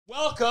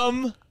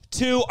Welcome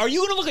to. Are you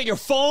going to look at your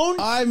phone?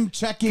 I'm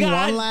checking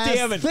God one last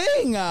damn it.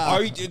 thing.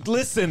 Are you,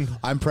 listen.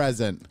 I'm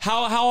present.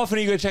 How often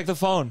are you going to check the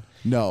phone?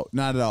 No,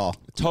 not at all.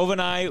 Tova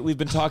and I, we've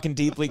been talking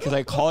deeply because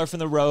I call her from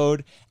the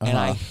road and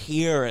I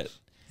hear it.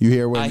 You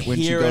hear when I she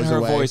hear goes in her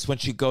away. voice when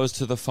she goes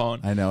to the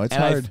phone. I know, it's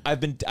and hard.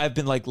 I've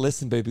been like,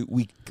 listen, baby,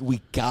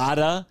 we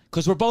gotta,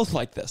 because we're both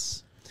like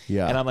this.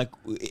 Yeah. And I'm like,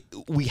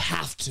 we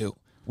have to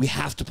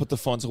put the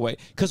phones away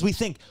because we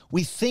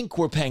think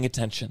we're paying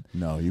attention.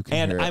 No, you can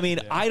And hear it. I mean,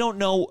 I don't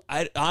know.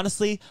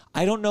 Honestly,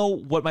 I don't know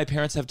what my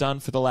parents have done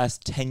for the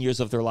last 10 years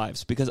of their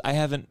lives because I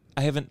haven't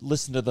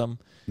listened to them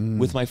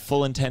with my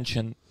full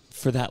intention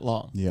for that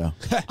long. Yeah.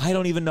 I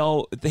don't even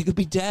know. They could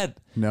be dead.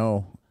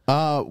 No.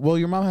 Well,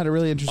 your mom had a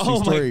really interesting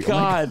Oh story. my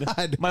God. Oh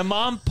my God. My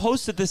mom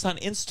posted this on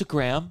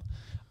Instagram.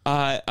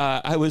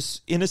 I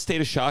was in a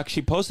state of shock.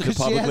 She posted it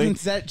publicly.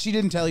 She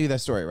didn't tell you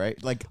that story,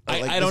 right? Like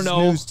I don't this is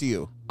know. news to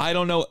you. I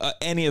don't know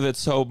any of it.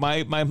 So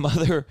my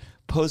mother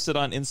posted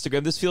on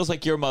Instagram. This feels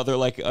like your mother,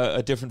 like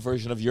a different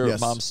version of your Yes.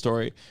 mom's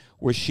story,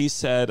 where she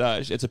said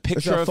it's a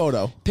picture a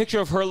photo. Picture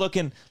of her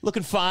looking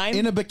fine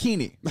In a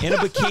bikini. in a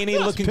bikini,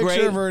 looking Picture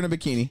great. of her in a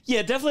bikini.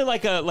 Yeah, definitely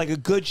like a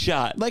good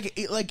shot. Like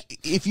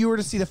if you were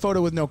to see the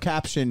photo with no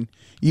caption,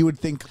 you would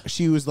think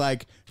she was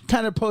like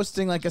kind of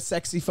posting like a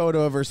sexy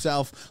photo of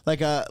herself,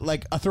 like a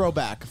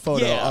throwback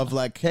photo of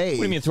like, hey. What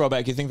do you mean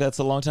throwback? You think that's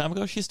a long time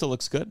ago? She still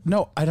looks good.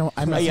 No, I don't.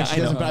 I'm not saying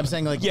she doesn't, but I'm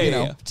saying like, you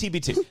know.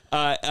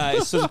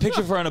 TBT. So the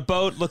picture of her on a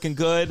boat looking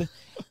good.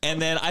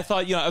 And then I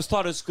thought, I was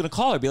going to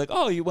call her, be like,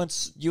 oh, you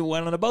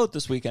went on a boat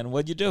this weekend.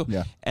 What'd you do?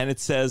 Yeah. And it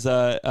says,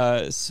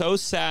 so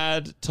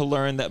sad to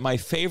learn that my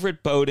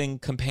favorite boating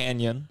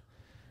companion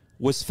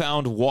was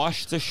found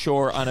washed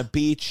ashore on a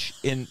beach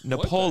in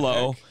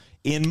Napolo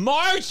in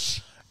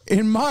March.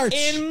 In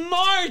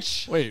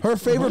March. Wait, Her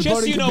favorite Just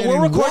so boating you know,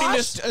 companion we're recording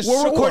washed this. We're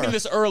ashore. recording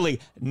this early,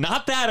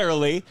 not that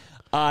early.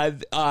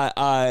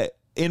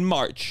 In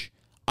March,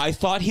 I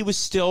thought he was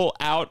still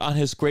out on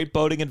his great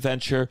boating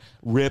adventure.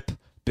 Rip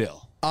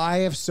Bill. I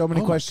have so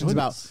many questions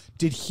about.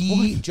 Did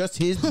he just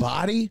his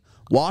body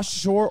wash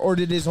ashore, or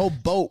did his whole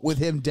boat with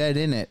him dead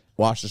in it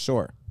wash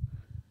ashore?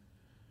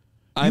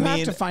 You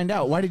have to find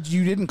out. Why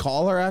didn't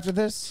call her after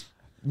this?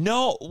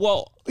 No.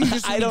 Well, You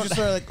just, I you don't. just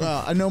sort of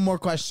like, no more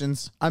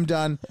questions. I'm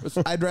done.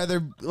 I'd rather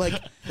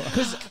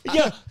because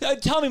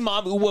Tell me,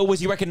 Mom.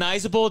 Was he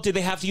recognizable? Did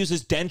they have to use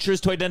his dentures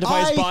to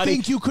identify his body? I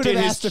think you could have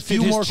asked a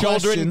few more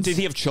questions. Did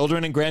he have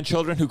children and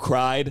grandchildren who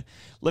cried?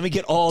 Let me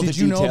get all the Did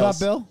you details. know about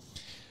Bill?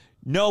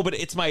 No, but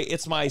it's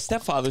my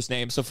stepfather's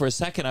name. So for a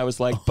second, I was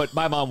like, but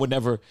my mom would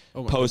never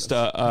post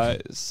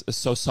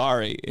so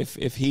sorry if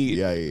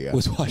he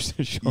was washed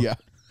ashore. Yeah.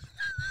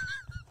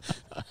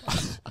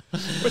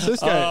 what's this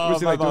guy?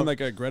 Was he like my doing mom.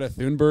 like a Greta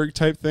Thunberg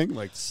type thing,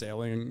 like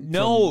sailing?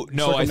 No, I think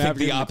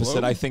circumnavigating the opposite.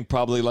 globe? I think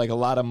probably like a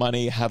lot of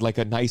money, had like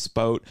a nice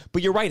boat.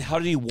 But you're right. How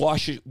did he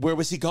wash it? Where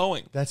was he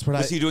going? That's what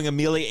was he doing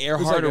Amelia It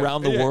was Earhart like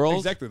around the yeah, world?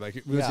 Exactly.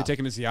 Like was he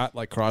taking his yacht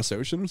like cross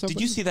ocean or something?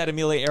 Did you see that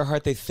Amelia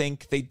Earhart? They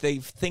think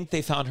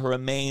they found her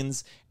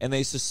remains, and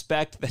they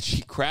suspect that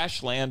she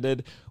crash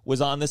landed, was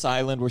on this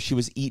island where she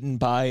was eaten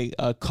by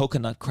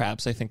coconut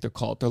crabs. I think they're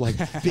called. They're like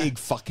big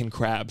fucking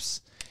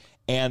crabs,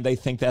 and they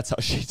think that's how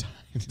she died.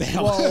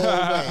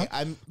 Whoa,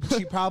 wait.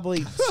 She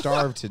probably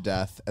starved to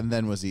death and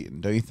then was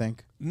eaten. Don't you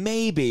think?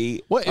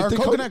 Maybe. What? Our If the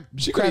coconut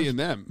she could have crabs- eaten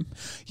them.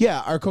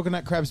 Yeah. Are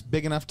coconut crabs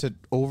big enough to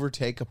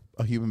overtake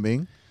a human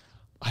being?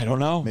 I don't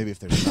know. Maybe if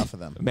there's enough of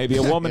them. Maybe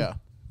a woman. Yeah.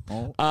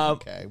 Oh,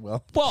 okay.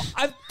 Well,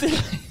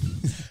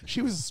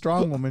 she was a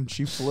strong woman.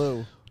 She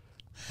flew.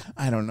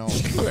 I don't know.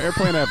 Does the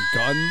airplane have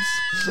guns?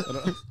 I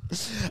don't know.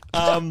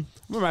 I'm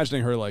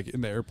imagining her like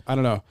in the air. I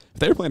don't know if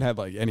the airplane had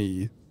like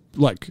any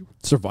like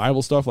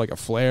survival stuff, like a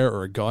flare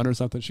or a gun or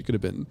something. She could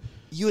have been.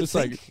 You would just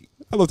think. like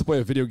I'd love to play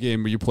a video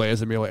game where you play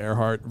as Amelia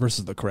Earhart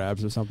versus the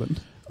crabs or something.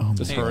 Oh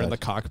just my her God. in the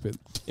cockpit.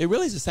 It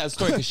really is a sad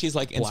story because she's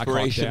like Black Hawk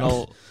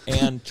inspirational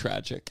and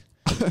tragic.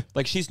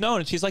 Like she's known,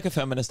 and she's like a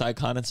feminist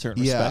icon in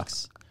certain Yeah.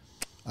 respects.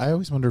 I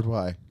always wondered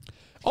why.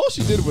 All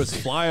she did was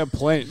fly a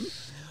plane.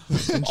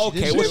 Okay,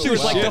 didn't well, do she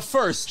was like well. the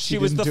first. She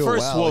was didn't the do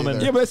first well woman.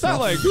 either. Yeah, but it's not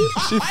like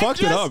she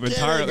fucked it up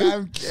entirely.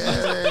 I'm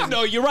kidding.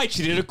 No, you're right.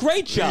 She did a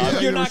great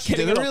job. You're not She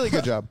kidding did at a all. really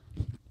good job.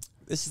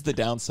 This is the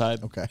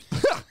downside. Okay.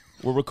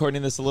 We're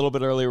recording this a little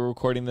bit earlier. We're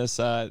recording this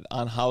on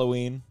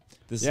Halloween.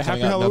 This is Yeah,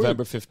 coming happy out Halloween.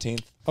 November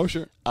 15th. Oh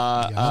sure.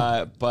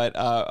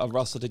 But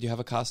Russell, did you have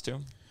a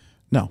costume?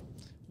 No.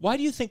 Why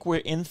do you think we're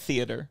in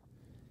theater?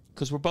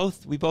 Because we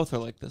both are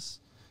like this.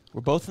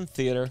 We're both in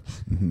theater,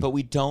 but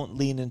we don't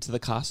lean into the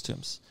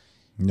costumes.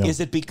 No. Is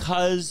it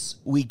because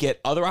we get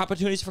other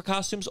opportunities for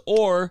costumes,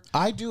 or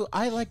I do.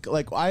 I like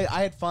I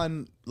had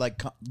fun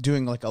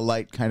doing like a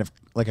light kind of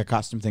like a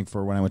costume thing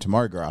for when I went to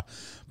Mardi Gras,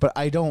 but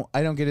I don't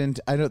get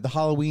into the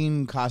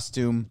Halloween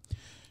costume.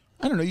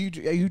 I don't know. You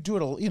do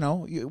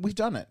it. We've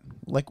done it.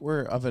 Like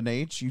we're of an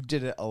age. You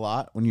did it a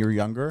lot when you were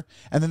younger,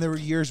 and then there were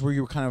years where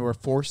you were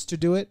forced to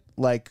do it.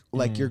 Like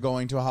you're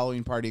going to a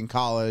Halloween party in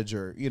college,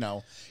 or even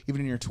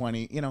in your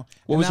 20s.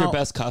 what was your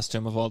best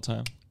costume of all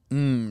time?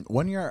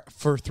 1 year,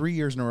 for 3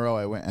 years in a row,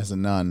 I went as a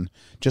nun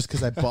just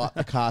because I bought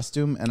the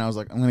costume and I was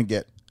like, I'm going to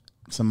get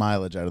some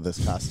mileage out of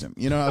this costume.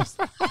 You know, I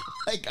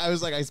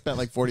was like, I spent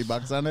like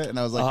 $40 on it, and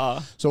I was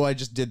like, so I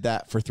just did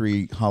that for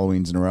 3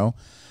 Halloweens in a row.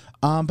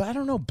 But I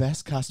don't know,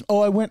 best costume.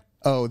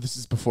 This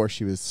is before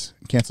she was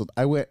canceled.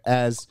 I went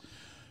as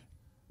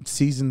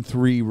season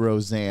 3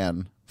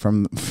 Roseanne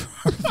from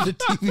the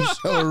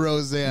TV show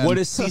Roseanne. What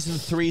is season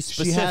 3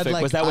 specific? She had,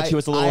 like, was that when she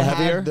was a little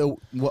heavier?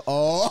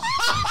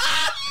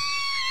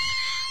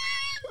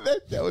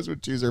 That was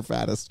when she was her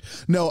fattest.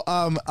 No,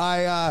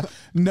 I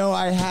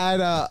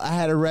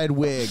had a red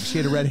wig. She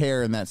had a red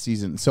hair in that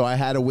season, so I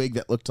had a wig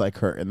that looked like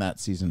her in that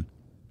season.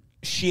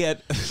 She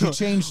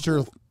changed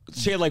her.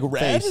 She had like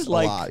red, face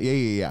like a lot.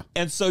 Yeah.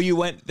 And so you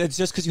went. That's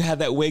just because you had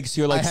that wig. So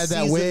you're like, I had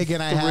that wig,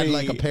 and I had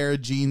like a pair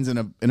of jeans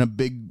and a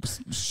big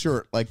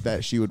shirt like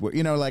that she would wear.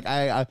 You know, like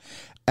yeah.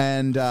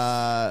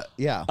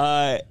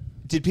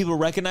 Did people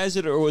recognize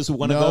it, or was it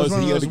one of those?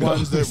 those? It was one of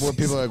those ones that where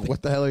people are like,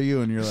 "What the hell are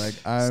you?" And you're like,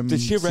 "I'm." Did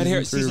she have red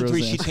hair? Season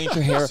 3, she changed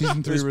her hair.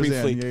 Season 3,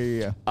 briefly.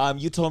 Yeah.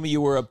 You told me you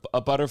were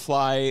a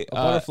butterfly. A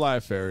butterfly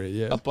fairy.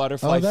 Yeah. A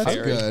butterfly that's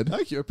fairy. good.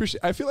 Thank you.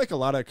 I feel like a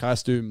lot of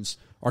costumes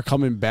are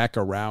coming back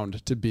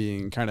around to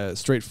being kind of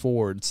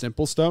straightforward,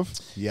 simple stuff.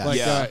 Yeah. Like,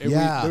 Yeah.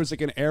 there was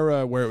like an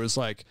era where it was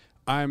like,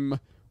 I'm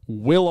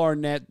Will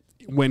Arnett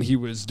when he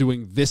was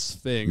doing this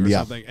thing or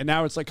something, and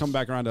now it's like come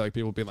back around to like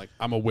people being like,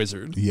 I'm a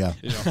wizard. Yeah.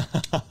 You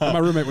know, my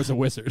roommate was a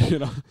wizard. You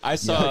know, I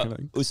saw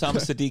Usama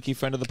Siddiqui,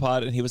 friend of the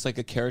pod, and he was like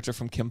a character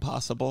from Kim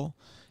Possible.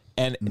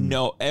 And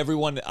no,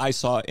 everyone I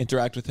saw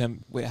interact with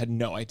him had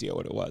no idea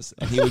what it was,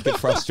 and he would get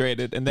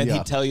frustrated, and then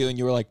he'd tell you, and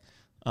you were like,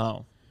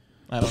 "Oh,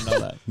 I don't know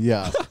that."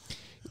 Yeah.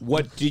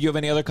 What do you have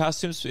any other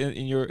costumes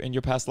in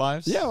your past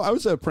lives? Yeah, I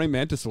was a praying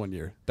mantis one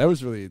year. That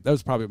was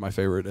probably my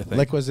favorite. I think.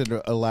 Like, was it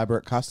an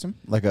elaborate costume?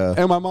 Like a.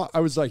 And my mom,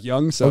 I was like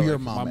young, so your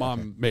like, mom my made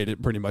mom made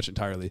it pretty much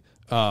entirely.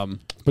 But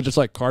just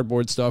like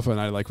cardboard stuff, and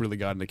I like really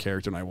got into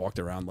character, and I walked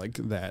around like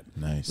that.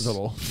 Nice. I was a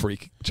little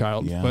freak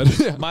child. Yeah. But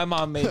yeah. My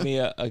mom made me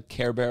a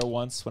Care Bear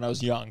once when I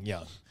was young,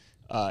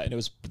 and it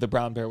was the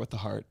brown bear with the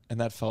heart, and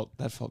that felt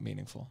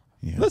meaningful.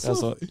 Yeah. That's That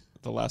was lovely.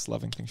 the last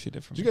loving thing she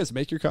did for me. Did you guys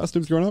make your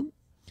costumes growing up?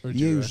 Or did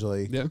you,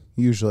 Usually. yeah.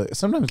 Usually.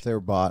 Sometimes they were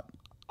bought.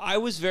 I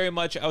wore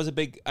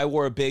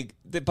a big,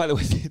 by the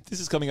way, this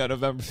is coming out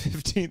November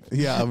 15th.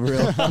 Yeah,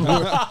 real. I don't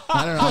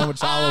know how much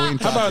Halloween.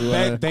 How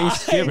about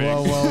Thanksgiving?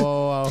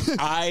 Whoa.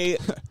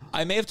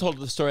 I may have told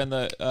the story on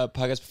the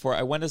podcast before.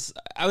 I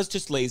was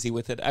just lazy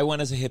with it. I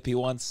went as a hippie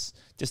once,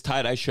 just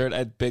tie-dye shirt. I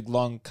had big,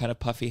 long, kind of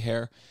puffy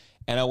hair.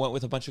 And I went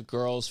with a bunch of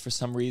girls for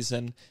some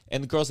reason.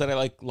 And the girls that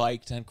I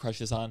liked and had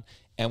crushes on.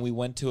 And we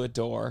went to a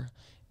door.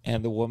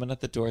 And the woman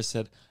at the door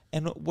said,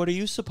 "And what are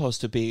you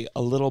supposed to be,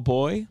 a little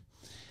boy?"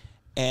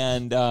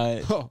 And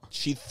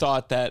she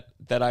thought that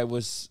I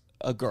was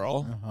a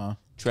girl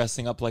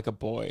dressing up like a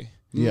boy.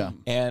 Yeah.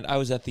 And I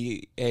was at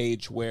the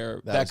age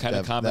where that kind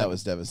of comment. That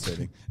was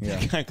devastating. Yeah.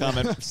 That kind of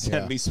comment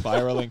sent me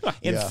spiraling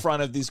in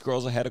front of these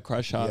girls I had a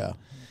crush on.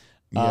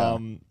 Yeah.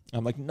 I'm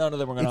like, none of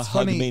them are going to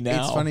hug me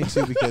now. It's funny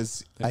too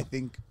because I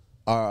think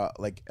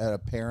like a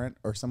parent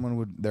or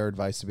someone their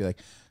advice to be like,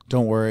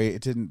 don't worry,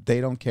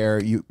 they don't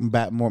care.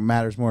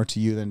 Matters more to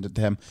you than to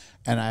them.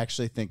 And I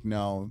actually think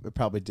no, it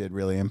probably did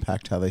really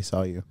impact how they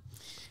saw you.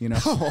 You know,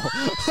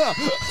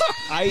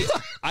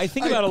 I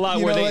think about a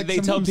lot where like they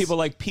tell people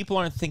like people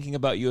aren't thinking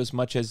about you as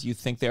much as you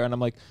think they are, and I'm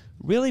like,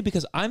 really?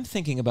 Because I'm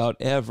thinking about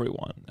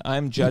everyone.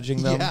 I'm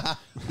judging them. Yeah.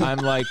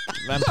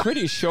 I'm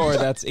pretty sure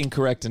that's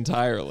incorrect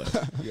entirely.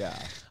 Yeah.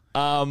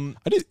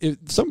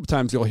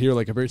 Sometimes you'll hear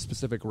like a very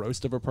specific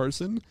roast of a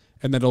person,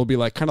 and then it'll be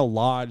like kind of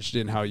lodged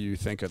in how you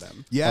think of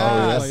them.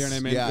 Yeah, you know what I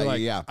mean? Yeah, You're like,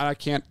 yeah. I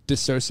can't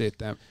dissociate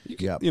them. You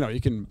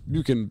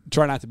can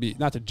try not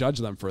to judge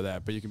them for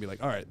that, but you can be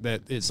like, all right,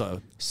 that is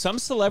some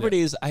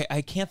celebrities.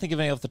 I can't think of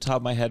any off the top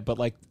of my head, but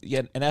like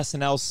an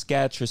SNL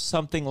sketch or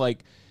something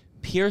like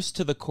pierced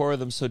to the core of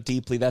them so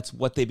deeply. That's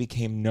what they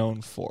became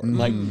known for.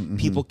 Like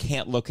people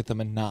can't look at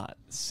them and not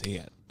see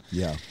it.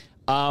 Yeah.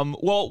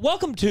 Well,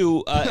 welcome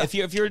to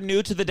if you're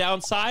new to the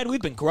downside.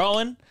 We've been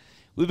growing.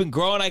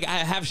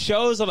 I have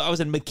shows. I was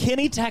in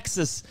McKinney,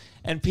 Texas,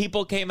 and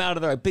people came out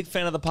of there. A big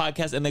fan of the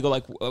podcast, and they go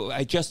like,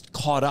 "I just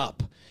caught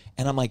up,"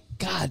 and I'm like,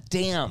 "God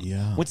damn!"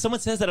 Yeah. When someone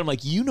says that, I'm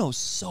like, "You know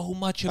so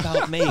much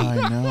about me."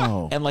 I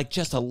know. And like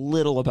just a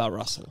little about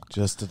Russell.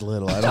 Just a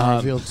little. I don't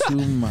reveal too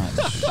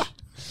much.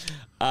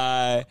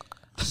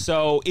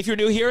 So if you're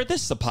new here,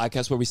 this is a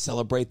podcast where we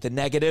celebrate the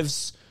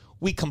negatives.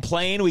 We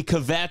complain. We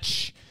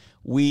kvetch.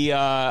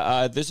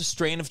 There's a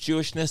strain of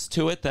Jewishness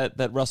to it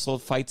that Russell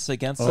fights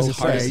against as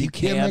hard as he you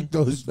can't can. make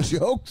those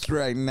jokes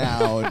right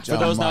now, John. For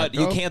those Marco.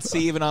 you can't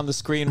see even on the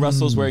screen,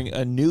 Russell's wearing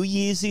a new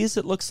Yeezys,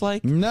 it looks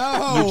like.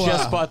 No. You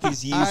just bought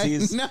these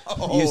Yeezys. No.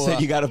 You said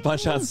you got a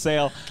bunch on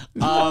sale.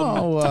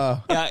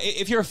 No.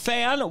 If you're a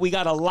fan, we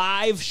got a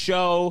live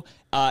show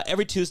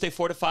every Tuesday,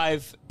 4 to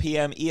 5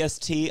 p.m.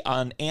 EST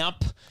on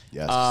AMP.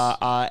 Yes.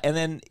 And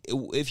then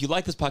if you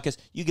like this podcast,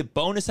 you get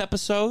bonus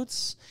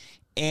episodes.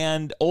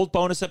 And old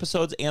bonus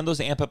episodes and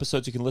those AMP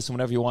episodes, you can listen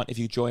whenever you want if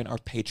you join our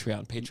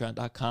Patreon,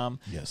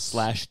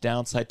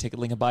 patreon.com/downside ticket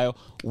link in bio.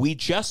 We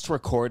just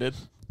recorded,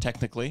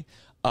 technically,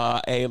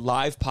 a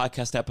live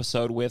podcast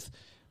episode with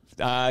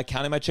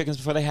Counting My Chickens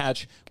Before They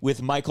Hatch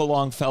with Michael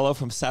Longfellow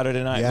from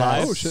Saturday Night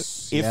Live. Oh,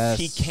 shit. If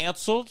he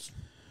cancels...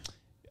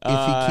 If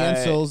he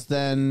cancels,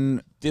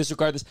 then...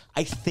 Disregard this.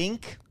 I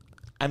think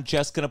I'm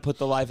just going to put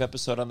the live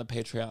episode on the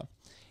Patreon.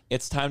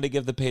 It's time to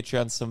give the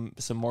Patreon some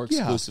more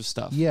exclusive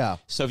stuff. Yeah.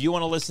 So if you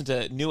want to listen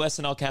to new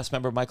SNL cast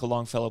member Michael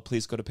Longfellow,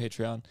 please go to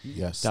Patreon.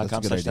 Yes, that's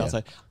a good idea.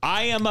 Downside.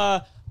 I am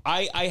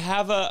I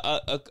have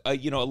a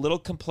little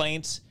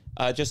complaint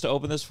just to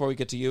open this before we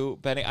get to you,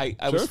 Benny.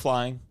 I was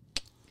flying.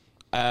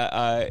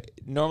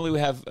 Normally we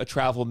have a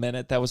travel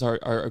minute. That was our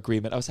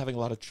agreement. I was having a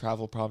lot of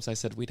travel problems. I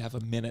said we'd have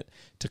a minute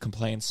to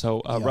complain.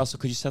 So Russell,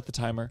 could you set the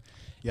timer?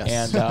 Yes.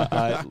 And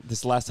this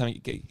is the last time you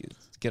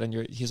get on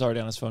your. He's already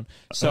on his phone.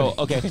 So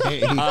okay.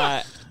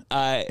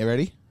 You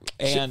ready?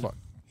 And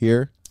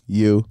here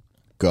you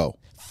go.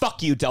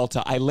 fuck you,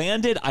 Delta. I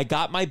landed. I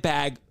got my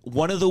bag.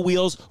 One of the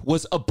wheels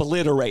was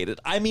obliterated.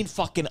 I mean,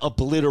 fucking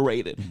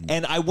obliterated. Mm-hmm.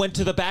 And I went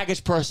to the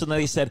baggage person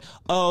and they said,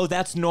 "Oh,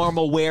 that's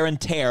normal wear and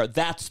tear.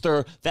 That's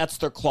their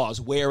clause,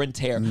 wear and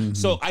tear." Mm-hmm.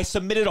 So I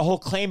submitted a whole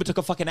claim. It took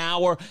a fucking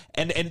hour.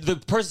 And the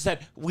person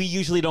said, "We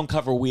usually don't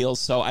cover wheels,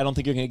 so I don't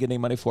think you're going to get any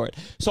money for it."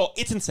 So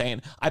it's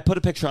insane. I put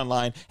a picture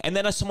online, and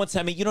then someone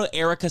sent me,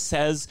 Erica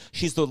says,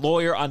 she's the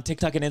lawyer on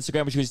TikTok and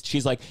Instagram, and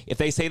she's like, if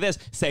they say this,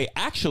 say,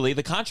 actually,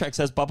 the contract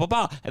says blah, blah,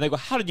 blah. And they go,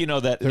 how did you know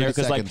that? And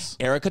Erica's seconds.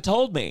 Like, Erica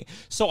told me.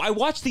 So I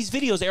watch these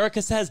videos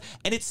Erica says,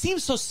 and it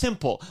seems so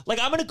simple. Like,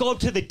 I'm going to go up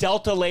to the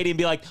Delta lady and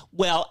be like,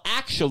 well,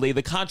 actually,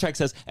 the contract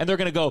says, and they're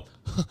going to go,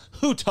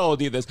 who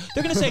told you this?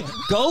 They're going to say,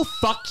 go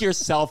fuck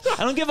yourself.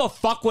 I don't give a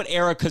fuck what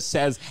Erica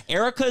says.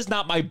 Erica is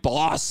not my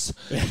boss.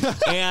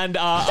 And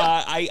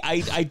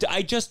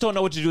I just don't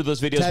know what to do with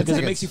those videos because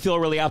it makes you feel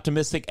really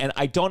optimistic, and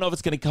I don't know if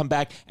it's going to come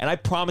back. And I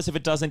promise if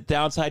it doesn't,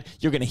 Downside,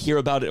 you're going to hear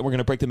about it, and we're going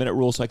to break the minute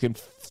rule so I can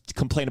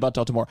complain about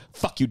Delta more.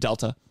 Fuck you,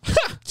 Delta.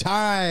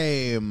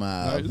 Time.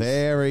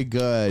 Very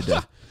good.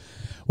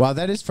 Wow,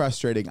 that is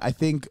frustrating. I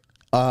think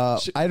I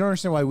don't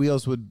understand why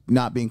wheels would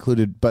not be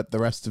included, but the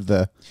rest of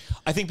the...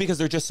 I think because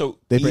they're just so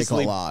break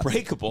easily a lot.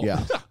 breakable.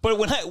 Yeah. But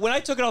when I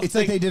took it off... It's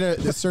like they did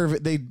a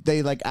survey.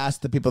 They like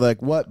asked the people,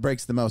 like, what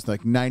breaks the most?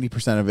 Like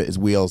 90% of it is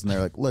wheels, and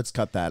they're like, let's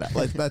cut that out.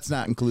 Like, let's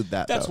not include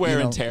that. That's though. wear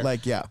and tear.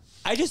 Like, yeah.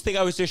 I just think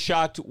I was just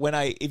shocked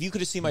if you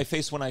could have seen my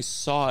face when I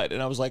saw it,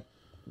 and I was like,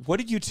 what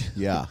did you do?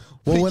 Yeah.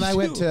 Well, when I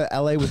went to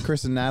LA with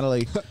Chris and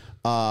Natalie,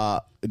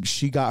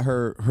 she got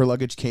her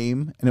luggage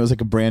came, and it was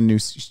like a brand new.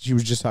 She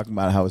was just talking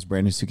about how it was a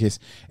brand new suitcase,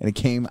 and it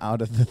came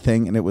out of the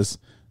thing, and it was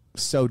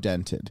so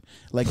dented.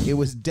 Like, it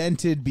was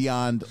dented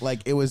beyond,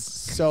 like, it was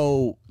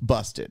so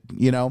busted,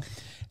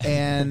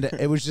 and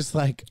it was just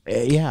like,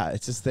 yeah,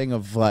 it's this thing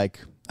of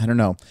like, I don't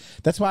know.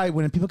 That's why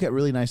when people get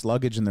really nice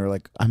luggage and they're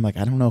like, I'm like,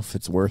 I don't know if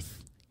it's worth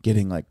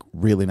getting like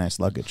really nice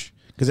luggage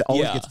because it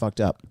always gets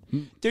fucked up.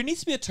 There needs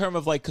to be a term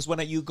of like, because when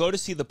you go to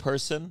see the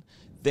person,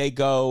 they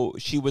go,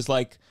 she was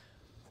like,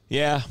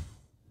 yeah,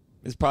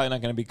 it's probably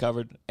not going to be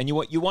covered. And you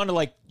want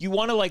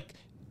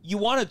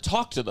to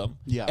talk to them.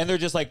 Yeah. And they're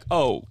just like,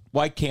 oh,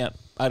 why can't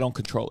I don't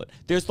control it?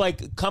 There's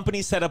like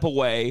companies set up a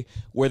way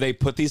where they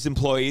put these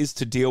employees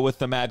to deal with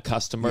the mad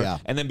customer. Yeah.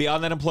 And then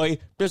beyond that employee,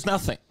 there's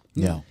nothing.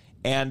 Yeah.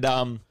 And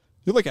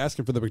you're like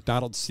asking for the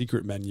McDonald's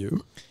secret menu.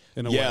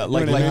 In a way. You're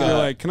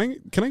like, can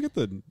I get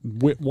the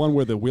one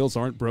where the wheels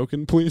aren't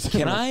broken, please?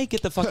 Can I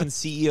get the fucking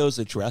CEO's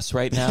address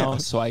right now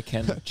so I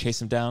can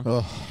chase him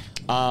down?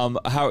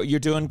 How you're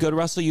doing? Good,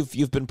 Russell.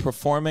 You've been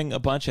performing a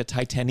bunch at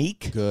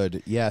Titanic.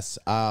 Good. Yes.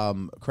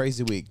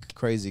 Crazy week.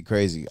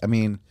 Crazy. I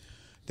mean,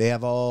 they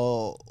have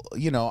all.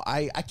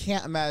 I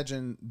can't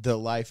imagine the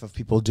life of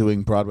people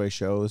doing Broadway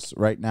shows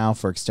right now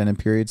for extended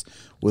periods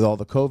with all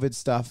the COVID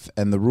stuff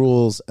and the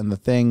rules and the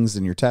things,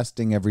 and you're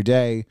testing every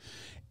day.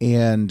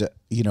 And,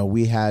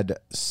 we had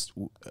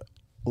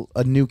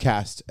a new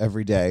cast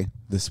every day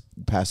this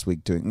past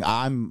week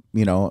I'm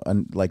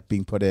like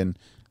being put in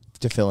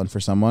to fill in for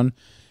someone.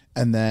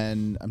 And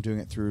then I'm doing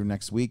it through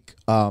next week.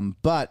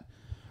 But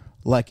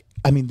like,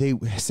 I mean, they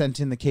sent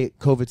in the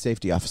COVID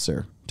safety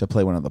officer to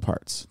play one of the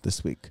parts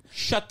this week.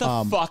 Shut the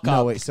fuck up.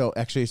 No, wait. So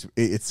actually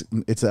it's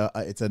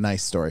a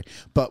nice story,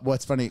 but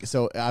what's funny,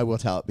 so I will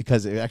tell it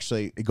because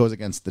it goes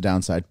against the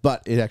downside,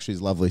 but it actually is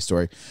a lovely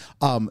story.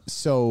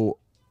 So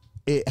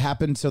it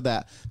happened so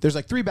that there's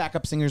like 3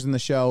 backup singers in the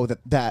show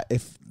that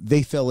if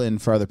they fill in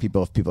for other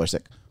people, if people are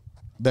sick,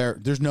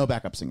 there's no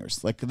backup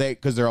singers, like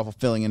because they're all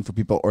filling in for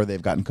people or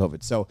they've gotten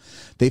COVID. So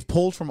they've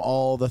pulled from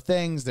all the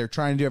things. They're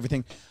trying to do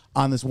everything.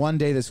 On this one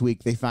day this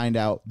week, they find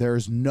out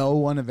there's no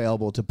one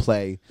available to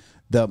play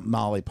the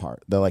Molly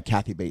part, the like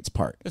Kathy Bates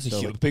part. That's a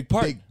huge, big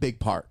part. Big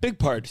part. Big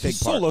part.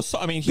 Solo.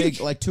 I mean, huge.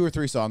 Big, like 2 or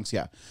 3 songs.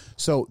 Yeah.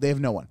 So they have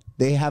no one.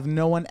 They have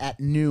no one at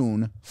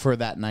noon for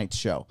that night's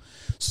show.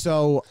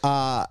 So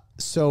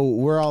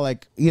we're all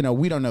like,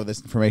 we don't know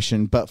this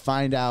information, but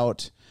find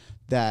out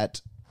that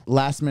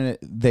last minute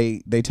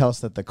they tell us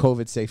that the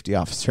COVID safety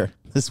officer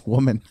this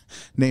woman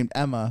named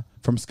Emma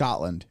from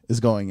Scotland is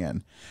going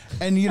in,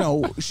 and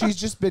she's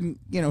just been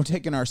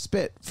taking our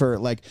spit for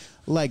like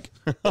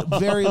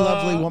very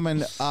lovely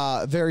woman,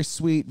 very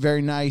sweet,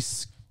 very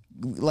nice,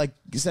 like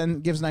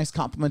gives nice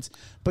compliments,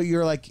 but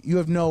you're like, you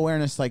have no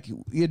awareness, like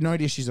you had no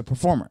idea she's a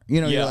performer,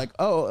 you're like,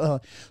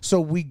 so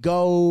we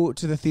go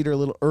to the theater a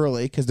little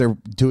early because they're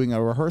doing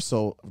a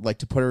rehearsal, like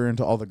to put her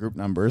into all the group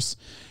numbers,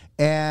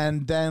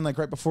 and then like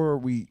right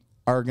before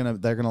they're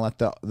gonna let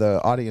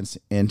the audience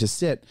in to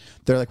sit,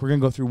 they're like, we're gonna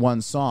go through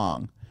one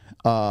song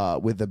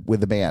with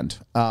the band,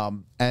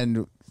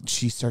 and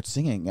she starts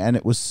singing, and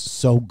it was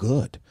so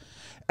good,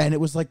 and it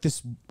was like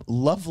this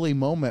lovely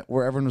moment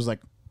where everyone was like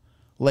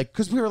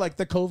because we were like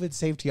the COVID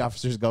safety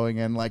officers going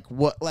in,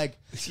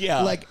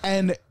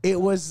 and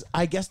it was,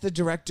 I guess the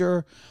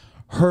director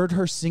heard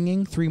her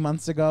singing 3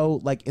 months ago,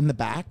 like in the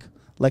back,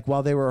 like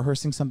while they were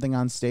rehearsing something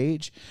on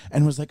stage,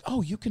 and was like,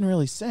 oh, you can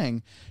really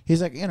sing.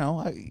 He's like,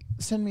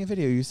 send me a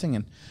video, you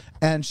singing.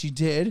 And she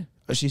did.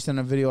 She sent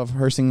a video of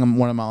her singing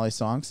one of Molly's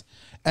songs,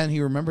 and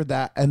he remembered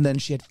that, and then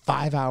she had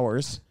 5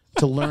 hours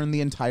to learn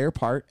the entire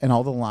part and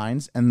all the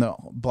lines and the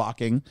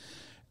blocking,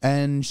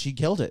 and she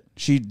killed it.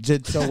 She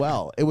did so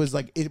well. It was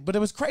like, but it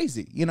was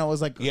crazy. It was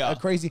like a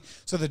crazy.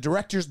 So the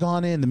director's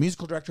gone in. The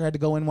musical director had to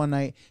go in one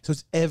night. So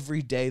it's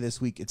every day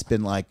this week. It's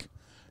been like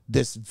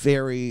this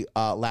very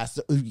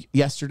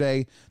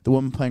yesterday, the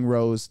woman playing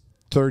Rose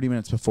 30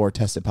 minutes before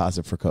tested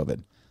positive for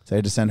COVID. So I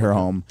had to send her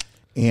home.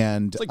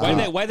 And it's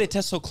like, why they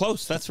test so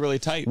close? That's really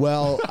tight.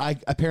 Well,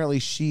 apparently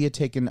she had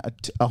taken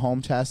a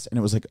home test, and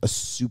it was like a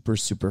super,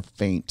 super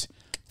faint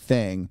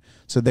thing.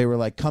 So they were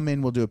like, come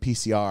in, we'll do a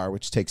PCR,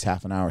 which takes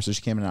half an hour. So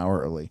she came an hour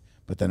early.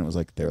 But then it was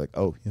like, they were like,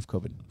 oh, you have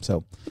COVID.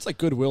 So it's like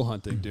Goodwill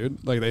Hunting,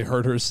 dude. Like they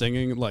heard her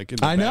singing, like in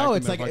the I know. back,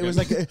 It's like, it was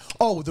like, the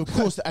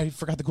coolest. I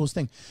forgot the coolest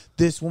thing.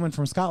 This woman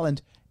from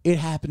Scotland, it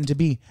happened to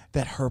be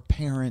that her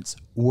parents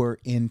were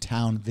in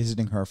town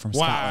visiting her from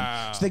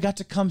Scotland. So they got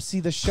to come see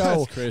the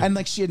show. And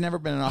like, she had never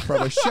been in an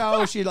off-Broadway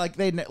show. She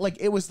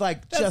it was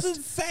like, that's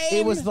insane.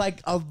 It was like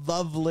a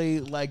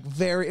lovely, like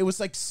it was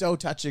like so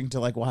touching to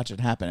like watch it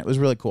happen. It was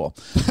really cool.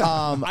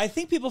 I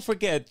think people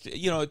forget,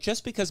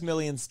 just because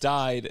millions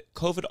died,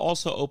 COVID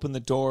also opened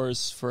the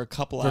doors for a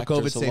couple actors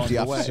COVID safety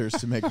officers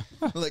to make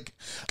like,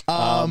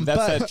 I wrote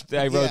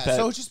that.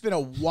 So it's just been a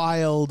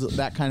wild,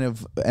 that kind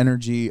of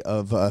energy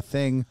of a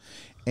thing.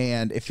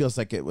 And it feels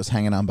like it was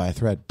hanging on by a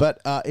thread,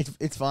 but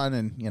it's fun,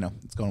 and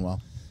it's going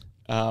well.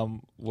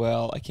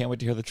 Well, I can't wait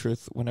to hear the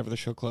truth whenever the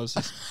show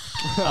closes.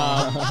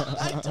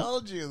 I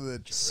told you the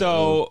truth.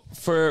 So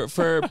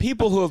for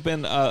people who have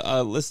been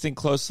listening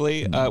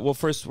closely, well,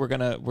 first we're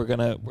gonna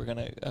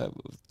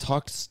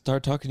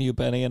start talking to you,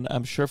 Benny, and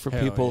I'm sure for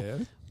people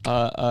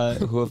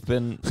who have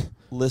been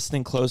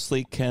listening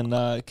closely can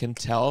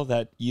tell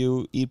that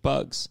you eat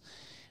bugs.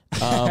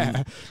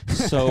 But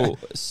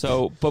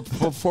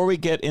before we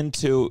get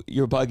into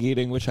your bug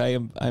eating, which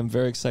I'm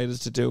very excited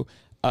to do,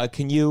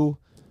 can you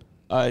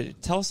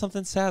tell us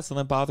something sad,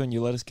 something bothering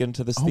you? Let us get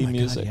into this theme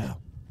music.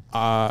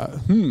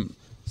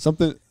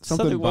 Something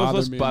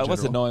bothered me.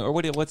 What's annoying,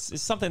 or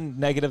is something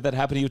negative that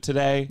happened to you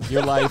today,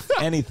 your life,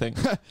 anything?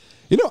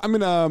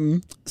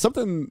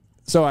 Something.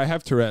 So I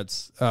have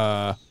Tourette's,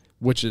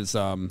 which is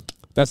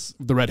that's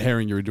the red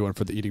herring you were doing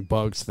for the eating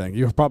bugs thing.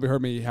 You've probably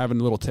heard me having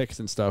little ticks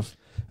and stuff.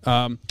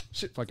 People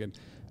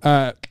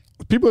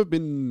have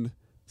been,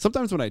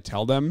 sometimes when I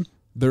tell them,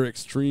 they're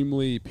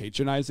extremely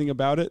patronizing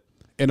about it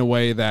in a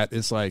way that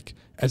is like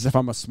as if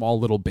I'm a small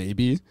little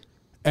baby.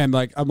 And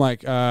like I'm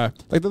like the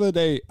other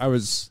day I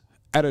was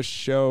at a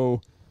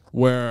show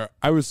where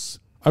I was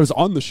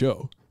on the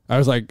show. I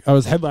was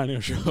headlining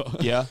a show.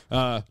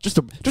 Yeah. Just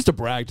to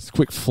brag, just a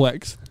quick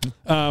flex.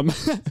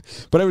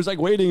 But I was like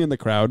waiting in the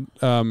crowd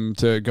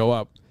to go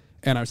up,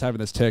 and I was having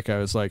this tick. I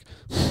was like,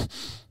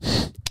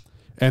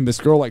 and this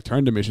girl like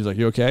turned to me. She's like,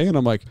 "You okay?" And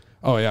I'm like,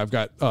 "Oh yeah, I've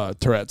got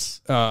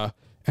Tourette's." And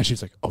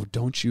she's like, "Oh,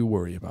 don't you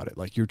worry about it.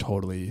 Like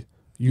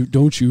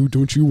don't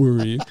you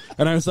worry."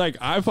 And I was like,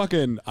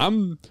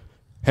 I'm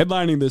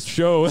headlining this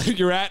show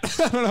you're at.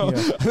 I don't know.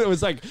 Yeah. It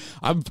was like,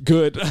 I'm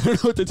good. I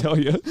don't know what to tell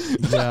you.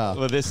 Yeah.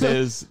 Well, this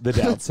is the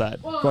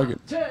downside. 1,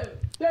 2,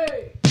 3.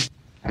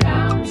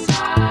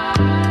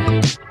 Downside.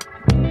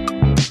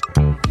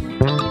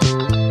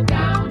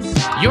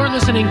 You're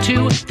listening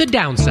to The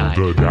Downside.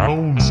 The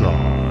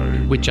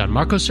Downside. With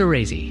Gianmarco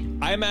Cerezi.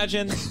 I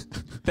imagine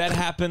that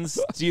happens.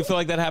 Do you feel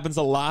like that happens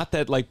a lot?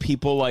 That like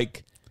people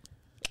like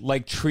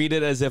treat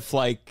it as if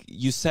like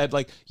you said,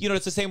 like,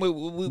 it's the same way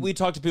we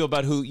talk to people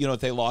about who, if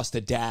they lost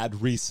a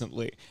dad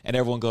recently, and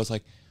everyone goes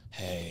like,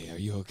 "Hey, are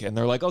you okay?" And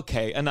they're like,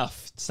 "Okay,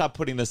 enough. Stop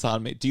putting this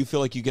on me." Do you feel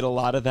like you get a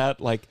lot of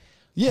that? Like,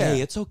 yeah,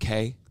 "Hey, it's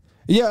okay."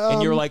 Yeah.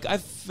 And you're like,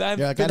 I've been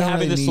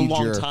having this a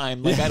long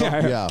time. Like, I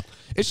don't. Yeah.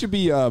 It should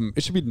be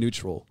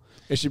neutral.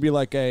 It should be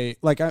like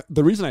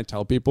the reason I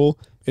tell people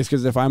is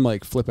because if I'm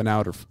like flipping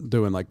out or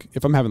doing like,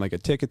 if I'm having like a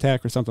tick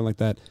attack or something like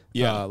that,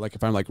 like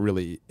if I'm like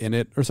really in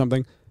it or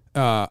something,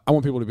 I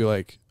want people to be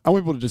like, I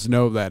want people to just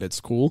know that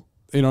it's cool,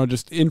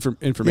 just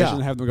information,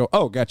 and have them go,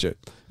 "Oh, gotcha."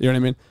 You know what I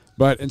mean?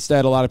 But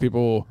instead, a lot of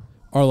people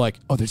are like,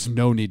 oh, there's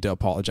no need to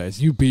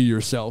apologize. You be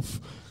yourself.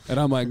 And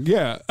I'm like,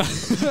 yeah.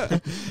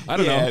 I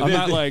don't know. I'm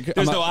not like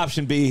there's no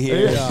option B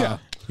here.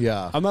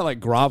 Yeah. I'm not like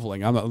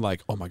groveling. I'm not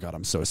like, oh my God,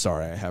 I'm so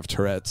sorry. I have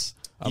Tourette's.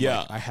 I'm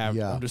Yeah. like, I'm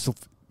Yeah. just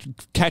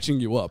catching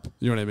you up.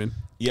 You know what I mean?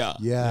 Yeah.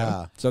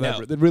 Yeah. So Now-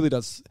 that it really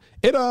does.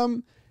 It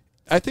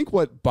I think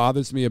what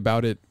bothers me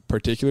about it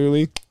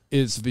particularly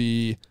is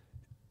the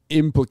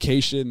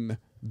implication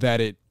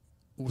that it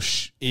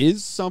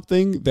is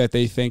something that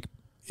they think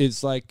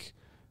is like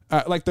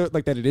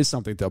that it is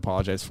something to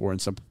apologize for in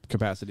some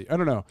capacity. I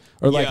don't know,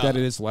 or like Yeah. that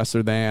it is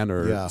lesser than,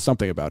 or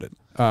something about it.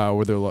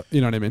 Where they're,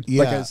 you know what I mean?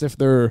 Yeah. Like as if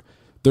they're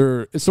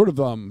it's sort of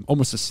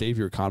almost a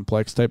savior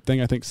complex type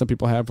thing. I think some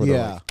people have. Where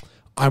they're like,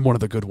 I'm one of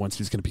the good ones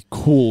who's going to be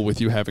cool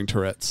with you having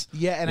Tourette's.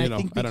 Yeah, and You I know,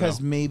 think I don't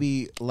because know.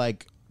 maybe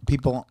like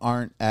people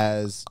aren't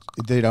as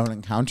they don't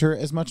encounter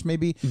as much.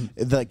 Maybe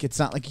like it's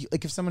not like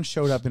if someone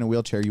showed up in a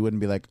wheelchair, you wouldn't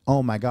be like,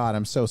 "Oh my God,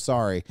 I'm so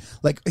sorry."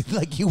 Like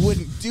you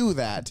wouldn't do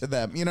that to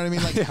them. You know what I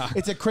mean? Like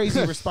it's a crazy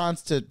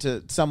response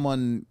to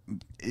someone.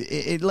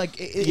 It's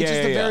just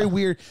a very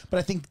weird. But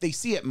I think they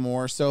see it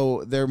more,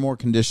 so they're more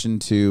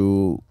conditioned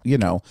to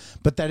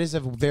But that is a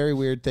very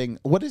weird thing.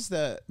 What is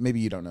the? Maybe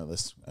you don't know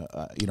this.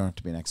 You don't have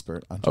to be an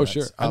expert on. Oh Tourette's.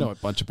 sure, I know a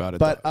bunch about it.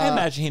 But though. I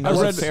imagine he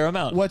knows a fair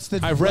amount. What's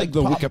the? I've read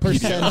the Wikipedia.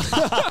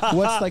 Percent,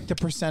 what's like the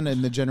percent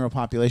in the general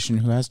population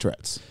who has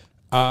Tourette's?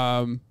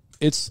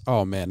 It's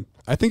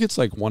I think it's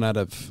like 1 out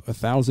of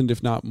 1,000,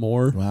 if not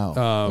more.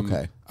 Wow.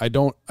 Okay. I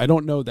don't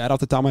know that off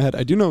the top of my head.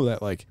 I do know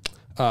that like,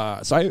 so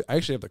I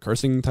actually have the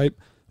cursing type,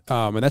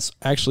 and that's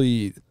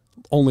actually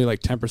only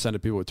like 10%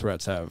 of people with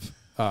Tourette's have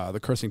the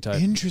cursing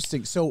type.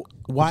 Interesting. So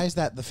why is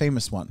that the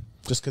famous one?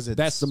 Just because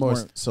That's the more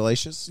most-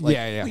 salacious?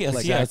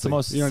 Yes, yeah, it's the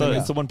most. You know what I mean?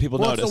 It's the one people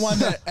Well, notice. it's the one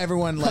that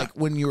everyone like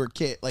when you were a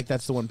kid. Like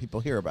that's the one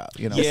people hear about.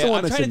 yeah, the one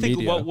I'm that's trying to in think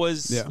media. what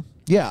was. Yeah.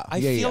 Yeah.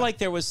 I feel like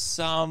there was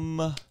some.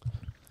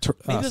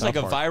 Maybe it was like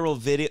a South Park. viral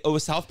video. Oh, it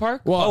was South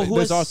Park. Well, who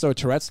there's was, also a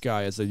Tourette's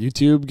guy as a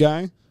YouTube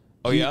guy.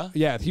 Oh yeah.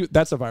 Yeah,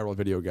 that's a viral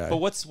video guy. But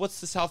what's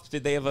the South?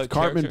 Did they have a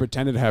Cartman character?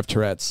 pretended to have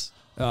Tourette's,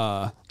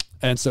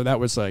 and so that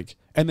was like,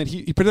 and then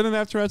he pretended to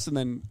have Tourette's, and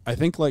then I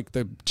think like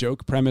the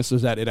joke premise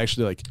was that it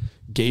actually like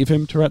gave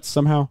him Tourette's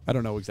somehow. I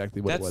don't know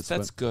exactly what it was.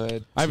 That's but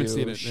good. I haven't to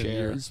seen it in share.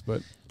 years,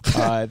 but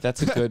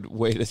That's a good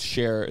way to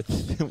share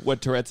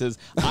what Tourette's is.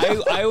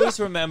 I always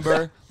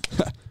remember.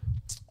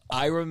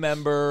 I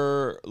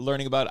remember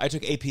learning about. I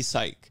took AP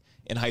Psych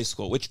in high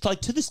school, which like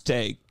to this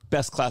day,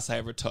 best class I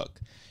ever took.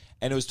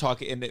 And it was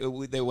talking, and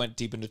they went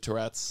deep into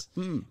Tourette's,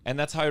 and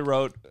that's how I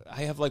wrote.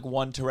 I have like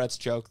one Tourette's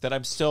joke that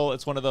I'm still.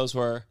 It's one of those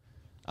where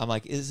I'm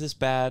like, is this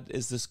bad?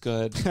 Is this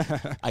good?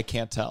 I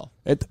can't tell.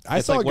 I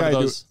It's saw like a one guy of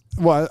do. those-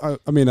 Well,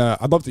 I mean,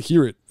 I'd love to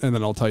hear it, and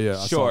then I'll tell you.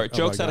 Sure,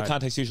 jokes out of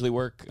context usually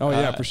work. Oh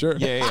yeah, for sure.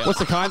 Yeah. What's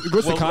the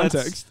What's the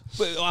context?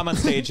 Well, I'm on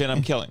stage and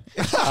I'm killing.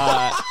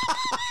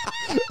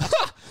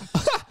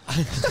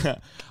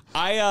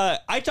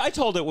 I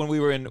told it when we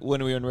were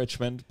in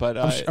Richmond, but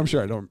I'm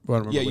sure I don't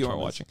remember. yeah, which you one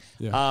weren't it was. watching.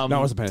 Yeah. No, I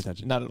wasn't paying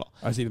attention. Not at all.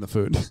 I was eating the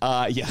food.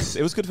 Yes,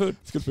 it was good food.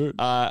 It's good food.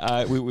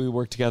 We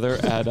worked together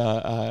at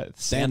Sandman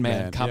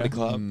Sandman, Comedy yeah.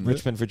 Club,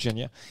 Richmond,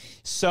 Virginia.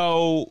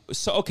 So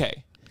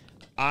okay,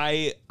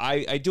 I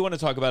do want to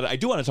talk about it. I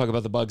do want to talk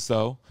about the bugs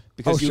though,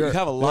 because Oh, you sure.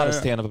 have a lot of Yeah.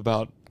 stand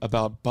up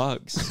about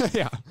bugs.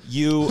 yeah.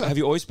 Have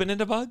you always been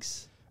into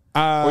bugs?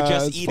 Or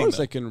just as eating far as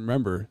them? I can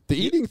remember, the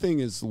eating thing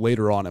is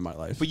later on in my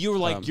life. But you were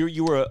like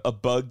you were a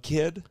bug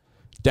kid.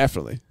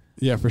 Definitely,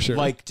 yeah, for sure.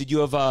 Like, did you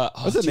have I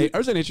was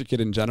a nature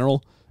kid in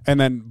general, and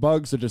then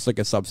bugs are just like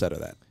a subset of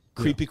that.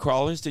 creepy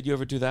crawlers? Did you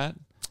ever do that?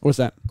 What's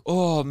that?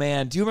 Oh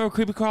man, do you remember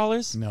creepy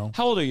crawlers? No.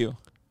 How old are you?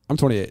 I'm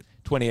 28.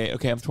 28.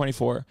 Okay, I'm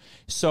 24.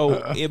 So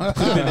it could have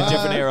been a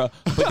different era,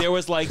 but there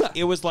was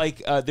there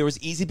was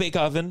Easy Bake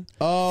Oven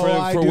Oh, for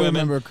I do women,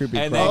 remember creepy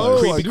and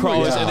crawlers. then Oh, I creepy do,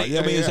 crawlers, yeah. and Yeah,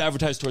 I mean it was yeah.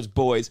 advertised towards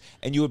boys,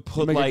 and you would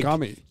put make a like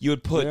gummy. you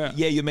would put Yeah.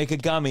 you make a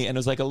gummy, and it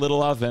was like a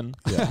little oven.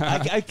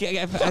 I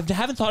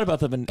haven't thought about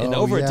them in Oh,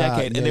 over a yeah,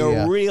 decade, and yeah, they were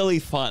yeah. really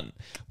fun,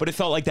 but it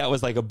felt like that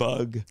was like a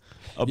bug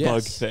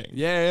thing.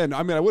 Yeah. No,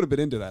 I mean, I would have been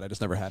into that. I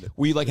just never had it.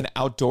 Were you like an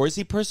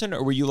outdoorsy person,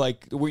 or were you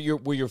like was your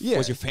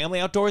family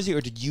outdoorsy,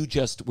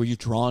 or were you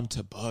drawn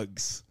to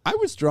bugs? I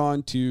was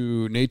drawn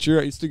to nature.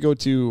 I used to go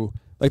to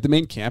like the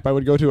main camp I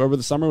would go to over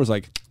the summer was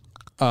like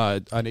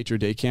a nature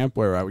day camp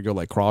where I would go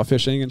like craw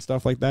fishing and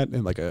stuff like that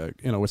in like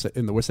in the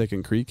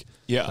Wissahickon Creek.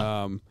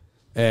 Yeah.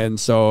 And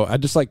so I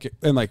just like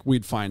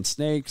we'd find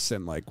snakes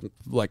and like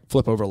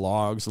flip over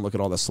logs and look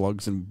at all the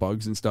slugs and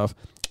bugs and stuff.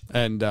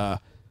 And there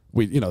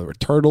were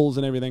turtles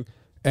and everything.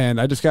 And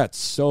I just got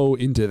so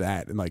into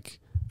that and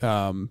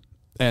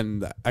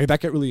that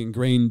got really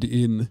ingrained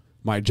in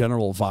my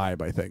general vibe,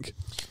 I think.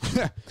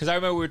 Because I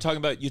remember we were talking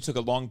about you took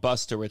a long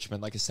bus to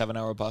Richmond, like a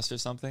 7-hour bus or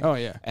something. Oh,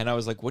 yeah. And I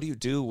was like, "What do you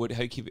do? How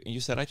do you keep?" And you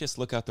said, "I just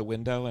look out the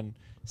window and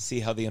see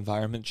how the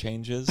environment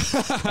changes."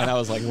 And I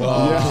was like,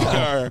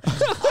 "Whoa,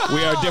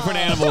 we are different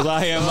animals."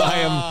 I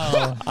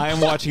am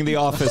watching The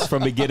Office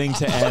from beginning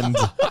to end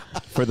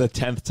for the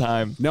 10th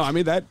time. No, I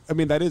mean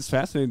that is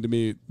fascinating to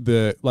me.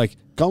 The like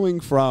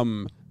going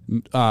from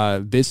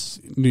this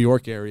New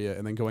York area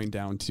and then going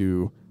down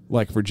to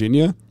like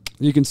Virginia,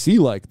 you can see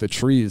like the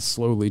trees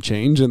slowly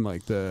change and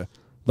like the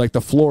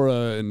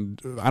flora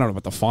and I don't know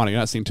about the fauna. You're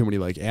not seeing too many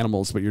like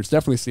animals, but you're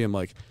definitely seeing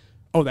like,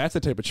 oh, that's the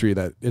type of tree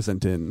that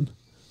isn't in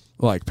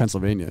like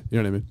Pennsylvania.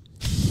 You know what I mean?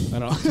 I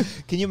don't know.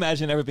 Can you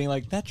imagine ever being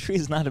like, that tree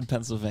is not in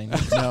Pennsylvania?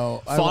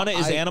 No. Fauna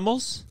is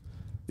animals?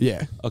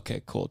 Yeah.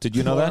 Okay, cool. Did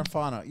you know Flora that? and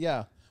fauna,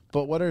 yeah.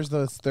 But what are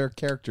those? They're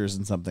characters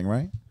in something,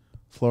 right?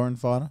 Flora and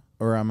fauna?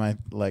 Or am I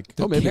like...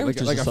 Oh, maybe like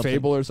characters or a something.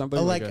 fable or something.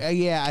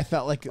 yeah, I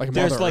felt like...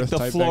 There's Mother like Earth the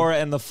type flora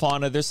and the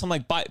fauna. There's some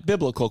like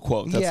biblical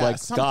quote that's Yeah, like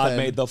something. God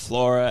made the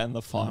flora and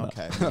the fauna.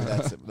 Okay,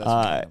 that's it. That's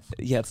kind of-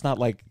 Yeah, it's not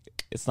like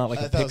a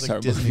I thought it was Pixar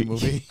like Disney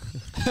movie.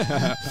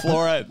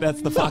 Flora,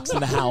 that's the Fox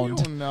and the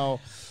Hound. Oh, no.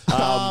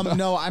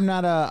 No, I'm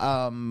not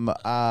a...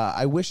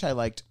 I wish I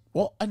liked...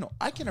 Well, I know.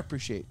 I can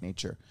appreciate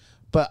nature.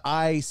 But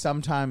I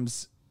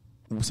sometimes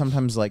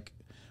like...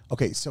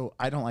 Okay, so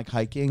I don't like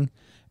hiking.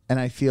 And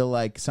I feel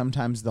like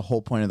sometimes the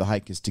whole point of the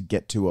hike is to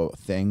get to a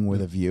thing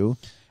with a view.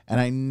 And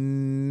I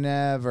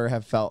never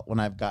have felt when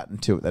I've gotten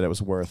to it that it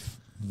was worth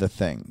the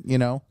thing, you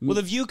know? Well,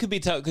 the view could be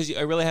tough because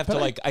I really have to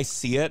like, I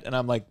see it and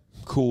I'm like,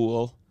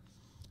 cool.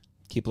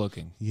 Keep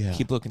looking. Yeah.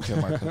 Keep looking, Joe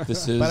Marco.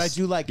 This is... But I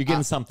do like... You're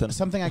getting something.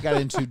 Something I got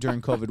into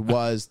during COVID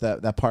was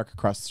that park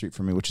across the street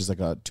from me, which is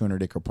like a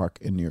 200-acre park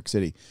in New York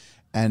City.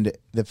 And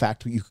the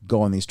fact that you could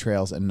go on these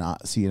trails and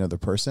not see another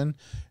person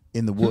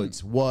in the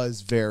woods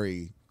was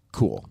very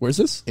cool. Where's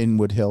this? In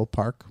Wood Hill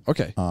Park.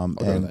 Okay.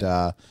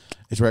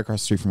 It's right across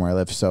the street from where I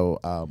live. So,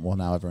 well,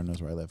 now everyone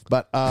knows where I live.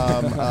 But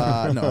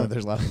no,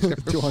 there's a lot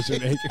of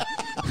 200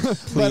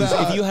 acres. Please,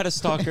 if you had a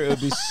stalker, it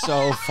would be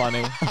so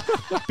funny.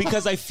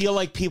 Because I feel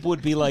like people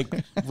would be like,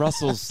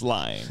 Russell's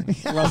lying.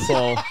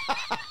 Russell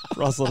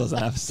doesn't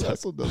have a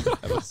Russell doesn't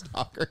have a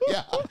stalker.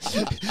 Yeah.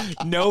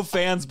 No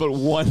fans, but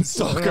one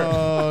stalker.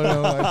 Oh,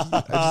 no.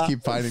 I just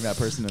keep finding that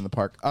person in the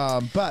park.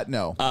 But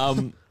no.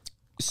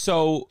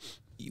 So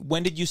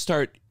when did you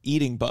start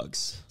eating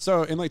bugs?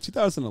 So in like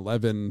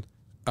 2011,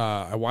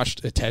 I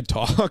watched a TED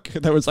Talk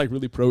that was like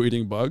really pro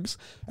eating bugs,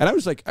 and I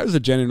was a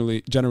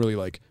generally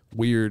like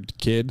weird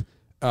kid,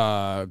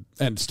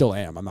 and still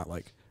am. I'm not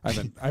like I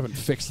haven't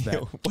fixed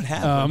that. What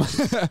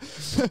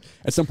happened?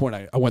 At some point,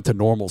 I went to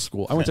normal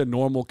school. I went to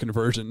normal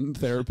conversion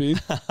therapy,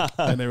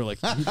 and they were like,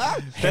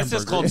 That's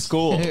just called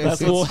school.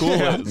 That's what school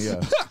is.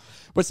 Yeah.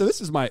 But so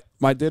this is my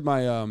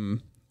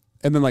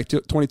and then like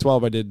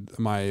 2012, I did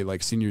my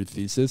like senior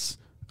thesis.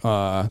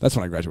 That's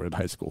when I graduated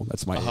high schoal.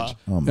 That's my age.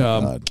 Oh, my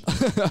God.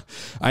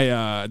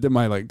 I did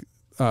my like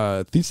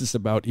thesis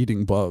about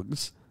eating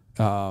bugs,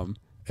 and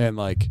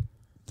like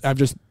I've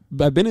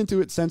been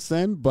into it since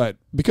then. But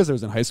because I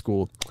was in high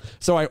school,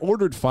 so I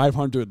ordered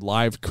 500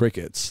 live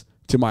crickets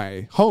to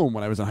my home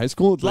when I was in high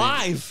school.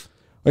 Live?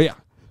 Oh yeah.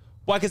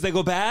 Why? Because they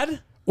go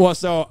bad? Well,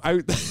 so I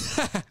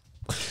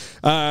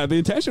the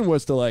intention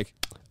was to like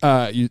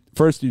you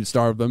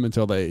starve them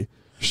until they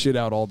shit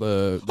out all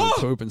the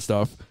poop and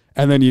stuff.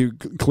 And then you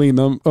clean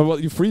them. Oh, well,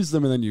 you freeze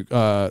them, and then you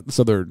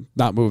so they're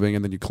not moving,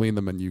 and then you clean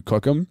them and you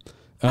cook them.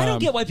 I don't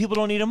get why people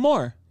don't eat them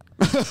more.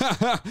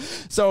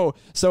 So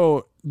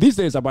these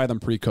days I buy them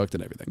pre-cooked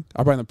and everything.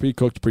 I buy them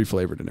pre-cooked,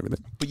 pre-flavored and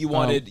everything. But you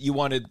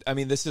wanted. I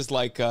mean, this is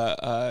like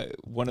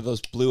one of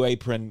those Blue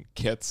Apron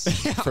kits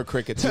for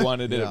crickets. You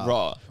wanted it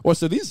raw. Well,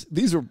 so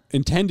these are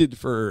intended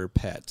for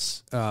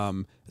pets.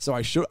 So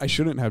I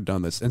shouldn't have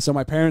done this. And so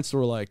my parents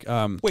were like,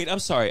 Wait, I'm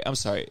sorry.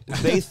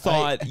 They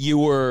thought you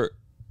were.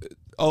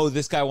 Oh,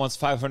 this guy wants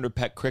 500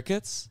 pet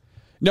crickets?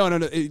 No.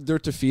 They're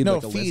to feed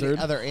like a feed lizard.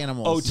 other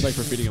animals. Oh, it's like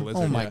for feeding a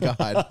lizard. Oh my yeah.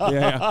 God.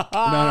 Yeah.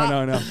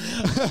 No.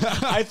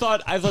 I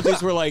thought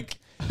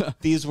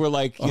these were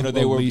like you know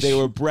they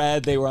were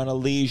bred, they were on a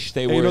leash,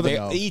 they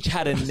each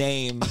had a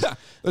name.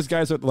 Those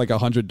guys with like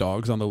 100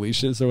 dogs on the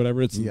leaches or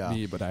whatever. It's Yeah.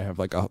 me, but I have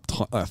like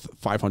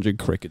 500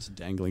 crickets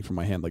dangling from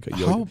my hand like a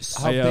How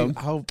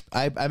yo-yo. big?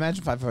 I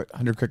imagine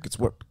 500 crickets.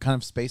 What kind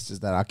of space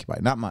does that occupy?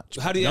 Not much.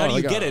 How do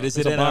you get it? Is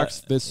it a in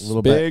box this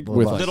little big little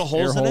with box. like little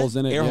holes air holes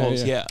in it? Air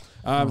holes, yeah.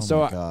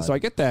 So my God. I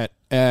get that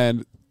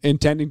and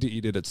intending to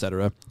eat it,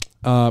 etc.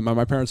 And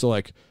my parents are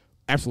like,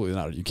 absolutely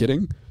not. Are you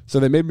kidding? So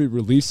they made me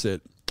release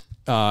it,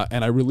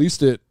 and I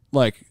released it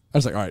like I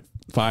was like, all right,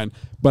 fine.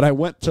 But I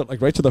went to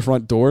like right to the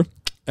front door,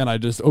 and I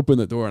just opened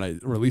the door and I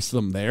released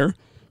them there.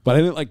 But I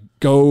didn't like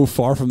go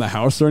far from the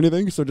house or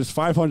anything. So just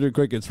 500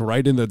 crickets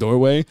right in the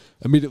doorway,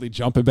 immediately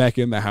jumping back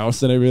in the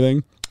house and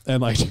everything. And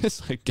like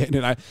just like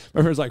getting it. My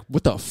friend's like,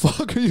 "What the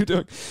fuck are you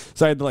doing?"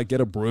 So I had to like get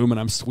a broom and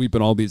I'm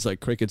sweeping all these like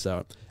crickets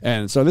out.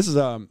 And so this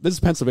is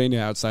Pennsylvania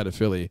outside of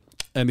Philly.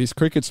 And these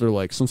crickets are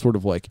like some sort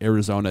of like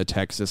Arizona,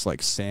 Texas,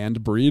 like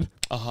sand breed.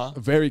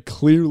 Very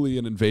clearly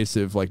an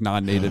invasive, like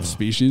non-native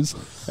species.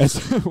 And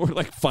so we're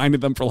like finding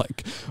them for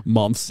like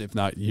months, if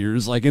not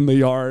years, like in the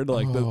yard,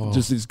 like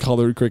just these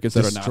colored crickets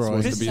that are not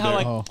supposed This to be is how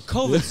there. like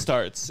COVID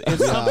starts.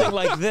 It's something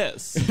like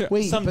this.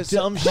 Wait, some but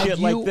dumb have shit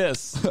like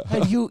this.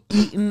 Had you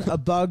eaten a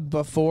bug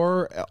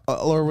before,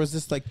 or was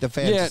this like the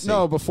fantasy?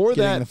 no, before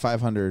getting that- the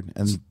 500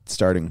 and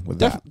starting with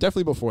that.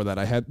 Definitely before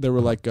that, there were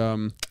like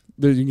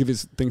you can get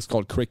these things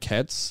called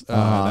crickets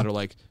that are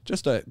like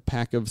just a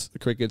pack of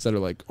crickets that are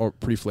like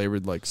pretty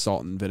flavored, like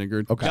salt and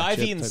vinegar. Okay. I've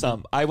eaten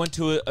some. I went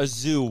to a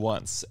zoo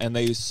once, and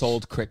they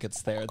sold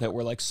crickets there that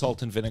were like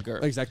salt and vinegar.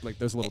 Exactly, like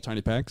those little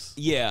tiny packs.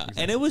 Yeah,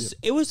 exactly. And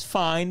it was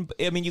fine.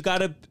 I mean, you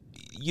gotta,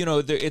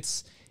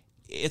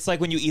 it's like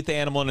when you eat the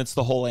animal and it's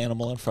the whole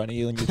animal in front of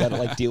you, and you gotta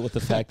like deal with the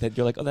fact that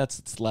you're like, oh, that's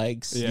its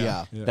legs.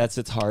 Yeah. That's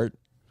its heart.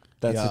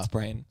 That's its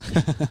brain.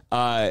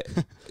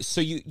 So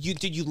you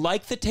did you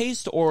like the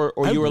taste, or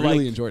you were really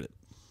like enjoyed it?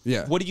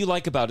 Yeah. What did you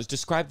like about it?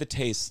 Describe the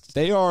taste.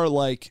 They are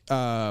like,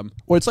 well,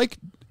 it's like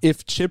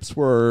if chips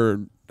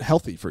were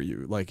healthy for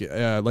you, like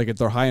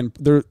they're high in,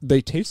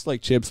 they taste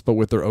like chips, but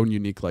with their own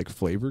unique like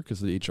flavor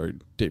because they each are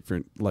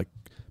different. Like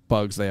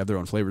bugs, they have their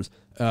own flavors.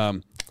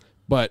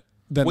 But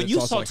then when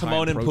you saw like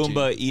Timon and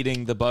Pumbaa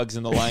eating the bugs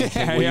in the Lion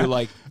King, were you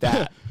like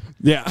that?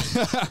 Yeah.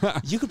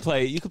 You could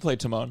play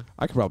Timon.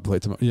 I could probably play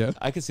Timon. Yeah.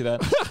 I could see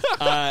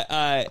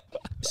that.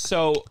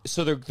 So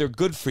they're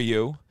good for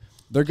you.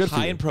 They're good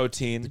high for in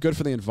protein. They're good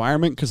for the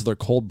environment because they're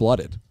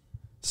cold-blooded.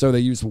 So they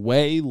use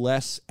way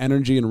less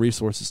energy and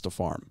resources to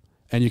farm.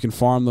 And you can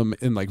farm them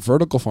in like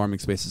vertical farming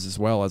spaces as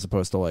well, as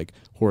opposed to like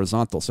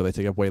horizontal. So they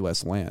take up way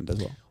less land as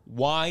well.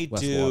 Why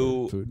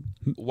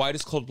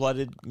does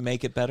cold-blooded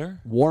make it better?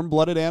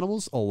 Warm-blooded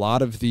animals, a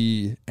lot of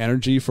the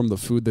energy from the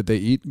food that they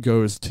eat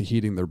goes to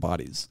heating their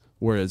bodies.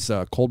 Whereas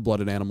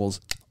cold-blooded animals,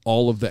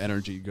 all of the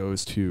energy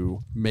goes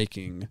to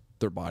making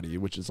their body,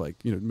 which is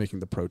like,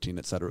 making the protein,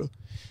 etc.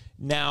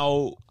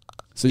 Now,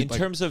 so in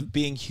terms of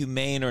being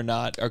humane or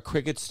not, are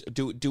crickets,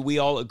 do we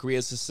all agree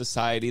as a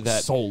society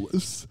that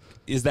soulless?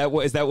 Is that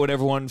what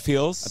everyone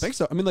feels? I think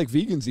so. I mean, like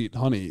vegans eat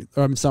honey.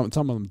 Some of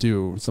them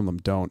do, some of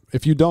them don't.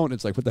 If you don't,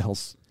 it's like, what the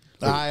hell's...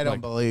 I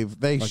don't believe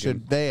they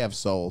should. They have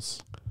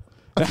souls.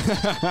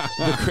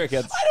 The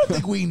crickets. I don't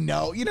think we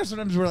know.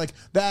 Sometimes we're like,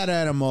 that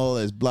animal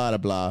is blah, blah,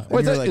 blah.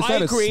 Well, it's I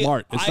not agree. as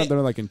smart. It's not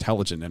they're like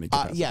intelligent in any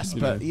capacity. Yes,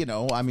 but,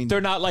 I mean... They're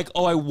not like,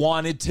 oh, I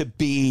wanted to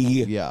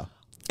be... Yeah.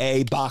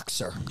 A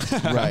boxer.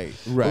 Right.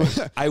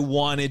 I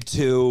wanted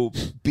to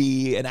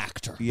be an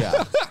actor.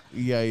 Yeah.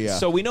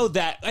 So we know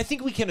that. I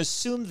think we can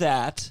assume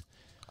that.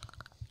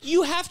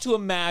 You have to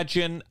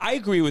imagine, I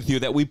agree with you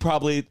that we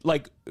probably,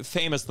 like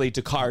famously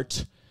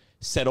Descartes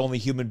said only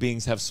human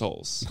beings have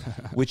souls,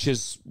 which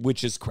is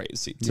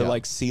crazy to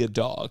like see a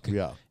dog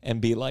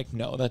and be like,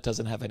 no, that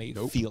doesn't have any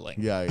feeling.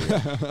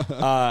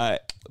 Yeah.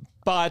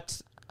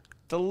 But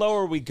the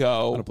lower we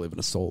go, I don't believe in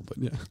a soul, but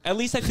yeah. At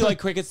least I feel like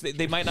crickets,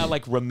 they might not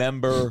like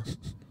remember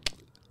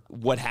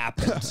what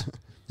happened.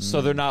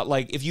 So they're not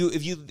like, if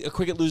a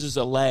cricket loses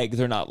a leg,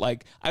 they're not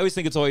like, I always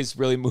think it's always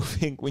really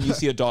moving when you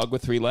see a dog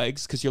with 3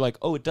 legs, because you're like,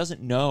 oh, it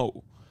doesn't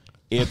know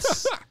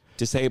it's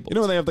disabled.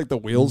 When they have like the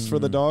wheels for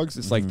the dogs?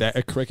 It's like that,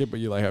 a cricket, but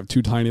you like have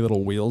 2 tiny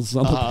little wheels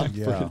on the back.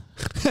 Yeah.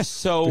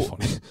 So,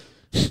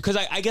 because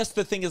I guess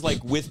the thing is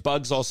like with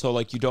bugs also,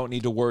 like you don't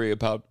need to worry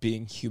about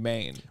being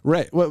humane.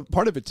 Right. Well,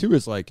 part of it too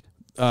is like,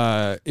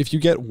 if you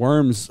get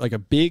worms, like a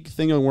big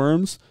thing of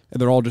worms, and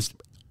they're all just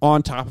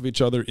on top of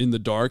each other in the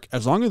dark,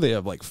 as long as they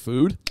have like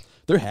food,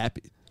 they're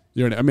happy.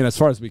 I mean, as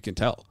far as we can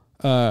tell.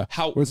 How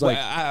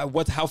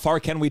far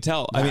can we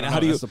tell? I mean, how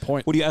do you? That's the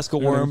point. What do you ask a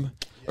worm?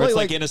 Or it's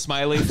like in a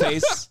smiley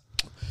face.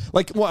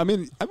 I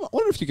mean, I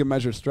wonder if you can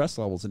measure stress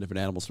levels in different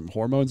animals from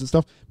hormones and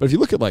stuff. But if you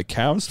look at like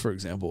cows, for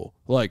example,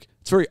 like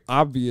it's very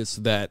obvious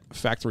that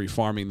factory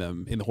farming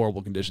them in the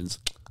horrible conditions,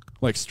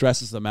 like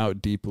stresses them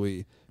out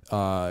deeply,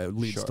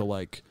 leads to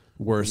like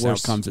worse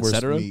outcomes,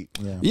 etc.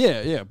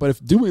 Yeah. But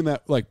if doing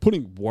that, like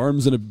putting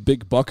worms in a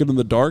big bucket in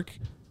the dark,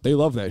 they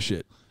love that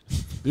shit.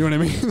 You know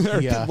what I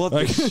mean? Yeah. Love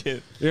this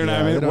shit. You know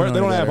what I mean? They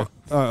don't have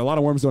a lot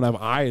of worms don't have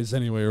eyes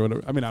anyway or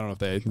whatever. I mean, I don't know if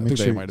they. I think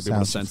they might be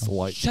able to sense the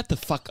light. Shut the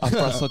fuck up,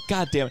 Russell.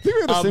 God damn it. I think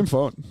we have the same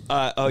phone.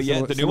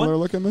 The new one.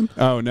 Looking then?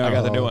 Oh no, I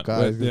got the new one.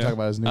 God, he's talking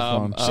about his new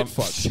phone. Shit,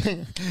 fuck.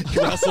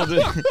 Russell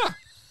did.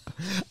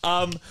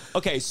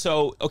 Okay,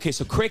 so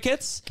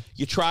crickets.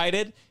 You tried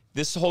it.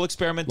 This whole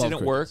experiment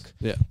didn't work.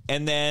 Yeah.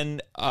 And then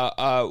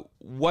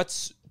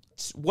what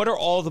are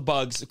all the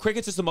bugs?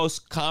 Crickets is the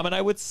most common,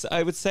 I would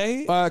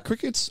say.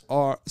 Crickets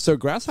are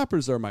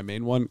grasshoppers are my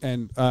main one,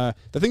 and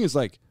the thing is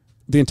like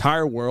the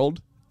entire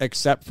world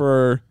except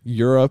for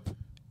Europe,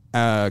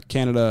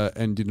 Canada,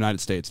 and the United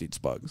States eats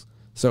bugs.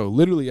 So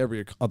literally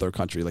every other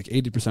country, like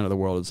 80% of the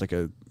world, is like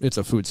it's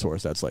a food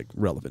source that's like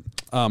relevant.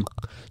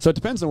 So it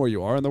depends on where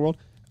you are in the world.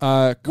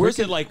 Where is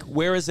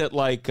it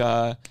like?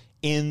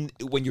 In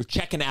when you're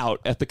checking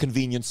out at the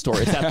convenience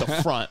store, it's at the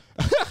front.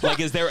 Like,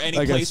 is there any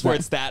place where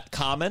it's that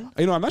common?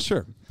 I'm not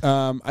sure.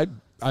 I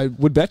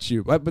would bet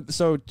you. But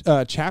so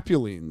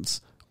chapulines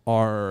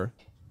are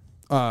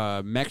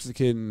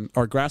Mexican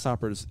or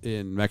grasshoppers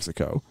in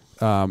Mexico.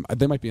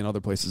 They might be in other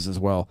places as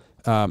well.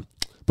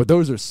 But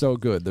those are so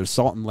good. They're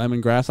salt and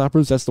lemon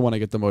grasshoppers. That's the one I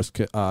get the most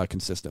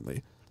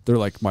consistently. They're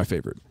like my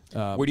favorite.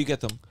 Where do you get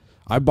them?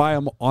 I buy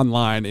them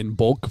online in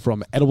bulk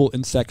from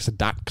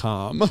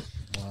edibleinsects.com. All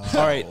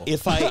right.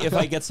 If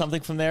I get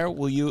something from there,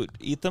 will you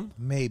eat them?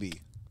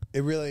 Maybe.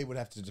 It really would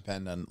have to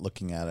depend on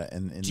looking at it.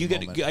 And Do you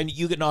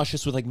get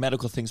nauseous with like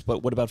medical things,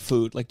 but what about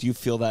food? Like, do you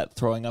feel that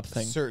throwing up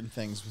thing? certain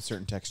things with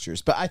certain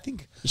textures? But I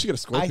think You should get a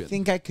scorpion. I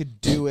think I could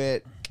do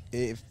it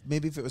if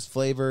it was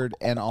flavored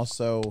and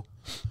also.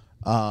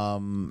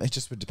 It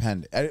just would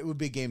depend. It would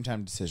be a game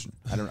time decision.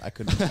 I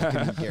couldn't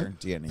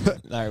guarantee anything.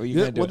 All right, well,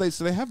 you gonna do?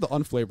 So they have the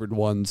unflavored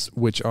ones,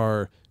 which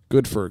are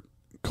good for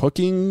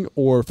cooking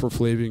or for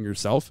flavoring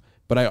yourself.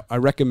 But I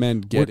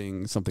recommend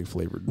getting something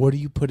flavored. What do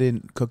you put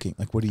in cooking?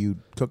 Like, what do you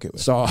cook it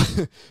with? So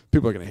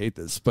people are gonna hate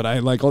this, but I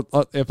like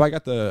if I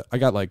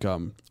got like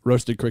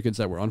roasted crickets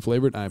that were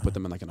unflavored, and I put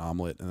them in like an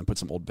omelet, and then put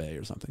some Old Bay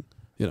or something.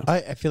 You know,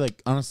 I feel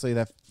like honestly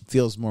that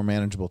feels more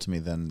manageable to me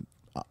than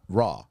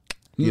raw.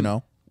 You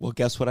know. Well,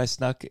 guess what I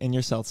snuck in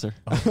your seltzer?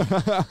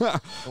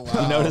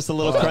 You notice a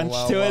little crunch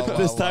to it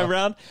this time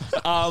around?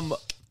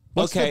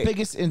 What's okay. the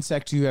biggest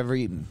insect you've ever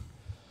eaten?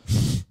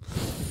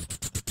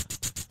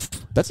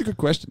 that's a good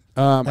question.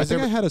 I think there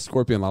I had a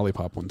scorpion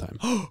lollipop one time.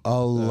 A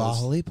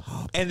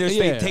lollipop. And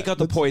they take out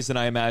the poison,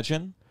 I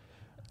imagine.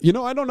 You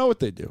know, I don't know what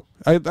they do.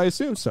 I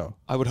assume so.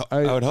 I would hope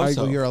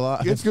so. You're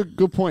alive. It's a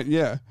good point.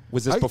 Yeah.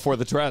 Was this before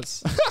the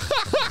Tourette's?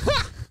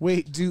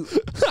 Wait,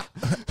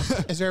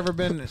 has there ever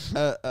been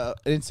an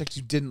insect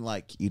you didn't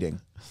like eating?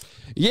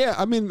 Yeah,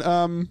 I mean,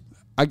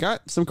 I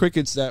got some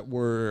crickets that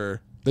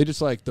were they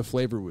just like the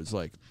flavor was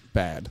like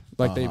bad.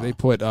 Like they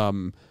put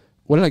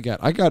what did I get?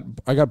 I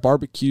got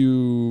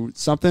barbecue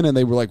something, and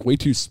they were like way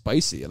too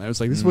spicy, and I was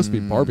like, this is supposed to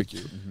be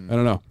barbecue. I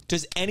don't know.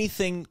 Does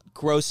anything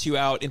gross you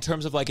out in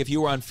terms of like if you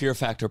were on Fear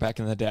Factor back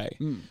in the day?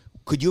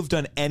 Could you have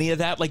done any of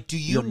that? Like, do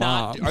you Your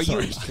not? mom. Are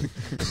you?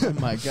 Oh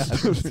my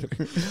god!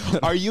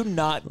 Are you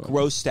not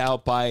grossed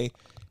out by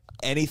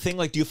anything?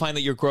 Like, do you find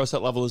that your gross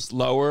out level is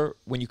lower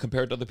when you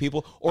compare it to other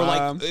people, or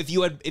like if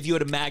you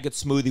had a maggot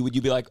smoothie, would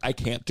you be like, I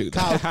can't do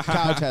that?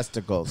 Cow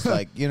testicles,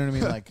 like you know what I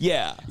mean? Like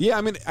Yeah. Yeah,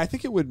 I mean, I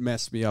think it would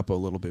mess me up a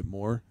little bit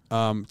more.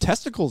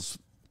 Testicles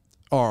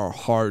are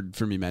hard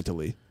for me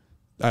mentally,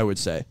 I would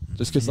say,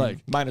 just because like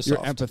Mine is you're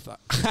soft.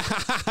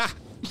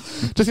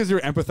 just because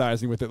you're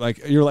empathizing with it, like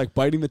you're like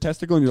biting the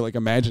testicle and you're like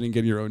imagining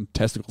getting your own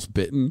testicles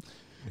bitten.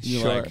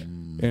 You're Sure. like,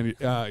 and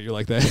you're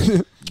like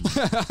that.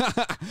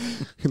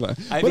 You're like-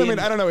 I but I mean, mean,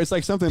 I don't know. It's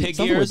like something with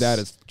ears- that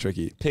is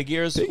tricky. Pig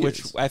ears, Pig which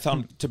ears. I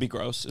found to be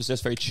gross, is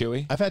just very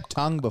chewy. I've had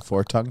tongue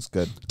before. Tongue's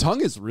good.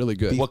 Tongue is really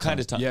good. What kind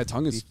of tongue? Yeah,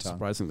 tongue is Beef tongue.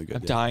 surprisingly good.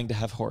 I'm yeah. dying to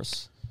have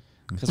horse.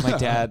 Because my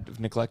dad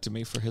neglected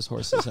me for his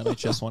horses, and I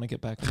just want to get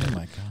back to him. Oh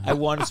my god! I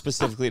wanted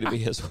specifically to be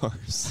his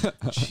horse.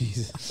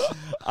 Jesus.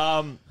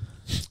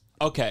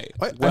 Okay.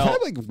 I've Well, had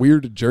like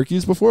weird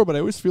jerkies before, but I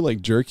always feel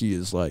like jerky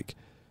is like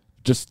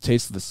just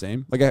tastes the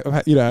same. Like I've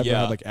had, I've Yeah.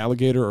 had like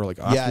alligator or like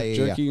ostrich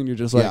yeah, jerky, yeah. and you're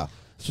just like, Yeah.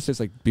 it just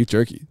tastes like beef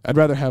jerky. I'd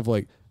rather have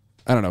like,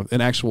 I don't know,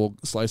 an actual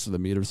slice of the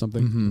meat or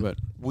something. But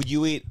would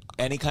you eat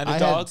any kind of I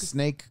dog? had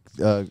snake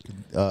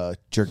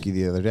jerky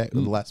the other day,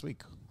 last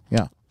week.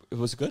 Yeah. It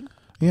was good?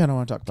 Yeah, I don't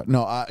want to talk about.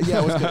 No, yeah,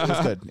 it was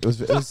good. It was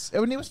good.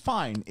 It was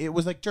fine. It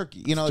was like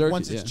jerky. You know, like Jerky,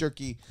 once it's yeah.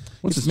 jerky,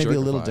 Once it's it's maybe a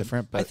little jerkified.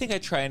 different. But I think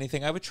I'd try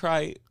anything. I would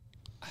try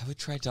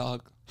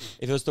dog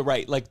if it was the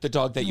right, like the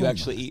dog that you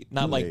actually eat,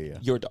 not like yeah.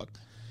 your dog.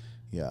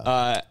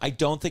 yeah. I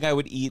don't think I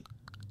would eat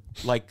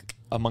like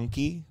a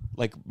monkey,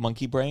 like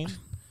monkey brain.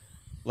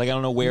 Like I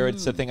don't know where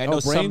it's a thing. I know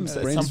brains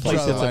some draw places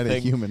the it's a line of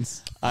thing.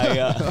 humans. I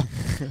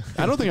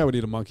I don't think I would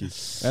eat a monkey.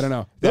 I don't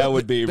know. that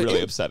would be The-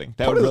 really upsetting.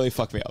 That part would of the- really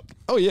fuck me up.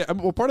 Oh yeah.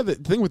 Well, part of the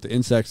thing with the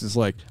insects is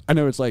like I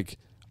know it's like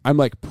I'm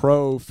like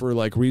pro for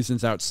like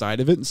reasons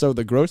outside of it, and so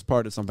the gross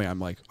part is something I'm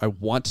like I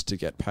want to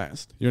get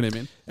past. You know what I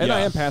mean? And I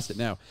Yeah. am past it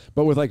now.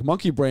 But with like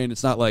monkey brain,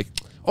 it's not like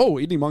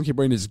eating monkey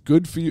brain is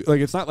good for you.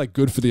 Like it's not like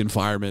good for the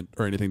environment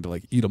or anything to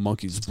like eat a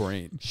monkey's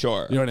brain.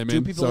 Sure. You know what I mean?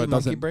 Do people So eat it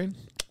monkey doesn't- brain?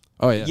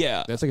 Oh yeah.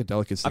 Yeah. That's like a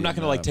delicacy. I'm not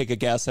going to like take a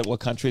guess at what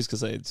countries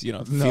because it's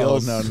No,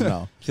 feels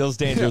no. feels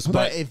dangerous. But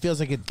but it feels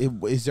like it.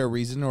 Is there a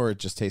reason, or it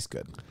just tastes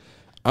good?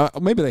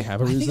 Maybe they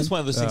have a I reason. think it's one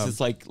of those things. It's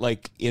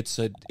like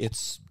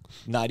it's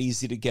not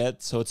easy to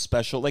get, so it's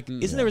special. Like,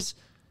 isn't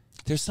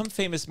there's some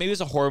famous, maybe it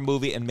was a horror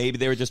movie, and maybe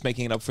they were just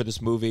making it up for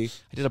this movie.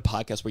 I did a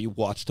podcast where you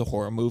watched a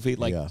horror movie,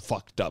 like Yeah.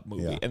 fucked up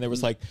movie, Yeah. and there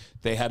was like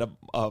they had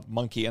a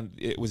monkey, and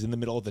it was in the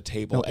middle of the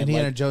table. No, and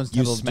Indiana like, Jones you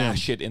Temple of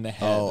smash Doom. it in the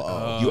head.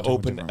 Oh, you different,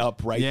 open different.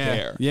 up right yeah.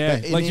 there. Yeah.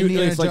 But in Like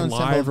Indiana it's like Jones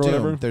Temple live of or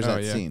whatever. Doom, there's Oh,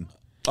 that yeah. scene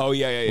Oh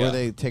yeah. where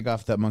they take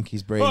off that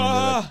monkey's brain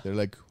Ah! and they're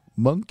like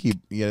monkey,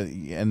 yeah,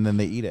 and then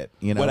they eat it.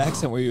 You know What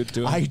accent were you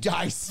doing?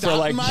 I stopped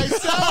like-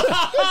 myself.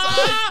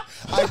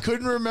 I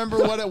couldn't remember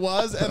what it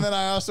was, and then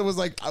I also was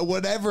like,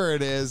 whatever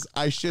it is,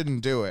 I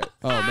shouldn't do it.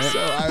 Oh man. So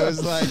I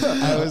was like,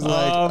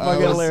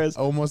 fucking hilarious.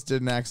 almost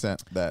did an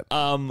accent that.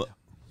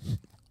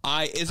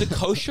 Is it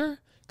kosher?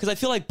 Because I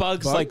feel like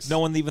bugs, Bugs? like no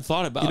one even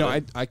thought about. You know,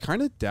 it. I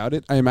kind of doubt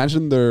it. I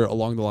imagine they're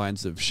along the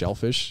lines of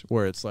shellfish,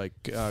 where it's like,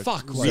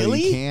 Fuck, So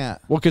really? you can't.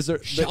 well, because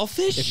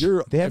Shellfish? If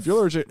you're They have-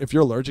 if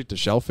you're allergic to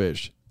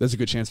shellfish, there's a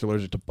good chance you're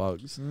allergic to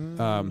bugs.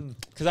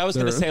 Because I was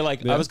going to They're- say,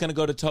 like, yeah. I was going to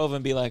go to Tova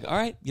and be like, all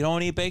right, you don't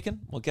want to eat bacon?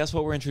 Well, guess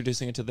what we're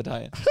introducing into the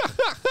diet?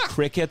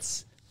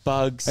 Crickets,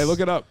 bugs. Hey, look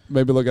it up.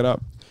 Maybe look it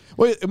up.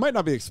 Well, it might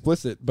not be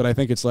explicit, but I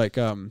think it's like,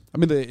 I mean,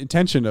 the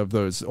intention of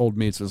those old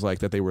meats was like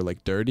that they were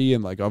like dirty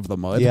and like of the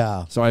mud.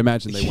 Yeah. So I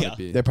imagine they wouldn't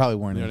be. They probably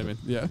weren't. You know what I mean?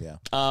 Yeah.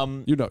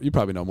 Yeah. You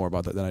probably know more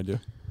about that than I do.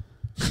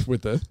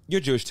 With the, You're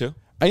Jewish too.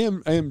 I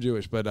am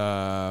Jewish, but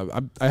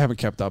I haven't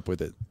kept up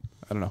with it.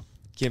 I don't know.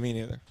 Yeah, me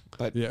neither.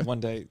 But one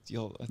day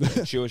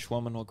a Jewish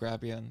woman will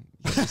grab you and.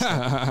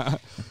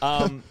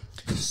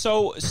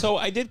 So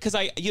I did because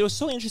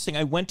so interesting.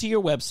 I went to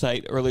your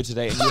website earlier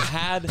today and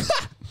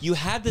you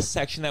had this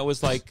section that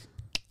was like,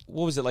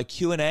 what was it, like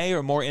Q&A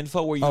or more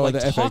info where you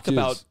talk FAQs.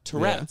 about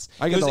Tourette's.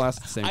 Yeah. I get the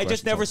same I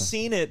just never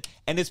seen it,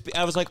 and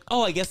I was like,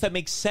 oh, I guess that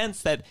makes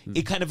sense that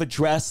it kind of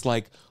addressed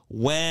like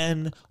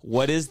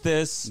what is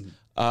this?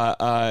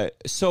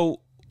 So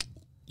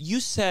you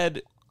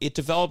said it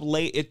developed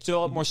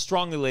more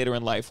strongly later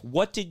in life.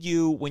 What did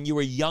you, when you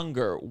were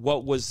younger,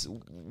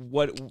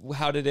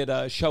 how did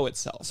it show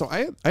itself? So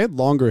I had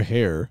longer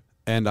hair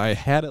and I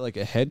had like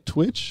a head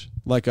twitch,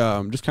 like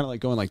just kind of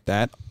like going like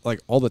that, like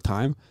all the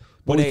time.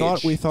 What we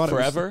age? We thought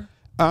forever.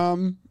 It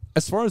was,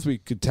 as far as we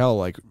could tell,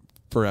 like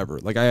forever.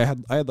 Like I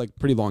had like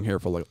pretty long hair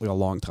for like a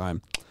long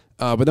time,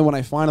 but then when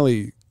I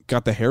finally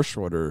got the hair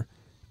shorter,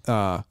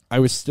 I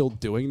was still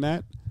doing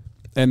that,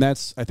 and I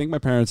think my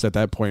parents at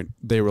that point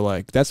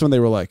that's when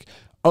they were like,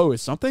 oh,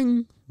 is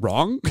something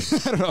wrong? I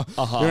don't know.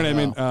 You know what I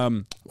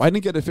mean? I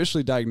didn't get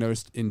officially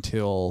diagnosed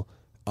until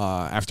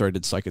after I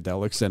did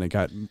psychedelics, and it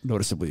got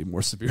noticeably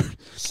more severe.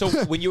 So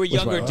when you were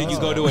younger, did you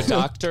go to a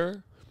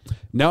doctor?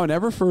 No,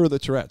 never for the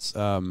Tourette's.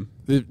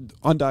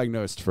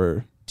 Undiagnosed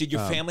for. Did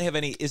your family have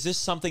any? Is this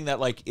something that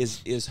like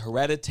is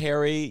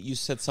hereditary? You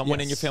said someone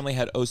in your family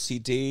had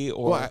OCD,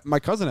 or my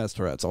cousin has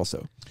Tourette's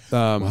also.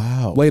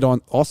 Wow. Late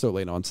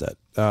onset.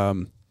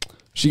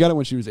 She got it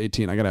when she was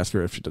 18. I got to ask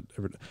her if she did.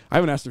 I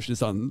haven't asked her if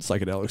she's on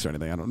psychedelics or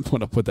anything. I don't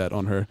want to put that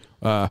on her.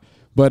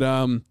 But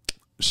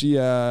she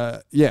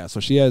so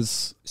she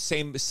has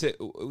to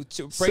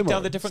break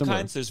down the different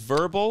kinds. There's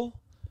verbal,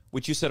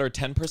 which you said are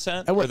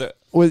 10%.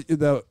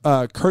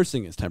 The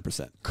cursing is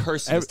 10%.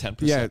 Cursing is 10%.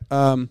 Yeah.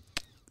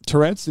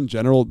 Tourette's in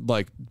general,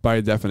 like by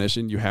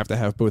definition, you have to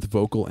have both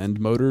vocal and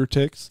motor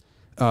tics.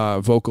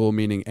 Vocal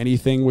meaning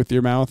anything with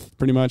your mouth,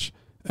 pretty much,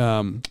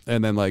 and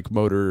then like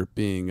motor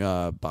being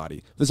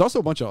body. There's also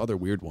a bunch of other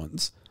weird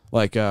ones.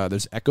 Like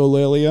there's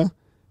echolalia,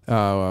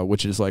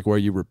 which is like where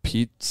you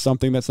repeat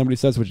something that somebody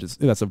says,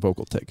 that's a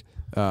vocal tic.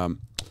 I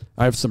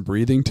have some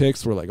breathing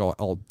tics where like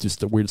I'll do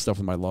the weird stuff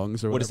with my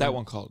lungs. What is that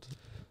one called?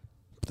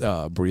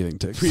 Breathing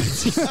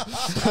tics.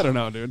 I don't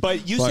know, dude.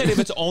 But you said if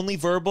it's only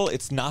verbal,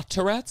 it's not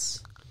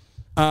Tourette's?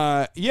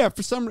 Yeah,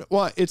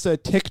 it's a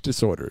tic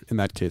disorder in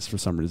that case for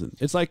some reason.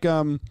 It's like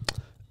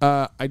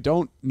I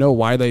don't know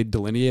why they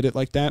delineate it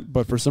like that,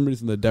 but for some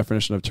reason the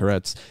definition of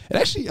Tourette's, it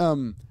actually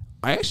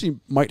I actually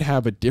might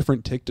have a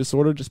different tic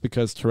disorder just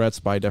because Tourette's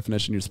by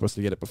definition you're supposed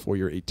to get it before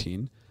you're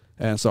 18.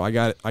 And so I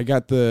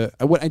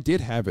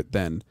did have it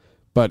then,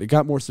 but it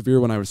got more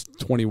severe when I was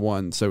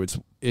 21, so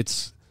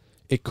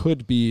it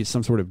could be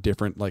some sort of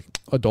different, like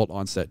adult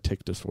onset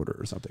tic disorder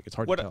or something. It's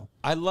hard to tell.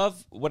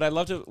 What I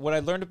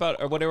learned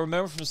about, or what I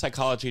remember from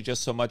psychology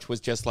just so much was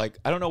just like,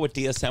 I don't know what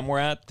DSM we're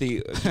at.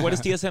 What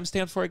does DSM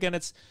stand for again?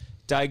 It's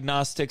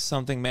diagnostic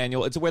something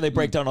manual. It's where they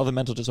break down all the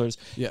mental disorders.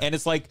 Yeah. And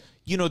it's like,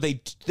 they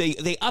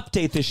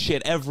update this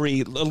shit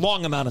every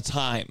long amount of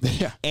time.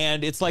 Yeah.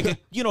 And it's like,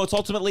 it's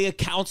ultimately a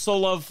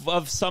council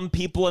of some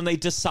people, and they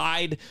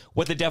decide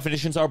what the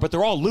definitions are, but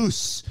they're all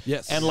loose.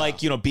 Yes. And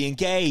like, being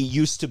gay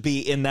used to be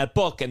in that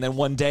book. And then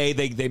one day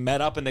they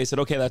met up and they said,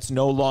 okay, that's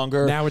no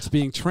longer. Now it's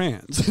being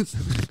trans.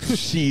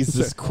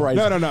 Jesus Christ.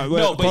 No.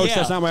 No, but folks,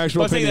 that's not my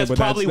actual opinion. That's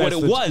probably what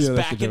it was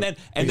back, and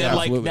then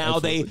like now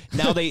they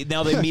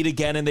meet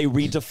again and they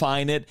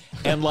redefine it,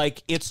 and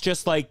like it's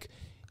just like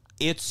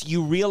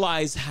you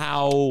realize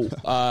how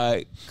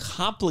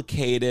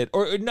complicated,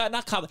 or not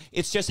complicated.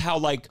 It's just how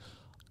like,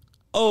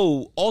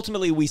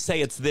 ultimately we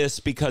say it's this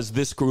because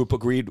this group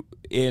agreed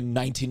in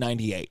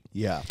 1998.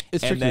 Yeah,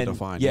 it's tricky to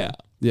define. Yeah.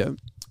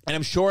 And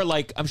I'm sure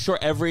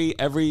every.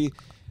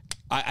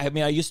 I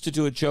mean, I used to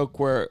do a joke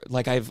where,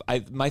 like,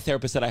 my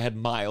therapist said I had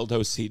mild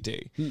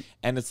OCD,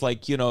 and it's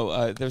like,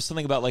 there's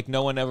something about like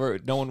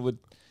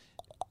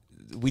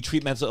we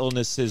treat mental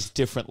illnesses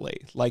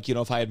differently. Like,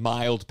 if I had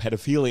mild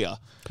pedophilia,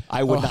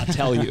 I would not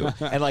tell you,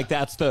 and like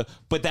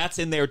but that's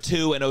in there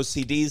too, and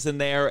OCD's in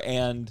there,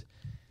 and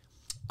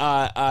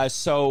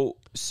so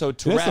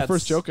Tourette's. That's the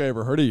first joke I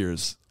ever heard of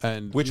yours.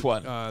 And which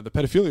one? The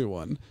pedophilia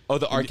one. Oh,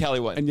 the R. Kelly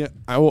one. And yet,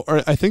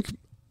 I think.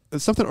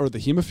 It's something, or the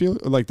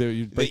hemophilia, like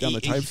you break down the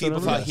types.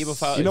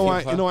 Hemophile. You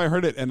know, I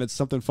heard it, and it's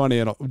something funny.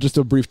 And just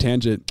a brief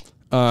tangent.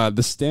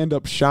 The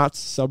stand-up shots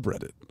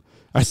subreddit.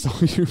 I saw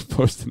you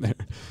post in there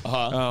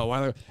a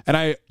while ago, and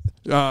I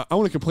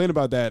want to complain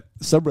about that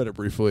subreddit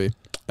briefly.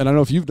 And I don't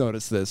know if you've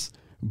noticed this,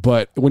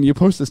 but when you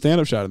post a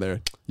stand-up shot in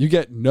there, you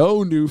get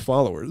no new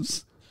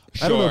followers.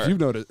 Sure. I don't know if you've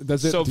noticed.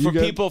 Does it? So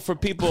for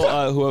people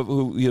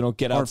who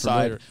get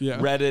outside, yeah.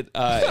 Reddit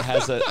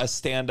has a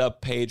stand-up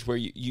page where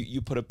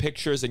you put a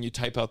pictures and you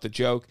type out the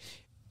joke,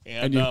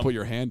 and you put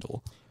your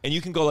handle. and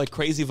you can go like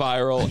crazy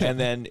viral, and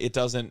then it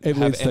doesn't It have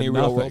leads to any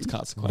real nothing. world It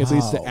consequences.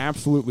 leads to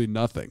absolutely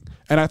nothing.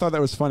 And I thought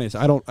that was funny.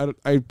 So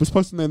I was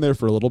posting in there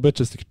for a little bit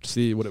just to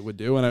see what it would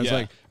do, and I was Yeah.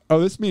 like, oh,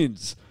 this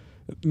means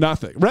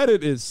nothing.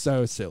 Reddit is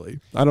so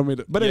silly. I don't mean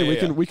to, but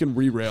anyway, we can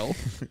re-rail.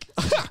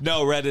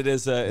 No, Reddit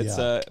is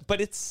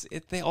but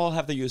they all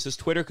have their uses.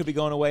 Twitter could be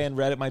going away, and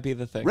Reddit might be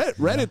the thing.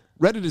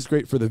 Reddit is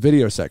great for the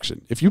video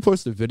section. If you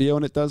post a video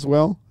and it does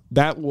well,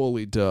 that will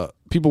lead to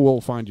people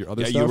will find your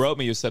other Yeah, stuff. you wrote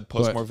me. You said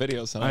post But more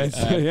videos, and I'm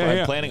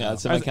I'm planning on it.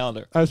 It's in my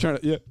calendar. I was trying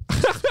to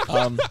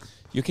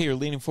You're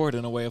leaning forward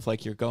in a way of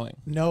like you're going.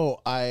 No,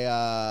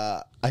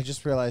 I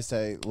just realized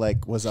I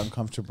was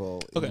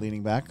uncomfortable in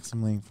leaning back, so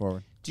I'm leaning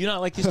forward. Do you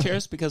not like these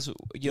chairs? Because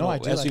No, I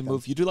do as like we them.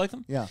 move, you do like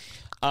them. Yeah.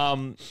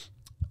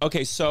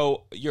 Okay,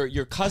 so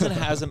your cousin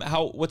has them.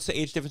 What's the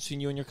age difference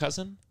between you and your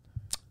cousin?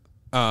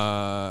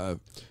 I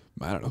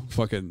don't know,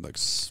 fucking like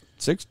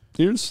 6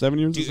 years, 7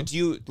 years. or so.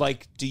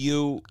 Do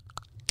you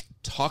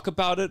talk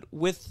about it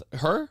with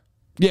her?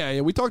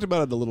 Yeah, we talked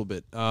about it a little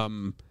bit.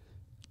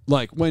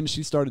 Like when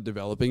she started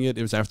developing it,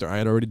 it was after I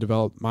had already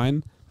developed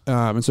mine,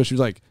 and so she was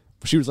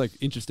like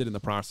interested in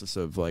the process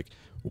of like,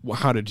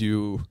 how did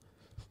you,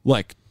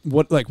 what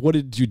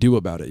did you do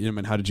about it? You know, I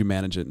mean, how did you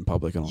manage it in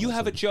public? And all You that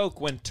have a stuff?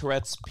 joke when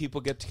Tourette's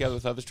people get together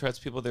with other Tourette's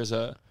people. There's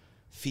a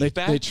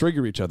feedback. They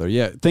trigger each other.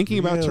 Yeah, thinking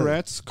about Really?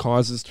 Tourette's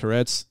causes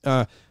Tourette's.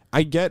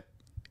 I get.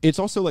 It's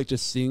also like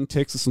just seeing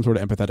tics is some sort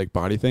of empathetic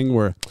body thing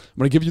where I'm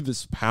going to give you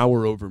this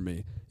power over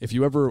me. If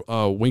you ever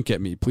wink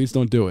at me, please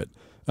don't do it.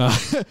 You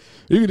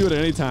can do it at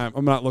any time.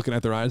 I'm not looking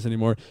at their eyes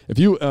anymore. If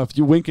you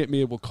wink at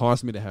me, it will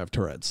cause me to have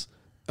Tourette's.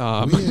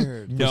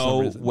 Weird.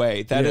 No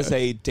way. That is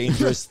a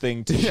dangerous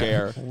thing to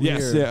share.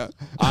 Yes, yeah.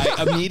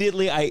 I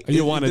immediately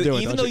You wanna do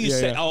it, even don't though you? you Yeah,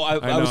 said, yeah. "Oh, I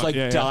I was know, like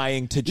yeah, yeah.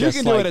 dying to You just."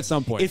 can do like, it at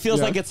some point. It feels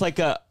Yeah. like it's like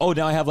now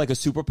I have like a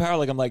superpower.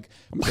 Like I'm like,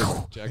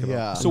 Jack it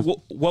Yeah. off. so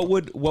what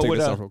would Take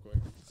this off real quick.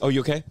 Oh,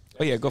 you okay?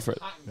 Oh yeah, go for it.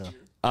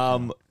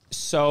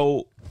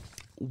 So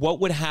what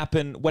would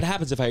happen? What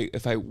happens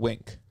if I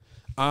wink?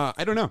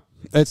 I don't know.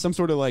 It's some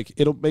sort of like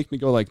it'll make me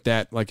go like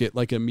that, like it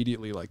like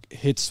immediately like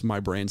hits my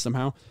brain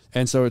somehow.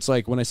 And so it's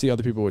like when I see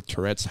other people with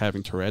Tourette's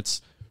having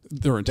Tourette's,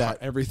 their entire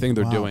everything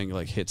they're doing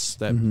like hits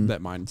that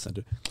that mind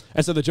center.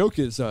 And so the joke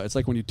is it's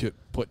like when you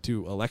put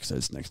two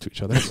Alexas next to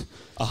each other.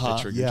 They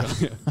trigger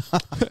each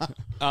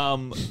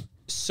other.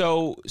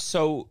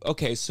 So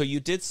okay, so you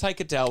did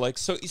psychedelics.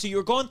 So you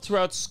were going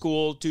throughout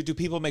school. Do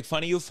people make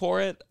fun of you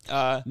for it?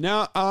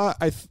 No,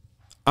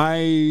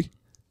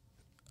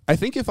 I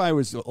think if I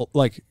was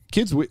like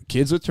kids with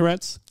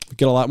Tourette's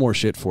get a lot more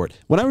shit for it.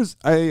 When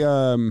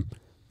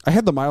I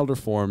had the milder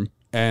form,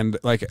 and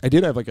like I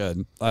did have like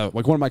like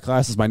one of my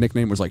classes, my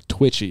nickname was like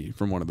Twitchy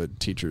from one of the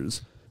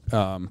teachers.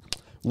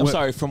 I'm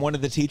sorry, from one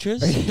of the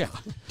teachers? Yeah.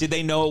 Did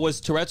they know it was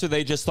Tourette's, or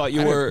they just thought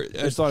you were I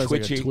just thought I was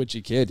like a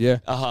twitchy kid, yeah.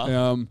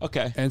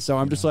 Okay. And so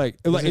I'm just like,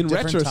 It was a in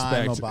different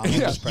time retrospect, Obama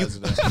yeah. was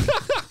president.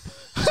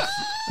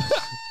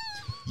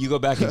 You go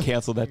back and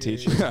cancel that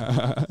teacher.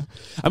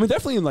 I mean,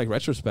 definitely in like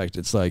retrospect,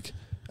 it's like,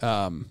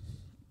 oh,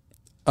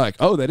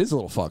 that is a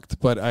little fucked.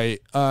 But I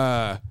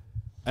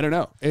don't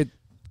know it.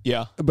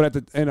 Yeah.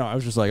 But I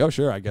was just like, oh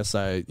sure, I guess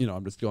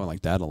I'm just going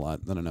like that a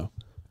lot. I don't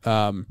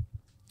know.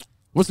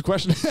 What's the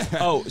question?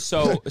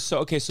 So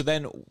okay. So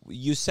then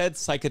you said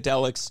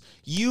psychedelics.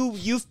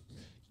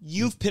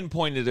 You've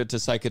pinpointed it to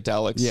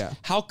psychedelics. Yeah.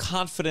 How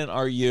confident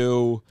are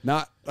you?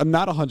 I'm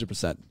not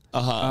 100%.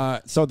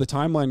 So the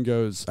timeline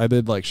goes, I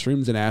did like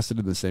shrooms and acid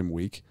in the same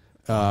week.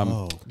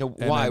 No,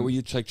 why then were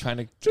you like trying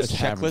to Just a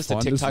having checklist, fun,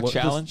 a TikTok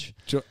challenge?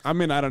 I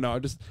mean, I don't know.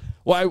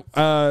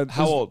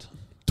 How old?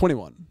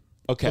 21.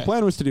 Okay. The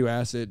plan was to do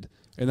acid,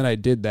 and then I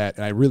did that,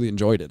 and I really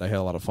enjoyed it. I had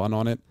a lot of fun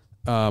on it.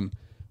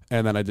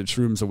 And then I did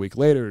shrooms a week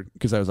later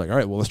because I was like, all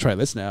right, well, let's try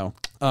this now.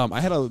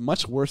 I had a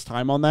much worse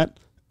time on that.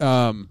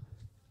 I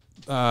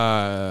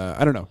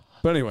don't know.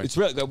 But anyway. It's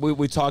really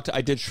we talked.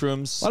 I did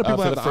shrooms A lot of people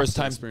for have the the first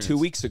opposite time experience. 2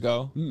 weeks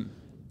ago,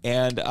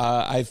 and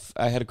I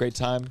had a great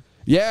time.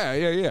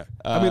 Yeah.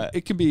 I mean,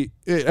 it can be.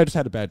 I just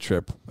had a bad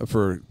trip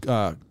for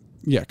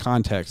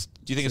context.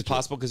 Do you think it's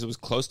possible because it was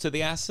close to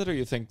the acid, or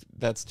you think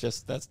that's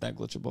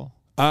negligible?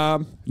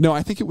 No,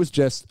 I think it was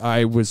just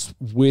I was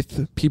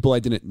with people I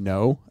didn't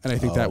know, and I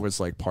think that was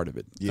like part of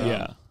it.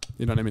 Yeah.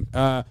 You know what I mean?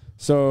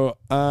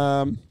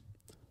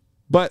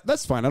 But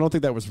that's fine. I don't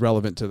think that was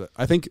relevant to the.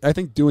 I think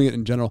doing it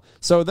in general.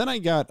 So then I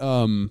got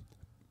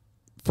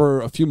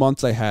for a few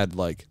months I had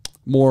like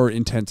more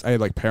intense. I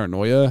had like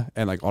paranoia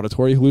and like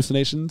auditory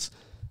hallucinations,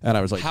 and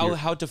I was like,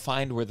 how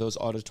defined were those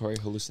auditory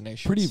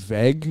hallucinations? pretty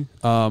vague.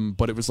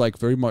 But it was like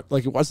very much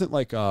like it wasn't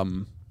like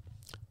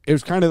it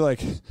was kind of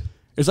like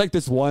it's like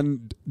this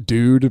one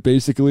dude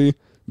basically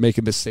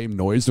making the same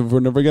noise over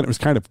and over again. It was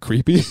kind of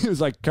creepy. It was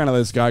like kind of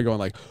this guy going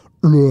like,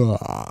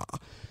 "Ugh,"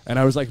 and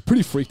I was like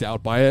pretty freaked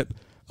out by it.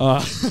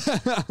 I'm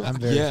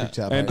very freaked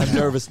out. And right I'm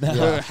now. nervous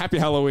now. Happy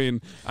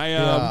Halloween.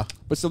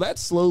 But so that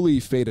slowly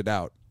faded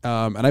out.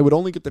 And I would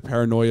only get the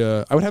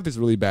paranoia. I would have these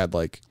really bad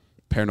like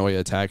paranoia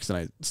attacks, and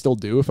I still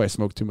do if I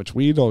smoke too much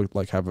weed. I'll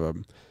like have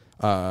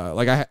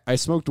I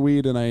smoked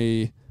weed and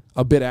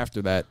a bit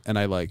after that, and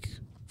I like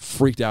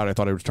freaked out. I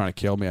thought he was trying to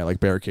kill me. I like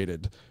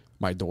barricaded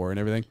my door and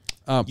everything.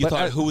 You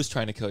thought who was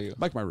trying to kill you?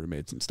 Like my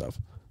roommates and stuff.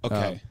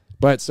 Okay.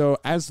 But so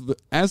as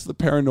the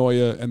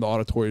paranoia and the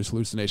auditory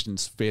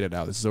hallucinations faded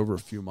out, this is over a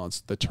few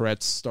months, the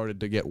Tourette's started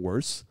to get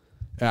worse.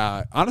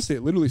 Honestly,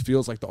 it literally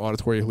feels like the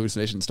auditory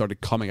hallucinations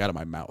started coming out of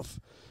my mouth.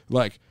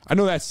 Like I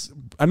know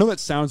that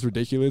sounds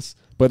ridiculous,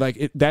 but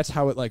like that's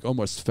how it like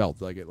almost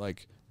felt. Like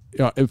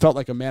it felt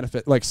like a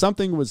manifest. Like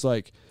something was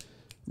like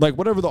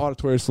whatever the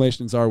auditory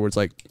hallucinations are, where it's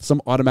like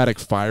some automatic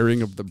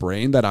firing of the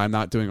brain that I'm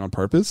not doing on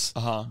purpose.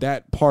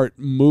 That part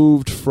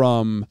moved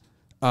from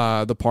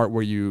the part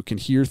where you can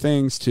hear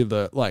things to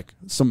the like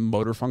some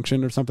motor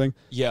function or something.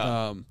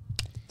 Yeah.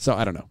 So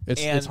I don't know.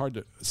 It's hard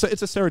to. So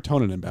it's a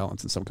serotonin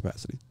imbalance in some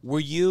capacity. Were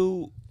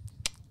you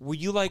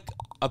like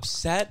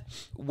upset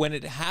when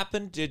it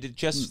happened? Did it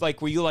just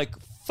like were you like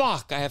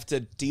fuck? I have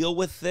to deal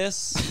with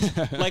this.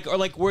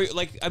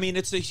 I mean,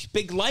 it's a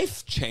big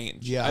life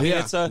change. Yeah. I mean,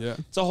 Yeah.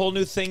 it's a whole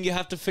new thing you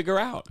have to figure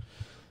out.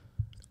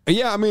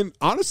 Yeah, I mean,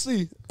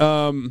 honestly,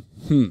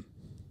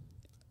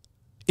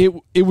 it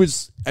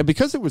was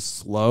because it was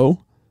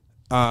slow.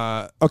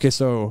 Okay,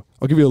 so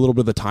I'll give you a little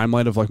bit of the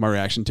timeline of like my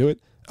reaction to it.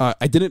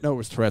 I didn't know it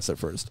was Tourette's at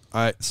first.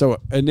 So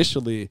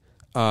initially,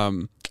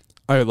 I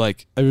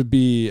would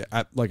be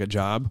at like a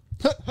job.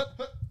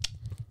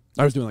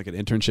 I was doing like an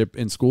internship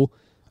in school,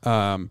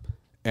 and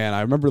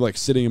I remember like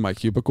sitting in my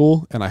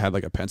cubicle and I had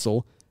like a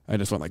pencil. I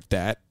just went like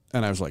that,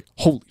 and I was like,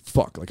 "Holy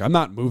fuck!" Like I'm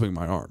not moving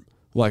my arm.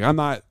 Like I'm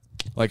not.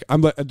 Like I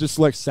just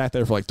like sat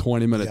there for like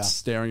 20 minutes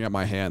staring at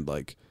my hand,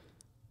 like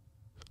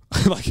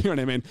like you know what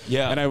I mean?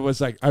 Yeah. And I was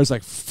like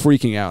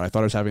freaking out. I thought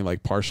I was having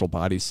like partial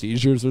body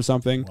seizures or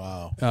something.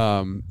 Wow.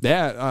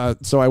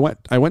 So I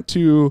went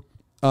to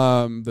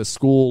the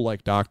school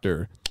like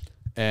doctor,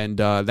 and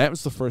that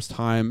was the first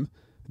time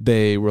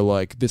they were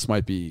like, this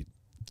might be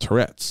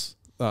Tourette's.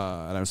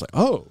 And I was like,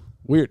 oh,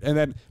 weird. And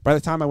then by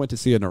the time I went to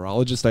see a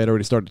neurologist, I had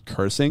already started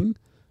cursing.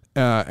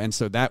 And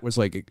so that was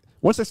like,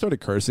 once I started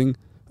cursing,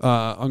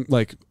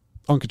 like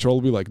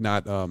uncontrollably, like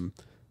not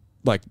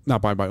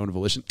by my own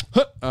volition,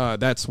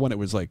 that's when it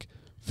was like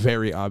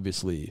very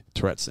obviously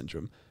Tourette's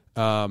syndrome.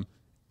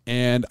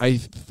 And I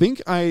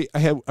think I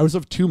was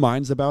of two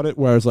minds about it,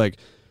 where I was like,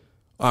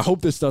 I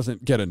hope this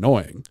doesn't get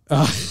annoying.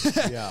 I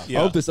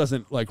hope this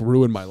doesn't like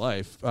ruin my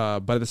life.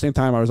 But at the same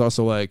time, I was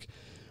also like,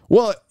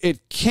 well,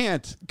 it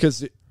can't,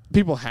 because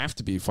people have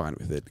to be fine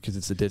with it because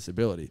it's a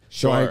disability.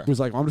 So I was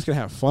like, well, I'm just going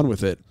to have fun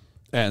with it.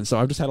 And so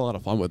I've just had a lot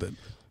of fun with it.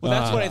 Well,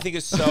 that's what I think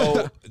is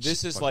so.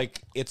 This is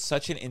like, it's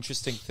such an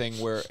interesting thing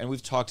where, and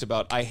we've talked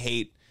about, I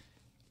hate,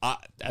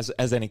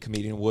 as any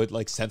comedian would,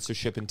 like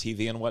censorship in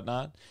TV and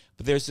whatnot.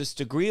 But there's this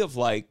degree of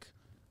like,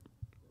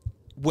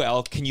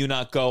 well, can you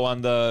not go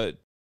on the,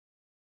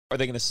 are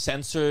they going to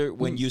censor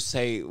when you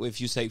say,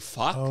 if you say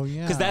fuck? Oh,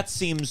 yeah. Because that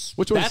seems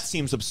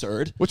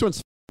absurd. Which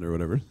one's or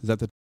whatever? Is that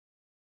the?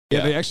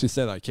 Yeah, they actually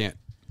said I can't.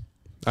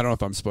 I don't know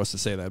if I'm supposed to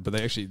say that, but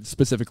they actually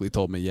specifically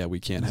told me, yeah, we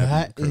can't have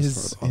that. curse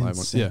Is for all I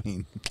want. Yeah.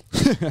 insane.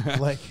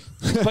 Like,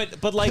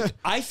 but like,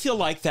 I feel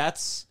like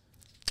that's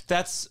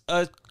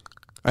a,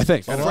 I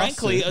think,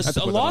 frankly,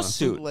 a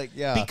lawsuit. Like,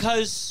 yeah.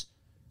 Because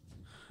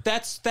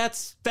that's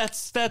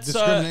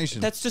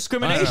discrimination. That's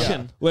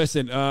discrimination.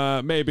 Listen,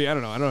 maybe I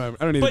don't know.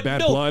 I don't need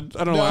bad blood.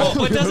 I don't know. No,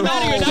 but it doesn't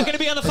matter. You're not going to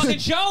be on the fucking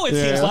show. It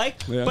seems like.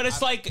 Yeah. But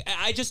it's like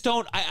I just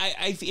don't.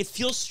 It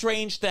feels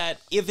strange that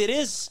if it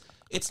is,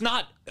 it's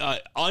not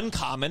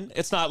uncommon.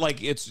 It's not like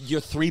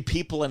you're three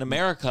people in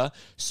America.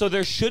 So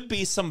there should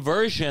be some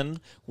version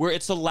where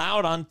it's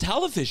allowed on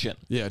television.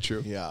 Yeah,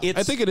 true. Yeah.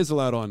 I think it is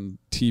allowed on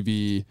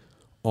TV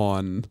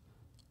on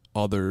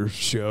other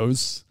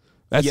shows.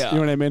 You know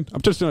what I mean? I'm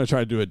just going to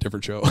try to do a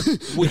different show.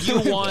 Would you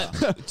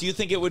want? Do you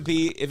think it would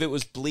be if it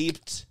was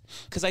bleeped?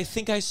 Because I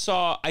think I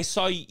saw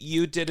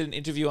you did an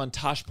interview on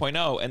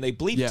Tosh.0 and they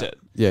bleeped it.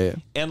 Yeah.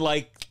 And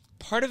like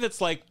part of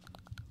it's like,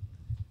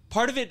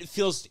 part of it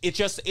feels it's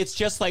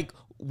just like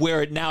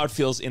where it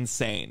feels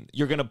insane.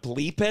 You're gonna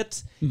bleep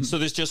it, so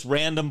there's just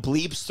random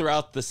bleeps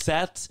throughout the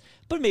set.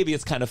 But maybe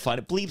it's kind of fun.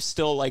 Bleeps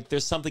still, like,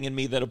 there's something in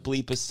me that a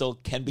bleep is still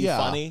can be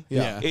funny.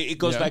 Yeah. It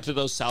goes back to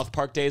those South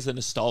Park days, the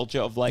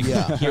nostalgia of like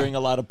hearing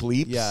a lot of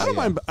bleeps. Yeah.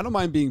 I don't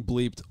mind being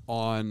bleeped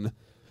on,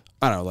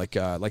 I don't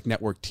know, like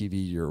network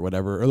TV or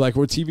whatever, or like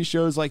or TV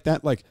shows like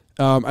that. Like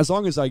as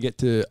long as I get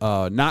to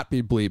not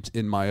be bleeped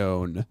in my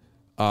own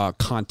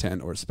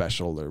content or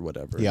special or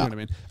whatever. Yeah. You know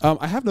what I mean?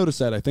 I have noticed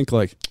that. I think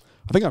like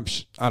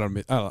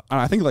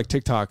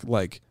TikTok,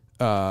 like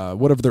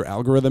whatever their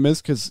algorithm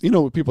is, because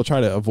people try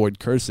to avoid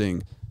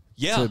cursing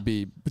to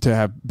be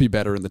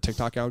better in the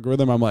TikTok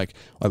algorithm. I'm like,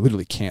 I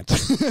literally can't.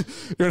 You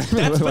know what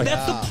I mean? But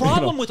that's the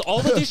problem with all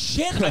of this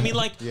shit. I mean,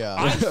 like, Yeah.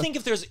 I think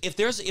if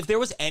there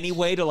was any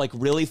way to like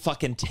really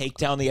fucking take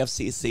down the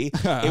FCC,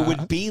 it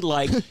would be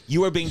like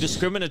you are being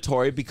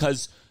discriminatory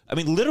because, I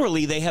mean,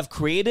 literally, they have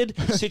created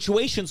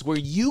situations where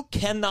you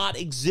cannot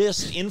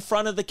exist in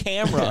front of the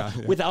camera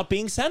without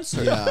being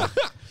censored. Yeah.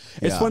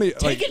 It's funny.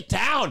 Take it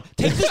down.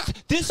 Take this.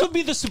 This would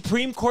be the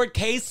Supreme Court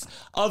case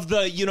of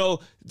the,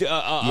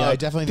 I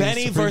definitely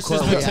Benny think the Supreme versus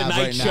Court the we have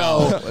Tonight right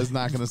Show. now is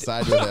not going to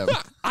side with him.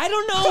 I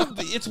don't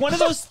know. It's one of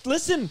those.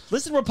 Listen,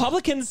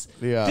 Republicans.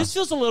 Yeah. This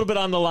feels a little bit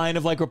on the line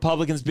of like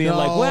Republicans being No,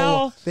 like,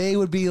 well, they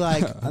would be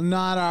like,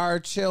 not our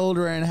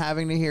children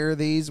having to hear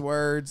these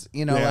words.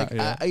 You know,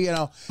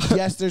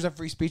 yes, there's a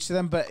free speech to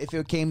them, but if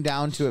it came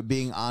down to it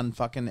being on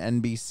fucking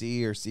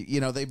NBC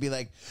or they'd be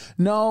like,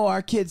 no,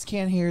 our kids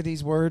can't hear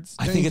these words.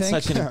 I think it's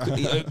such an.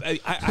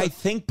 I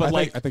think, but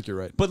I think you're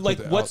right. But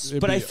like,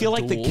 But I feel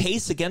like the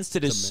case against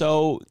it is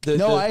so.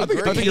 I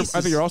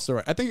think you're also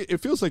right. I think it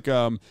feels like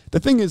the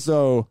thing is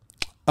though.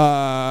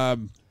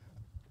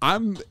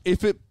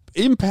 If it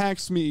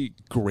impacts me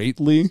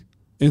greatly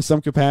in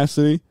some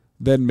capacity,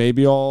 then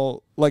maybe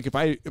I'll like if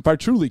I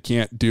truly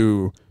can't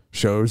do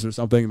shows or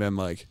something, then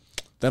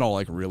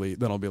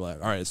I'll be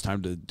like, all right, it's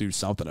time to do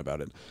something about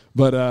it.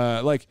 But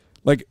like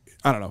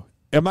I don't know.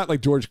 I'm not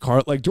like George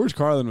Carlin. Like George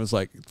Carlin was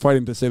like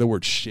fighting to say the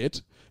word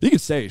shit. You can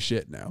say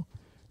shit now.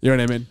 You know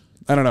what I mean?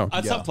 I don't know.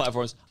 On some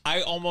platforms,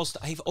 I've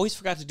always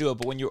forgot to do it,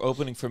 but when you're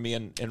opening for me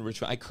in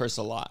Richmond, I curse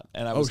a lot.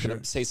 And I was going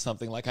to say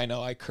something like, I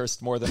know I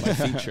cursed more than my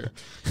feature.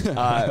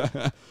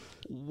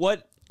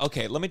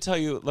 Okay, let me tell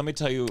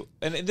you,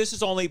 and this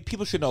is only,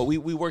 people should know, we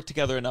work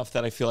together enough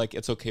that I feel like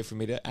it's okay for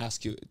me to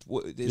ask you,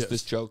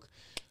 this joke?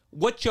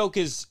 What joke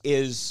is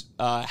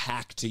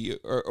hack to you?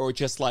 Or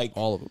just like...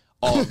 All of them.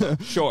 All of them,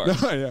 sure.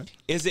 Yeah.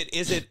 Is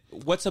it,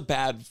 what's a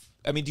bad...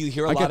 I mean, do you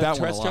hear a lot of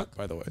Tourette's joke?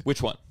 By the way.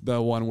 Which one?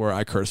 The one where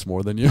I curse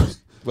more than you.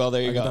 Well,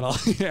 there you go.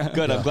 Yeah.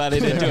 Good. I'm glad I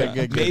didn't do it.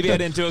 Good. Maybe I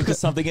didn't do it because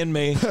something in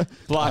me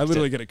blocked I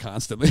literally get it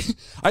constantly.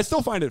 I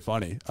still find it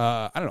funny.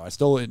 I don't know. I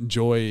still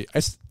enjoy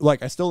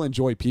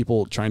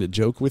people trying to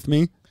joke with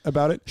me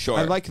about it. Sure.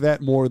 I like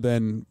that more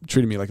than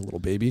treating me like a little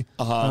baby.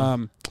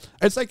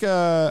 It's like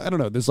I don't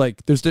know.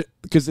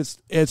 Because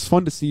it's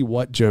fun to see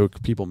what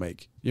joke people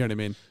make. You know what I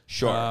mean?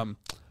 Sure.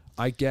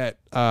 I get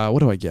what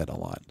do I get a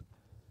lot?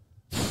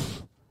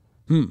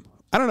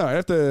 I don't know.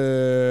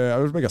 I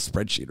would make a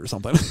spreadsheet or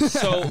something.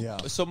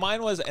 So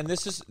mine was, and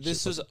this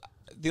is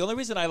the only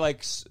reason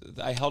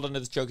I held onto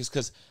this joke is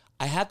because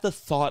I had the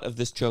thought of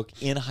this joke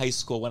in high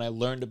school when I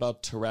learned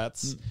about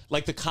Tourette's,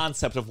 like the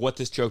concept of what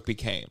this joke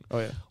became. Oh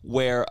yeah.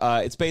 Where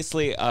it's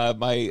basically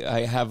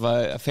I have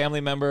a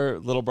family member,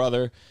 little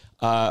brother,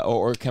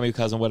 or can be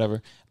cousin,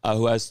 whatever,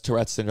 who has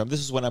Tourette's syndrome. This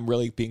is when I'm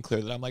really being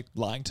clear that I'm like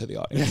lying to the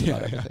audience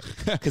about everything.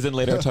 Because then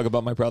later I talk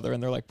about my brother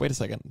and they're like, wait a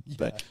second.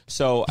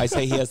 So I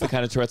say he has the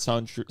kind of Tourette's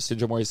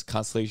syndrome where he's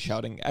constantly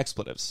shouting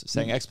expletives,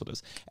 saying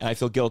expletives. And I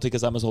feel guilty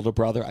because I'm his older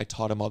brother. I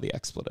taught him all the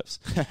expletives.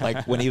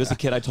 Like when he was a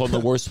kid, I told him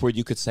the worst word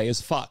you could say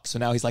is fuck. So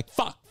now he's like,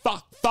 fuck.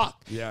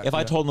 If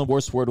I told him the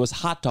worst word was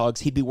hot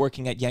dogs, he'd be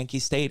working at Yankee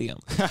Stadium.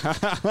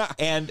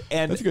 and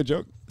That's a good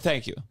joke.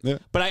 Thank you. Yeah.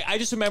 But I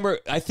just remember,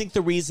 I think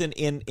the reason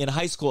in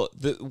high school,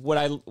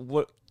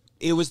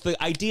 it was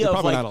the idea You're of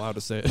probably like, not allowed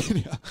to say it.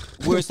 Yeah.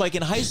 whereas like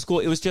in high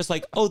school, it was just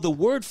like, oh, the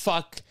word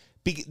fuck,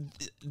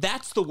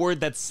 that's the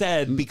word that's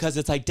said because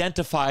it's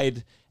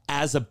identified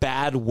as a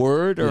bad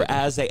word or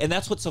and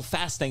that's what's so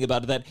fascinating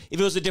about it, that if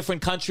it was a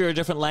different country or a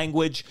different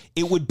language,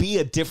 it would be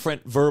a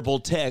different verbal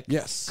tick.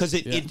 Yes. Because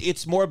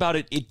it's more about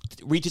it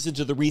reaches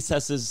into the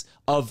recesses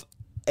of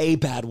a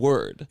bad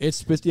word.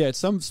 It's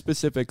some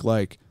specific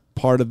like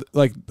part of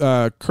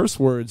curse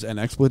words and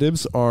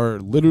expletives are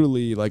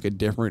literally like a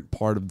different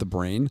part of the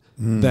brain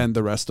than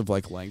the rest of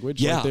like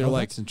language. Yeah. Like, they're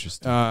That's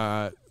interesting.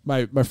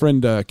 My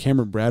friend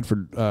Cameron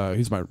Bradford,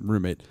 he's my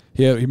roommate.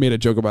 He made a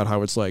joke about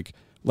how it's like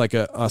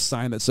a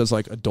sign that says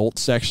like adult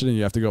section and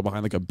you have to go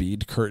behind like a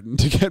bead curtain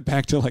to get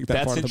back to like that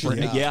That's part of the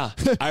brain. interesting.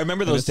 Yeah. I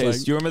remember those days.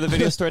 like- Do you remember the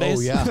video store days?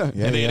 Oh, yeah.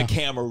 And they had a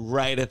camera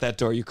right at that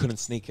door. You couldn't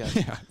sneak in.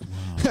 Yeah.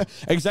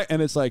 Exactly.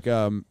 And it's like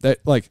that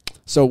like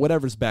so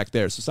whatever's back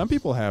there. So some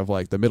people have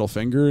like the middle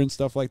finger and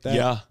stuff like that.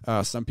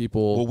 Yeah. Some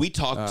people Well, we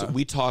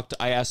talked.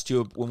 I asked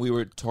you when we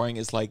were touring,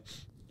 is like,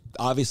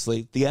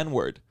 obviously the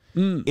N-word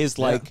is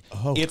like,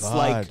 Oh, it's God.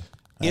 like,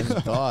 I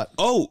hadn't thought.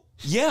 oh,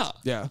 yeah.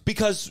 Yeah.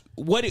 Because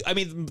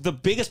the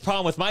biggest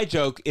problem with my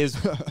joke is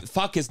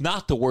fuck is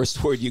not the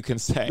worst word you can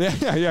say.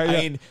 Yeah. I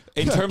mean,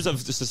 in terms of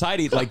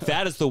society, like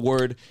that is the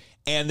word.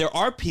 And there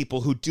are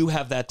people who do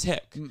have that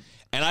tick.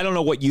 And I don't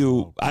know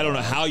I don't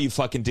know how you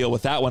fucking deal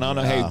with that one. I don't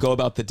know how you go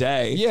about the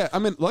day. Yeah, I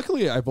mean,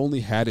 luckily I've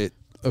only had it.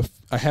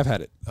 I have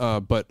had it,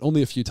 but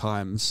only a few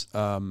times.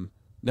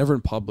 Never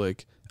in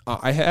public.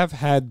 I have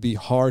had the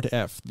hard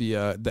F, the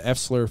F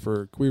slur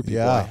for queer people.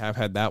 Yeah. I have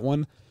had that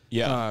one.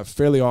 Yeah.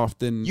 Fairly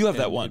often. You have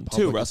that in one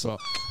public too, as Russell.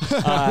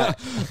 well.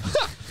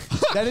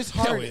 That is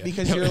hard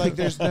because you're like,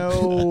 there's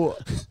no,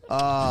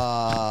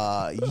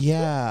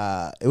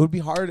 it would be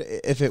hard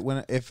if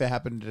it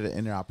happened at an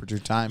inopportune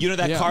time. You know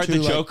that Yeah. card the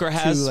Joker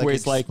has to, where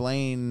he's like,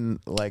 explain,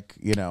 like,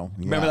 you know.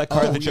 remember that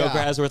card Oh, the Joker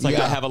yeah. has where it's like,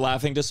 yeah. I have a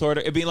laughing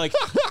disorder? It'd be like,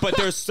 but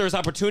there's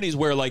opportunities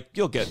where like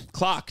you'll get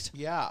clocked.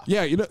 Yeah.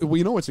 Yeah, you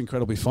know what's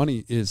incredibly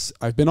funny is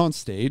I've been on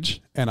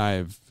stage and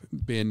I've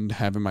been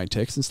having my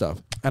tics and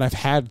stuff, and I've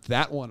had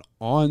that one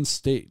on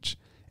stage,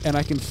 and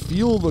I can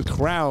feel the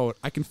crowd.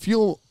 I can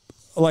feel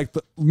like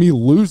me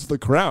lose the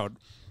crowd,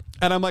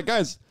 and I'm like,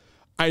 guys,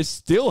 I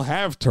still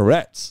have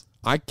Tourette's.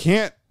 I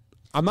can't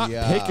I'm not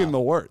Yeah. picking the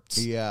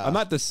words. Yeah. I'm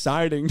not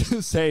deciding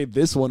to say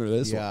this one or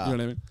this Yeah. one. You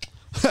know what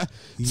I mean?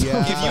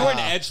 Yeah. If you were an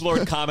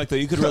edgelord comic, though,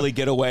 you could really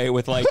get away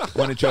with like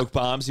when a joke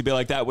bombs, you'd be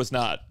like, "That was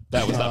not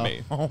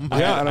me." Oh my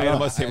Yeah, I I don't had know. a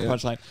most favorite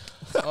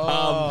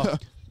punchline.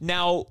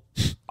 Now,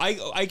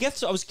 I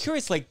guess I was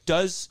curious. Like,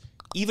 does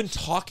even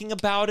talking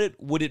about it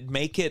would it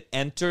make it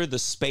enter the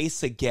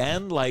space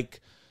again? Like.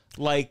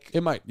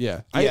 It might,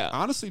 yeah. Yeah.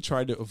 I honestly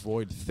tried to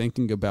avoid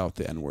thinking about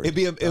the N word. It'd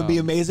be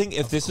amazing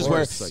if this is where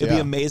course, like, it'd be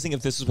yeah. amazing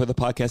if this is where the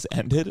podcast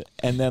ended,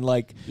 and then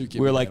like give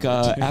we're me like the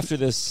N-word, too. after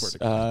this,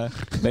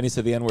 Benny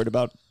said the N word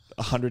about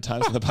 100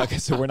 times on the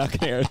podcast, so we're not going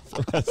to air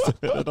the rest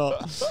of it at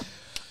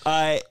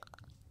all.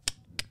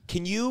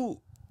 Can you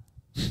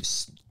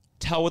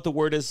tell what the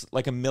word is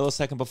like a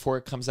millisecond before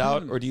it comes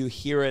out, or do you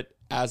hear it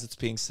as it's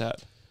being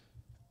said?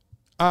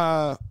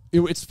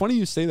 It's funny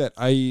you say that.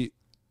 I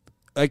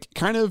like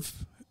kind of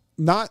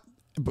not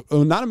a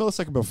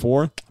millisecond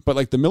before, but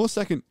like the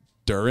millisecond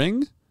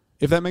during,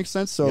 if that makes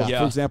sense. So, Yeah.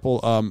 for example,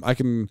 I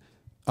can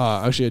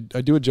actually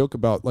I do a joke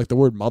about like the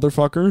word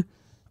motherfucker.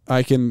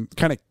 I can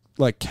kind of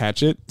like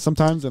catch it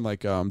sometimes and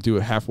like do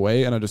it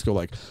halfway, and I just go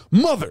like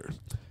mother,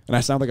 and I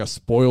sound like a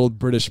spoiled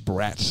British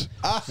brat.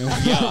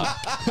 Yeah,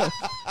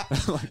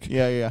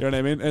 Yeah. You know what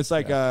I mean? It's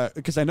like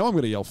because I know I'm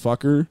gonna yell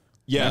fucker.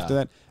 Yeah. After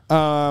that,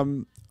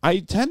 I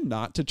tend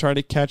not to try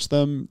to catch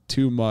them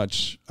too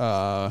much.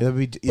 But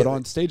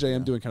on stage, I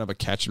am doing kind of a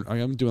catch. I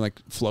am doing like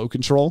flow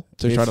control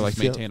to try to like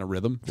maintain a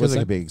rhythm. Feels What's like that?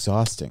 it'd be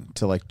exhausting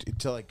to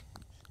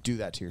do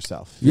that to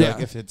yourself. Yeah.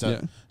 Like if it's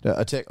a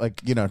tick,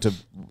 like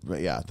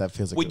that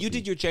feels like when you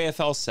did your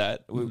JFL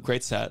set,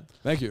 great set.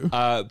 Thank you.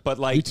 But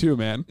like You too,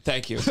 man.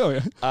 Thank you. Oh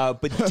yeah.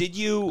 But did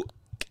you?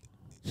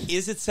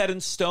 Is it set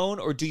in stone,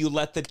 or do you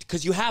let the?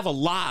 Because you have a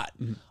lot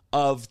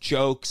of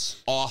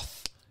jokes off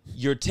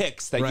your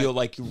ticks that Right. you'll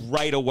like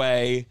right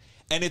away,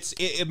 and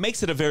it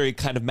makes it a very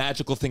kind of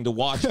magical thing to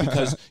watch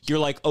because you're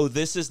like, oh,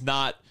 this is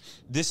not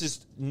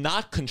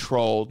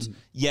controlled.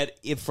 Yet,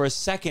 if for a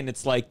second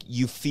it's like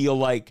you feel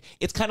like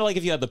it's kind of like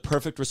if you had the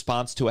perfect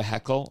response to a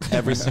heckle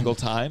every single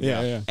time.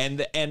 Yeah.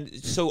 And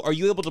so, are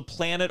you able to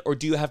plan it, or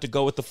do you have to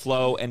go with the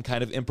flow and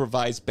kind of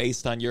improvise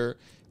based on your?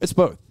 It's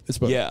both.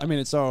 Yeah. I mean,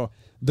 it's all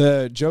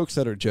the jokes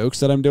that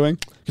I'm doing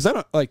because I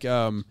don't like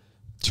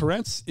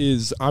Tourette's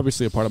is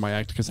obviously a part of my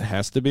act because it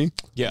has to be.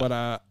 Yeah.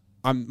 But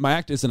my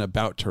act isn't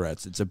about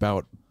Tourette's. It's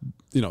about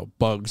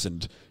bugs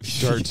and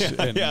dirt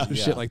and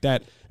shit like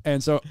that.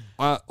 And so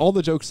all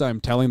the jokes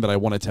I'm telling that I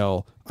want to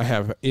tell, I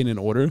have in an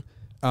order.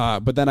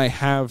 But then I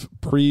have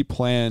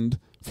pre-planned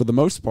for the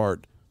most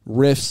part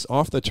riffs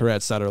off the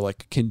Tourette's that are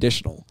like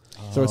conditional.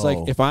 So it's like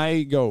if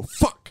I go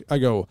fuck, I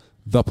go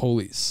the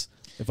police.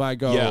 If I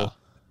go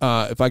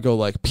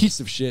like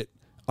piece of shit.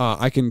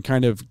 I can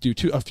kind of do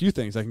a few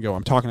things. I can go,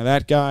 I'm talking to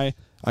that guy.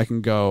 I can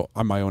go,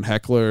 I'm my own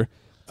heckler.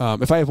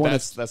 If I have one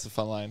That's a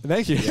fun line.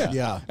 thank you.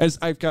 Yeah. As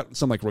I've got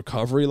some like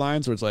recovery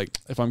lines where it's like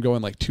if I'm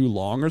going like too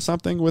long or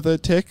something with a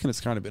tick and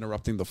it's kind of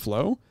interrupting the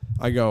flow,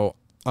 I go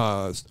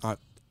like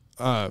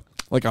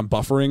I'm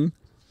buffering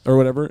or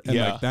whatever, and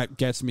like that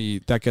gets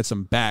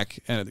them back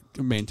and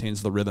it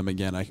maintains the rhythm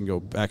again. I can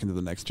go back into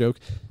the next joke.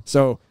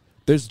 So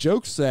there's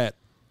jokes that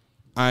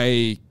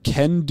I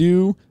can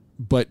do,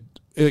 but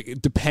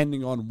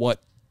depending on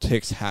what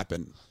ticks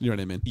happen, you know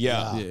what I mean?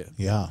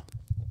 Yeah.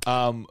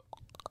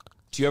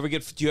 Do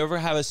you ever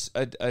have a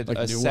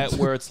set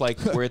where it's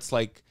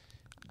like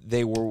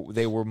they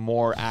were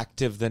more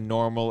active than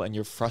normal and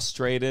you're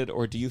frustrated,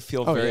 or do you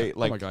feel Oh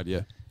my god,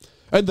 yeah.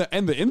 And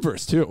the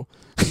inverse too.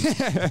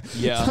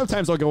 Yeah.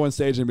 Sometimes I'll go on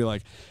stage and be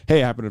like,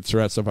 "Hey, I happen to have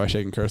Tourette, so if I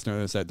shake and curse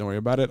during the set, don't worry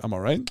about it. I'm all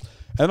right."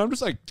 And I'm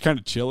just like kind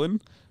of chilling,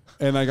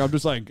 and like I'm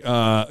just like, you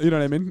know what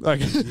I mean?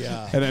 Like,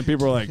 Yeah. And then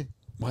people are like,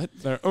 "What?"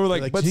 Or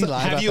like, "Did he lie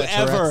have about you that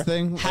Tourette's ever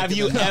thing? have Like,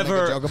 you and then make a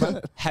ever joke about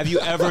it?" have you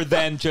ever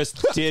then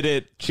just did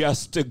it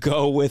just to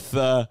go with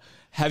the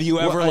have you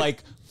ever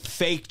like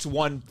faked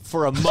one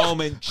for a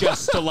moment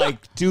just to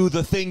like do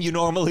the thing you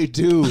normally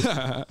do?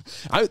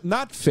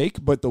 not fake,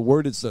 but the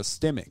word is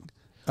stimming.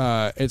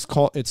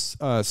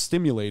 It's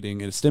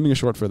stimulating, and stimming is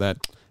short for that.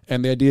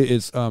 And the idea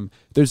is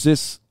there's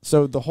this.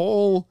 So the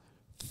whole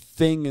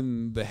thing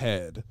in the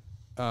head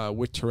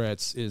with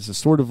Tourette's is a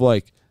sort of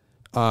like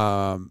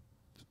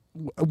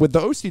with the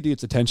OCD,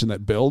 it's a tension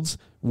that builds.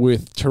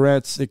 With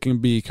Tourette's, it can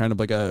be kind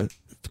of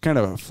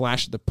a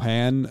flash at the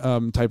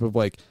pan type of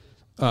like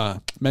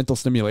mental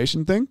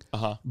stimulation thing.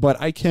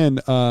 But I can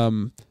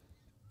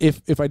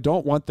if I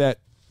don't want that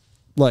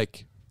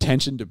like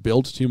tension to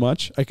build too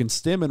much, I can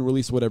stim and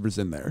release whatever's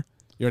in there.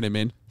 You know what I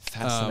mean?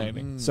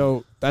 Fascinating.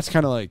 So that's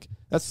kind of like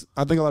I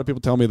think a lot of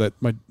people tell me that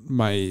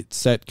my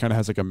set kind of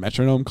has like a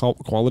metronome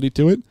quality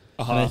to it,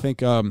 and I think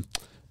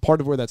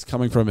part of where that's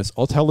coming from is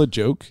I'll tell a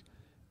joke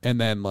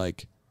and then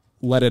like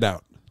let it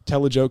out.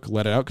 Tell a joke,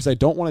 let it out, because I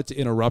don't want it to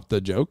interrupt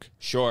the joke.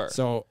 Sure.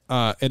 So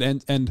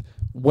and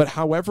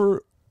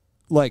whatever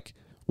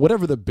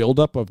the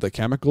buildup of the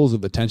chemicals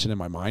of the tension in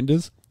my mind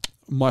is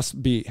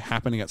must be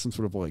happening at some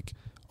sort of like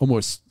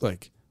almost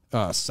like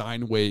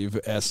sine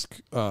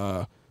wave-esque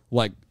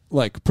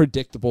like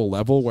predictable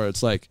level where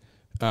it's like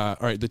all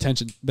right, the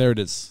tension, there it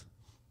is.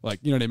 Like,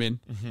 you know what I mean?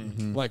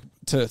 Mm-hmm. Like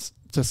to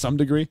some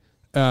degree.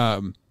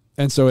 And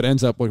so it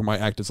ends up like my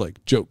act is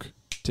like joke,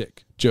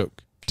 tick,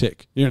 joke,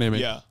 tick. You know what I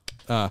mean?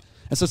 Yeah.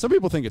 And so some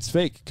people think it's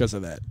fake because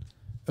of that.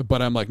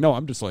 But I'm like, no,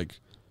 I'm just like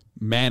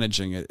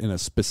managing it in a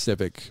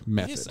specific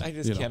method. I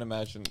just can't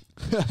imagine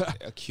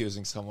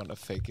accusing someone of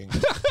faking.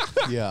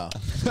 Yeah.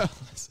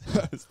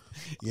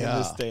 In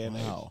this day and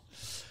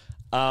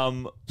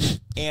age.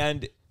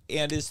 And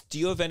do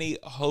you have any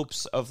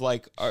hopes of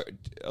like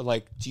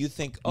do you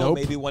think Nope.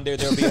 maybe one day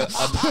there'll be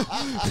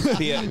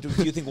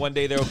do you think one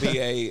day there'll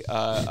be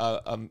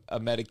a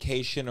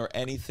medication or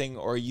anything,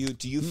 or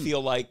do you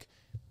feel like,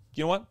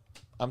 you know what,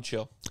 I'm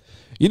chill?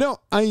 You know,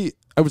 I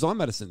was on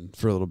medicine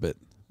for a little bit.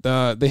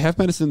 They have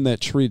medicine that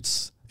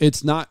treats,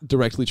 it's not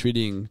directly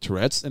treating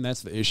Tourette's, and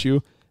that's the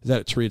issue, is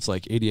that it treats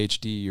like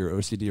ADHD or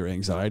OCD or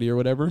anxiety or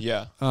whatever.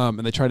 Yeah. And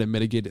they try to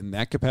mitigate it in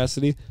that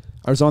capacity.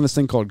 I was on this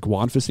thing called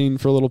guanfacine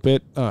for a little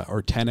bit,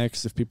 or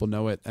 10X if people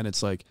know it, and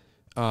it's like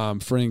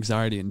for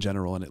anxiety in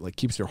general, and it like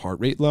keeps your heart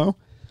rate low.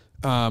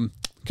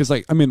 Because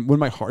like, I mean, when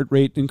my heart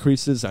rate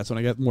increases, that's when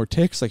I get more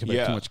tics, like if I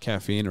have too much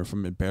caffeine or if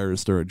I'm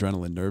embarrassed or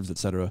adrenaline, nerves,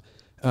 etc.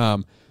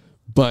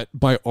 But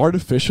by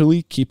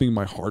artificially keeping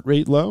my heart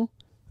rate low,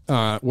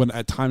 when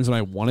at times when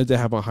I wanted to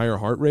have a higher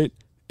heart rate,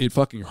 it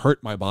fucking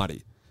hurt my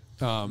body.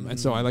 And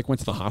so I like went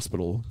to the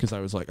hospital because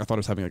I thought I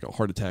was having like a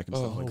heart attack and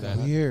stuff like that.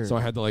 Weird. So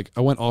I had to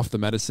I went off the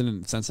medicine,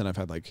 and since then I've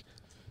had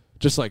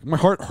just my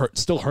heart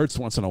still hurts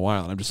once in a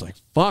while, and I'm just like,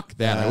 fuck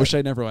that. I wish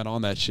I never went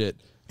on that shit.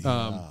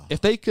 If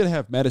they could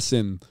have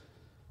medicine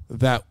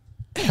that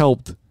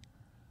helped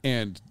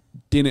and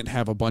didn't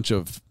have a bunch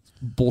of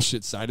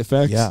bullshit side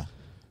effects,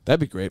 that'd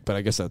be great. But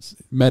I guess that's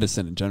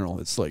medicine in general.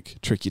 It's like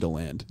tricky to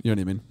land. You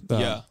know what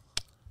I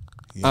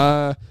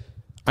mean?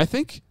 I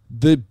think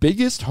the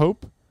biggest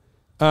hope,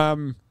 a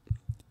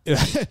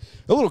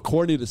little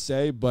corny to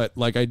say, but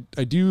like I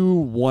do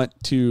want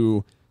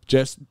to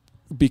just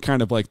be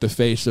kind of like the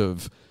face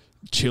of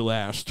chill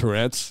ass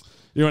Tourette's.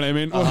 You know what I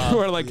mean?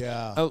 Or like,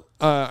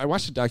 I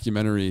watched a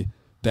documentary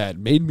that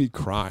made me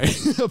cry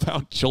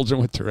about children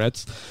with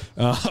Tourette's.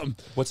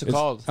 What's it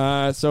called?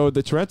 So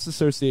the Tourette's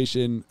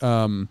Association,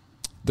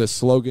 the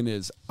slogan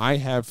is "I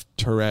have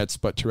Tourette's,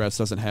 but Tourette's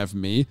doesn't have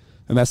me,"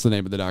 and that's the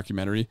name of the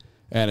documentary.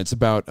 And it's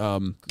about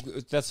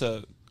That's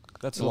a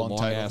long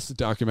title. ass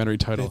documentary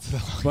title.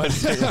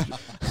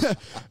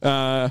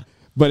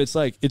 But it's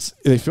like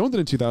they filmed it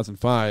in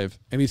 2005,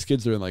 and these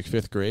kids are in like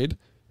 5th grade,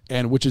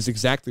 and which is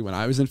exactly when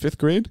I was in 5th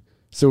grade.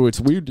 So it's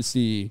weird to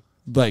see,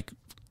 like,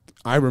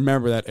 I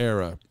remember that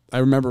era. I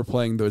remember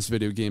playing those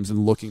video games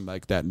and looking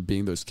like that and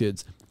being those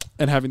kids,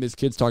 and having these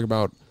kids talk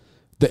about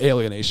the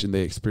alienation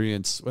they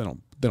experience. Well,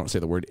 they don't say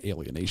the word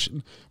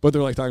alienation, but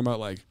they're like talking about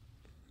like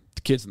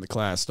the kids in the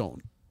class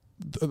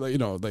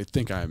they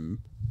think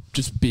I'm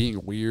just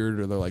being weird,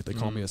 or they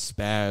call me a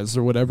spaz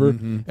or whatever,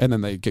 and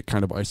then they get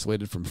kind of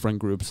isolated from friend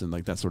groups and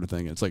like that sort of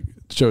thing. It's like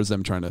it shows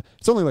them trying to.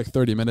 It's only like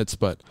 30 minutes,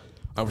 but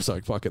I was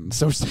like fucking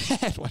so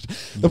sad.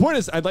 The point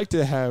is, I would like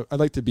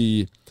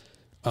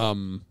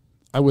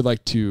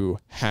to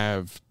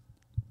have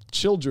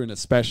children,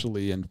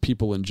 especially, and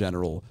people in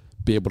general,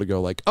 be able to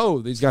go like,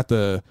 oh, he's got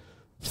the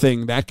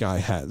thing that guy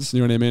has.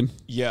 You know what I mean?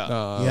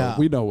 Yeah.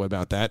 We know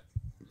about that.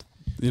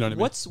 You know what I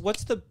mean?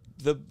 What's the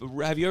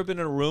have you ever been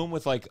in a room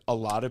with like a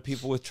lot of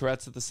people with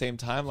Tourette's at the same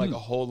time, like a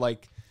whole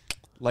like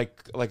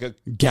a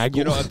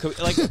gaggle,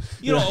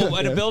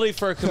 an ability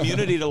for a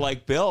community to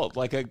like build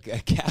like a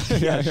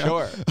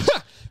sure.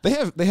 They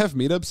have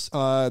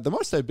meetups. The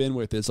most I've been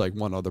with is like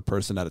one other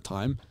person at a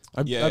time.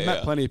 I've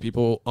met plenty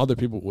of other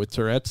people with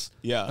Tourette's.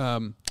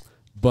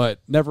 But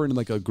never in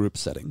like a group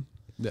setting.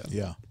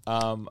 Yeah.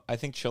 I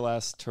think chill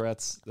ass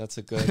Tourette's. That's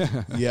a good.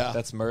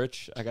 That's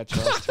merch. I got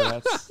chill ass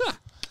Tourette's.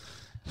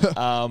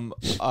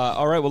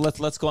 All right. Well,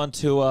 let's go on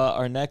to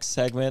our next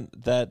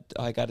segment. That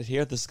I got it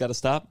here. This has got to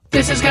stop.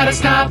 This has got to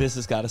stop. This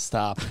has got to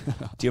stop.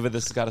 Do you have a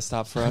this has got to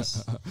stop for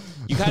us?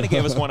 You kind of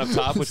gave us one up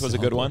top, which was a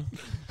good one.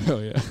 Oh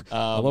yeah.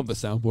 I love the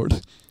soundboard.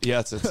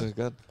 Yeah, it's a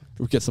good.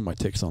 We get some of my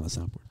ticks on the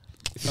soundboard.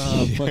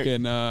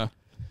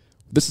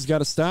 This has got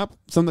to stop.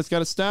 Something that's got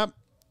to stop.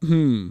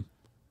 Do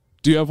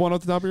you have one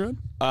off the top of your head?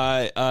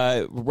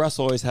 Russ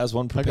always has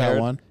one prepared. I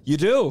got one. You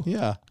do?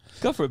 Yeah.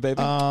 Go for it,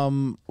 baby.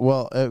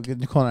 Well,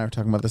 Nicole and I were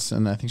talking about this,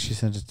 and I think she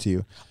sent it to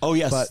you. Oh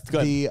yes, but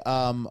good.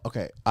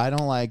 Okay, I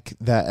don't like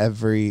that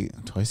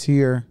twice a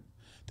year.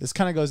 This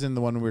kind of goes in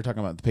the one we were talking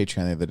about the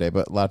Patreon the other day,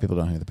 but a lot of people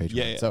don't have the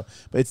Patreon. Yeah. So,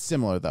 but it's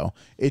similar though.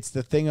 It's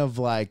the thing of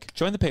like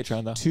join the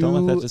Patreon though.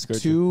 Don't let that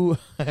discourage you.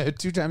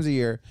 2 times a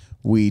year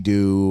we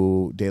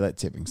do daylight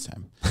savings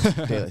time,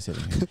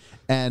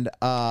 and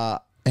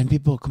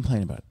people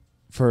complain about it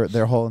for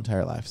their whole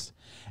entire lives.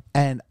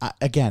 And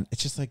again,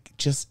 it's just like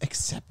just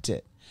accept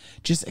it.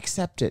 Just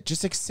accept it.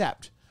 Just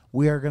accept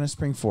we are going to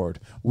spring forward.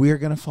 We are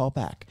going to fall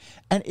back.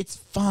 And it's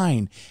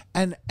fine.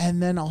 And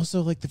then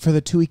also like for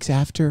the 2 weeks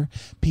after,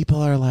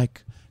 people are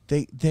like,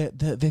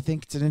 they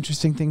think it's an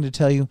interesting thing to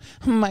tell you.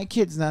 My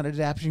kid's not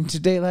adapting to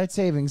daylight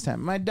savings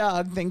time. My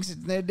dog thinks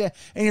it's their day,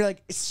 and you're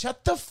like,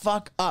 shut the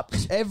fuck up.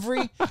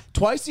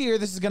 Twice a year,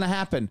 this is gonna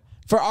happen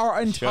for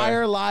our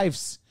entire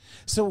lives.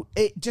 So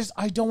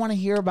I don't want to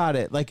hear about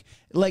it.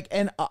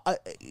 And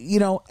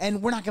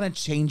we're not going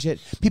to change it.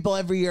 People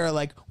every year are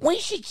like, we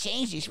should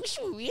change this. We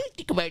should really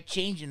think about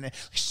changing it.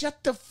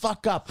 Shut the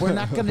fuck up. We're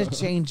not going to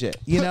change it,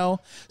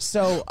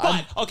 So,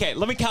 But, okay,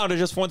 let me counter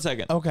just 1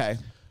 second. okay.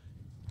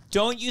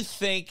 Don't you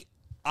think,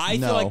 I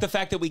feel No. like the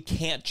fact that we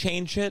can't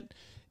change it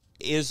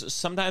is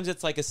sometimes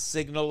it's like a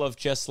signal of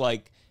just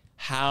like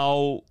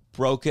how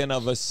broken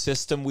of a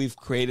system we've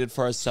created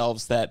for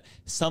ourselves, that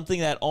something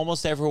that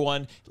almost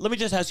everyone, let me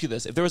just ask you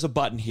this. If there was a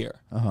button here,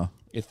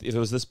 if it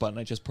was this button,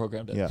 I just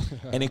programmed it, Yeah.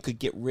 and it could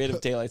get rid of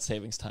daylight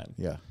savings time.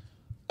 Yeah.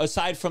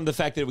 Aside from the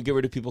fact that it would get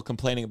rid of people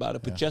complaining about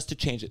it, but just to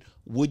change it,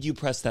 would you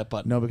press that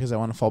button? No, because I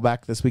want to fall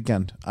back this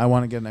weekend. I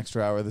want to get an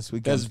extra hour this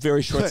weekend. That's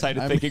very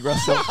short-sighted thinking,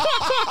 Russell.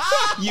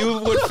 You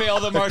would fail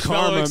the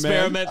marshmallow karma,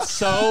 experiment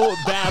so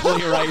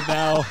badly right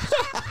now.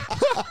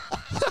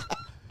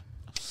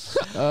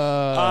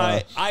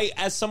 I,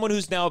 as someone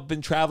who's now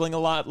been traveling a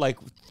lot, like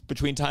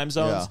between time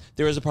zones,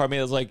 there is a part of me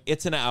that's like,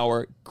 it's an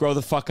hour. Grow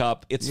the fuck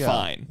up. It's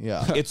fine.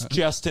 Yeah. It's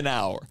just an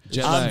hour.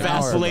 Just I'm an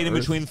hour. vacillating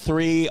between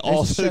 3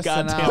 all It's the just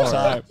an goddamn hour.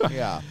 time.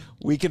 Yeah.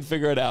 We can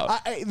figure it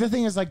out. The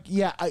thing is,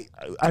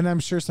 and I'm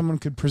sure someone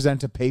could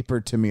present a paper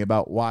to me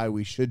about why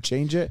we should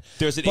change it.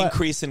 There's an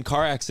increase in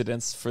car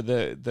accidents for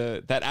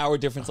that hour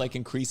difference, like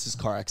increases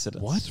car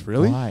accidents. What?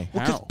 Really? Why?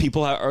 Because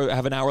people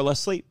have an hour less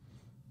sleep.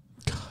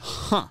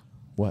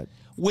 What?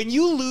 When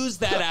you lose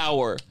that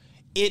hour,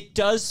 it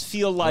does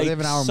feel like they have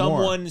an hour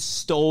someone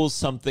stole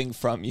something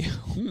from you.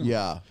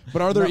 Yeah.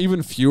 But are there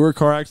even fewer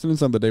car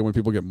accidents on the day when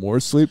people get more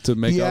sleep to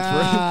make up for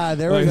it? Yeah,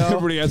 there we Like, go.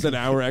 Everybody has an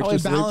hour extra It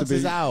sleep to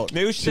balances be out.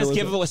 Maybe we should just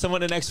give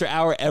someone an extra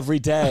hour every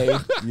day.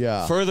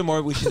 Yeah.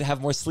 Furthermore, we should have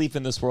more sleep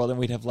in this world and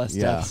we'd have less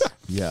Yeah. deaths.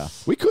 Yeah.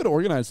 We could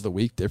organize the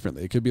week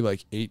differently. It could be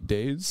like 8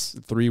 days,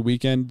 3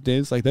 weekend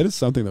days. Like that is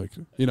something that we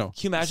could, Can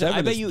you imagine? 7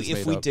 I bet is you just if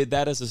made we up. did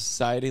that as a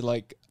society,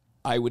 like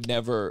I would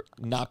never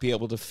not be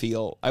able to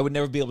feel. I would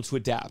never be able to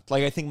adapt.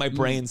 Like I think my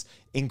brain's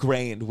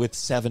ingrained with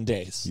 7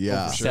 days.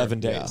 Yeah. over Sure. 7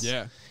 days.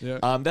 Yeah.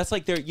 That's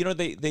like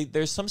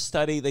there's some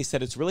study. They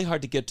said it's really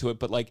hard to get to it,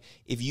 but like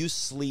if you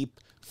sleep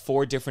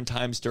 4 different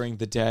times during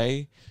the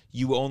day,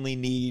 you only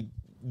need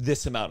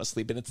this amount of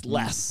sleep, and it's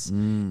less.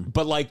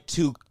 But like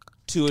to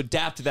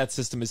adapt to that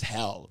system is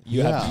hell.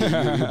 You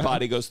have your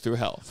body goes through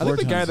hell. I think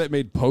the guy that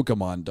made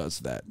Pokemon does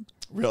that.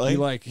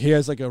 Really? He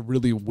has like a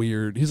really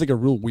weird. He's like a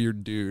real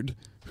weird dude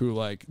who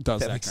like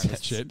does that makes kind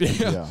of sense. shit.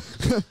 Yeah.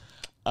 The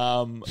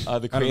don't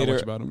know creator,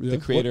 much about him. Yeah. the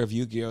creator of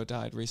Yu-Gi-Oh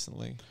died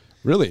recently,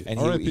 Really? and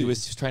R.I.P. he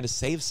was trying to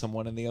save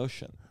someone in the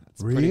ocean.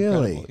 It's pretty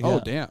Really? incredible. Oh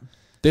Yeah. damn!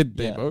 Did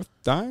they Yeah. both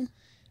die? Did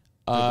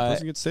the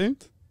person get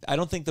saved? I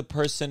don't think the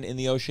person in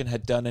the ocean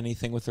had done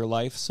anything with their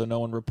life, so no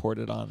one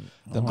reported on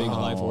them being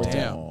alive or dead.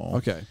 Damn.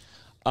 Okay.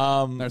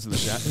 There's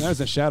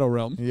the shadow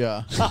realm.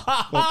 Yeah.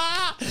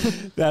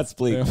 That's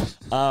bleak.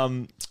 Yeah.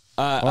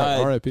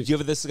 R.I.P. Do you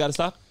have this has got to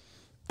stop?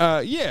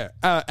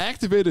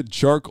 Activated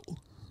charcoal.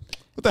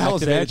 What the hell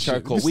is Activated that?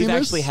 charcoal. Shit? Have you We've seen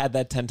this? actually had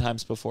that 10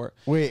 times before.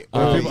 Wait.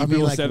 people- you mean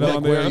people like, said that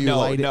on where there? you No,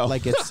 light no. it,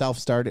 like it's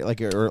self-started,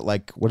 or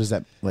like what is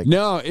that like?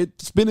 No,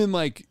 it's been in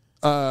like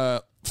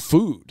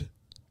food.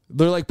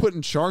 They're like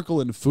putting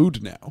charcoal in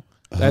food now.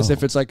 As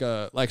if it's like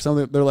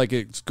something. They're like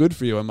it's good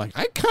for you. I'm like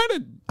I kind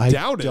of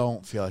doubt it. I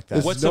don't feel like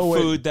that. What's no a way.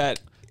 food that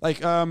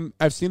Like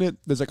I've seen it.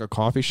 There's like a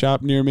coffee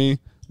shop near me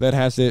that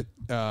has it.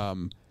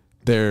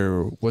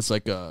 There was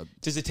like a.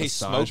 does it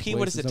taste massage smoky?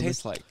 What place does or it something.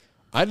 taste like?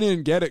 I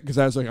didn't get it because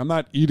I was like, I'm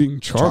not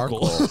eating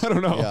charcoal. I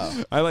don't know.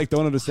 Yeah. I like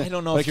don't understand. I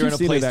don't know like, if you're in a you've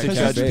seen it place at to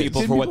judge cafes.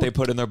 people for what they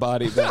put in their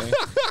body, Benny.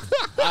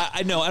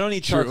 I know. I don't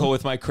eat charcoal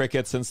with my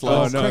crickets and Oh,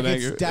 slugs. no, thank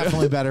Cricket's you.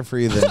 definitely better for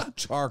you than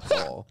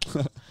charcoal.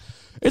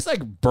 It's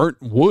like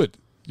burnt wood.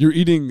 You're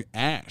eating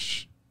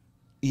ash.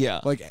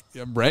 Yeah. Like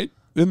right?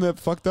 Isn't that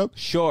fucked up?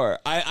 Sure.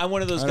 I'm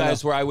one of those I don't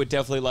guys know. where I would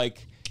definitely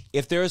like,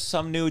 if there's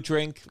some new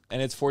drink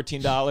and it's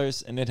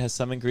 $14 and it has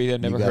some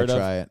ingredient I've never heard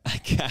gotta of.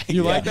 try it.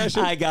 You like that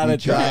shit? I gotta You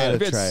try gotta it. Have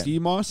you had try it. sea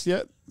moss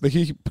yet? Like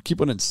you keep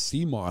putting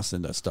sea moss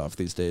into stuff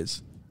these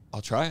days.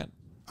 I'll try it.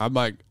 I'm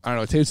like, I don't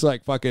know. It tastes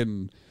like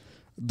fucking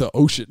the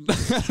ocean.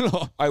 I don't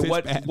know. All right,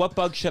 Tastes bad. what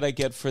bug should I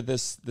get for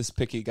this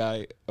picky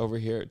guy over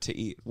here to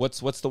eat? What's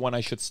the one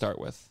I should start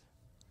with?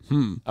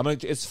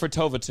 It's for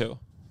Tova too.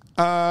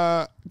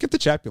 Get the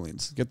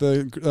chapulines. Get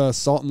the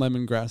salt and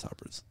lemon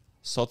grasshoppers.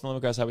 Salt and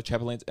lemongrass have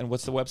chapulines. And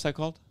what's the website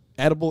called?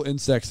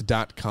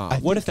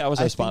 Edibleinsects.com. What if that was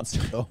our I sponsor?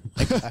 think, oh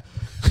my God.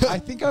 I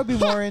think I would be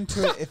more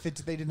into it if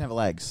they didn't have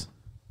legs.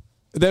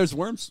 There's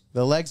worms.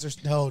 The legs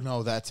are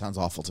no. That sounds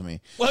awful to me.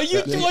 Well,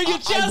 you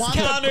just want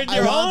countered the-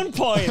 your I want- own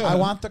point. I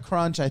want the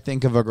crunch. I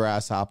think of a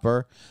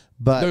grasshopper,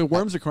 but The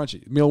worms are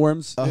crunchy.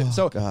 Mealworms. Oh,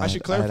 So God, I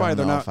should clarify I don't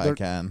they're know not. if I They're,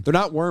 can. they're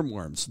not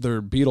worms.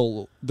 They're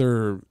beetle.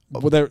 They're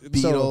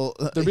beetle-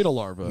 they're beetle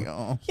larvae.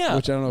 Oh. Yeah.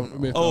 Which I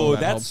don't know. If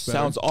That helps better.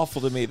 sounds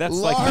awful to me. That's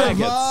like Larva!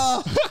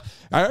 maggots.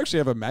 I actually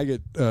have a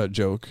maggot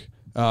joke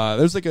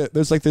There's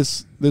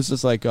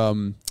this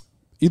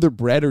either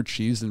bread or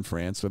cheese in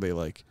France where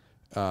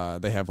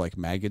they have like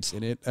maggots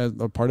in it as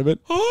a part of it.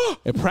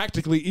 It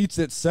practically eats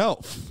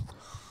itself.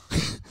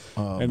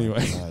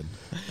 Anyway,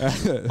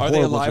 Are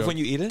they alive when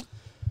you eat it?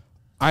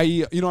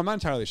 I'm not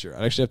entirely sure.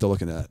 I'd actually have to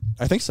look into that.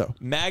 I think so.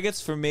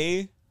 Maggots for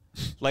me,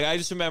 like I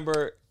just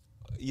remember,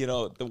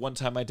 the one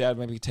time my dad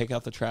made me take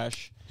out the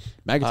trash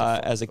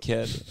as a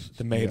kid.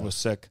 The maid was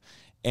sick.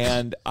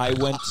 And I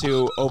went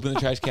to open the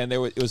trash can.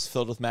 It was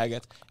filled with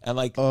maggots,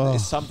 and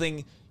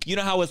something. You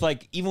know how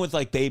even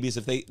with babies,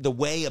 if the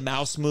way a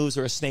mouse moves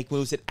or a snake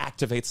moves, it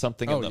activates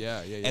something in them.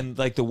 Yeah. And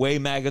the way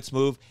maggots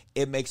move,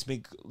 it makes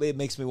me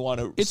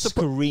want to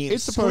scream.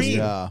 It's supposed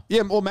to.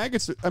 Yeah. Well,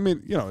 maggots. I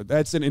mean,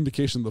 that's an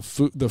indication the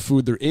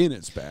food they're in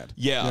is bad.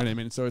 Yeah. You know what I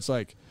mean? So it's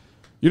like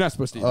you're not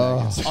supposed to eat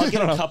maggots. I'll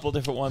get a couple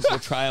different ones. We'll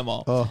try them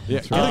all. Yeah.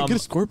 Get a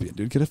scorpion,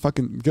 dude.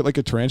 Get like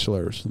a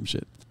tarantula or some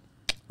shit.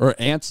 Or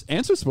ants.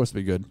 Ants are supposed to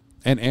be good.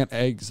 And ant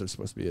eggs are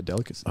supposed to be a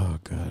delicacy. Oh,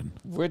 God.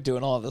 We're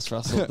doing all of this,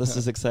 Russell. This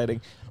is exciting.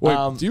 Wait,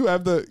 do you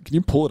have can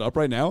you pull it up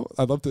right now?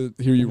 I'd love to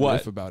hear you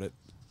riff about it.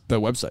 The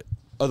website.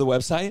 Oh, the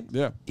website?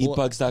 Yeah.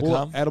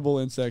 Eatbugs.com?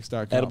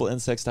 Edibleinsects.com.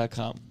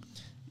 Edibleinsects.com.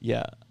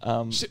 Yeah.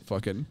 Shit,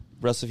 fucking.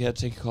 Russ, if you had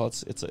to take a call,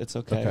 it's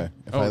okay. Okay.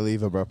 If I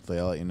leave abruptly,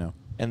 I'll let you know.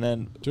 And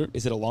then,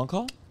 is it a long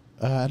call?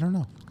 I don't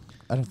know.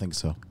 I don't think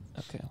so.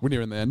 Okay. We're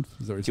nearing the end.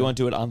 Do you want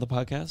to do it on the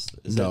podcast?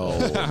 No.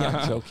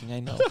 I'm joking. I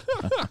know.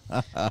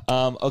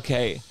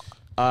 Okay.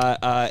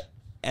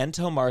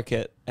 Ento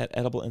Market at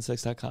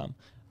edibleinsects.com.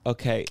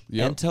 Okay.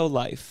 Yep. Ento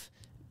Life.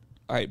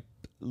 All right.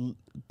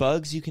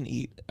 Bugs you can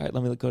eat. All right.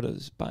 Let me go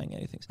to buying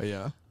anything.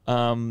 Yeah.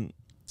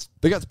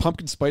 They got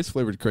pumpkin spice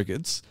flavored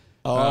crickets.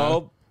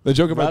 The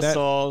joke about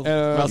Russell,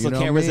 that. Russell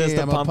can't resist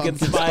a pumpkin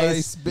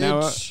spice.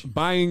 bitch.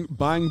 Now,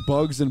 buying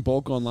bugs in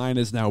bulk online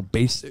is now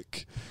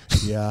basic.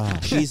 Yeah.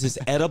 Jesus,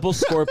 edible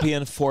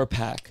scorpion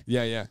 4-pack.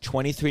 Yeah.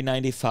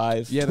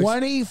 $23.95. Yeah.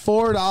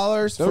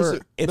 $24 for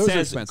It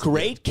says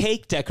great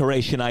cake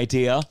decoration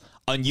idea,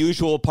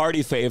 unusual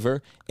party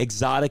favor,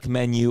 exotic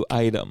menu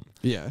item.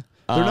 Yeah.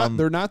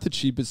 They're not the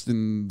cheapest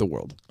in the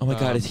world. Oh my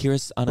God!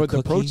 Here's on a cookie.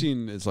 But the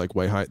protein is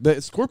way high. The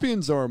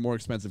scorpions are more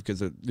expensive because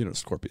they're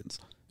scorpions.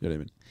 You know what I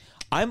mean?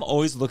 I'm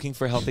always looking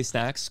for healthy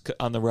snacks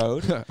on the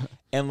road,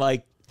 and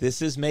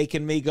this is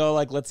making me go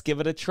let's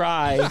give it a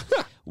try.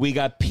 We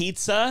got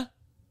pizza,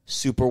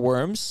 super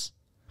worms,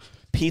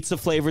 pizza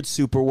flavored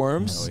super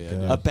worms,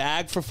 a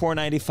bag for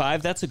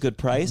 $4.95. That's a good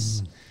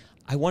price.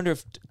 I wonder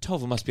if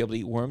Tova must be able to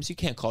eat worms. You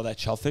can't call that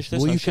shellfish.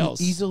 There's no shells.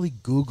 You can easily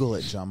Google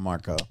it, John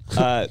Marco.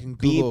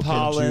 Bee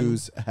pollen.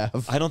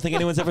 I don't think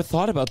anyone's ever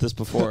thought about this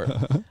before.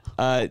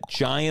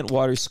 Giant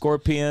water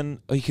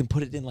scorpion. Oh, you can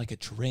put it in like a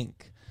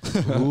drink.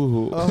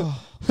 Ooh,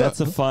 that's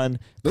a fun.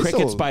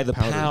 Crickets by the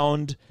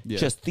pound.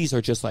 Yeah. These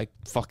are just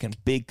fucking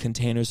big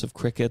containers of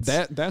crickets.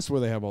 That's where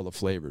they have all the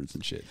flavors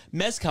and shit.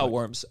 Mezcal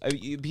worms.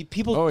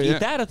 People eat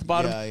that at the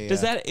bottom. Yeah.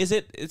 Does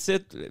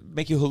it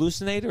make you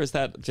hallucinate, or is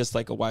that just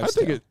like a wives'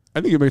 tale? I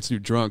think it makes you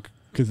drunk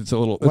because it's a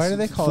little. Why do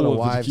they call it a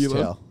wives'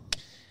 tale?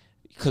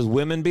 Because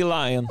women be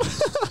lying.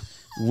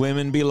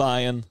 Women be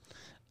lying.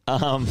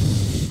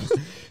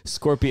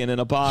 Scorpion in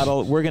a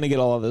bottle. We're gonna get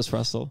all of this,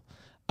 Russell.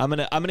 I'm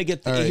gonna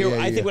get here.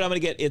 I think what I'm gonna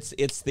get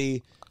it's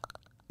the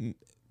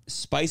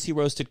spicy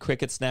roasted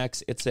cricket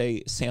snacks. It's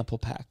a sample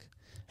pack,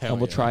 and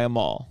we'll try them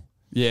all.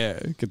 Yeah,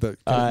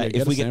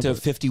 if we get to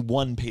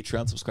 51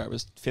 Patreon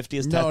subscribers, 50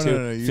 is tattoo.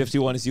 No,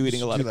 51 is you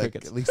eating a lot of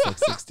crickets. At least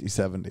 60,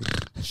 70.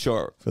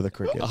 Sure. For the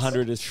crickets.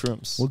 100 is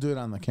shrooms. We'll do it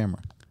on the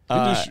camera.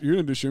 You're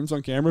gonna do shrooms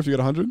on camera if you get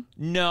 100?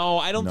 No,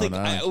 I don't think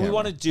we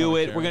want to do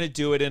it. We're gonna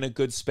do it in a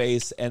good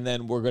space, and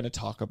then we're gonna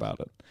talk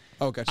about it.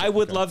 Oh, gotcha. I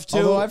would love to.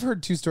 Although I've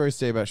heard 2 stories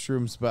today about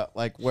shrooms, but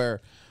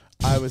where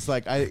I was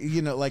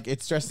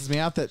it stresses me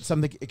out that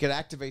it could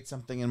activate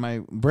something in my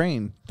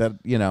brain that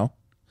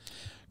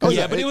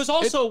but it was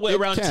also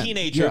around can.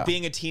 teenager. Yeah.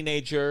 Being a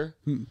teenager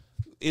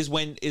is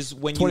when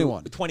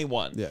 21.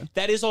 21. Yeah.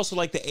 That is also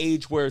the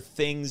age where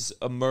things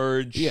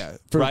emerge. Yeah.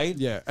 Right?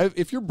 Yeah.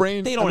 If your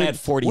brain They don't add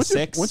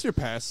 46. Once you're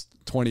past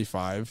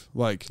 25,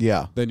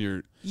 then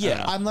you're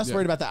I'm less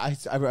worried about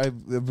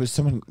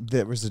that.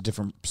 There was a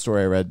different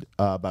story I read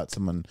about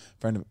someone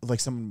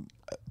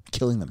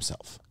killing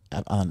themselves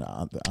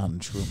on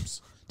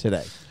shrooms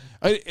today.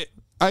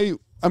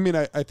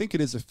 I think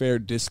it is a fair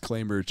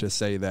disclaimer to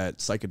say that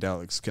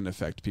psychedelics can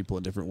affect people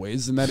in different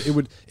ways, and that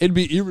it'd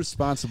be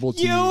irresponsible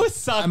to. You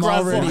suck, I'm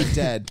Russell. already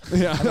dead.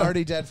 I'm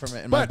already dead from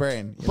it in my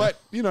brain. But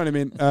you know what I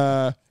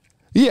mean.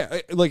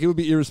 It would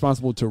be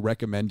irresponsible to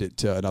recommend it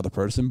to another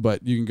person,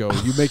 but you can go.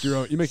 You make your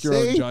own. You make your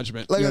own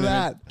judgment. Look you at know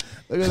that.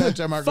 I mean? Look at that,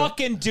 John Marco.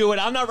 Fucking do it.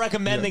 I'm not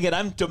recommending it.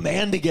 I'm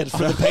demanding it for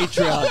the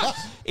Patreon.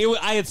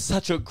 I had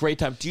such a great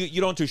time. You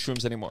don't do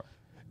shrooms anymore?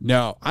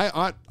 No.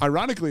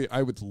 Ironically,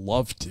 I would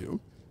love to.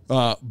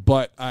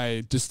 But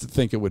I just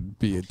think it would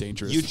be a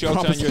dangerous. You joked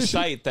on your proposition.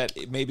 site that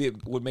maybe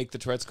it would make the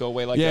Tourette's go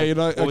away. Like Yeah, that. you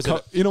know, What was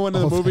it? you know, when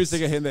in the movies they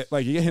get hit,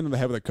 you get hit in the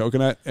head with a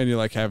coconut, and you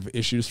like have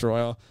issues for a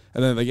while,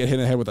 and then they get hit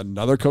in the head with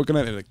another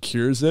coconut, and it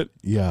cures it.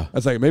 Yeah,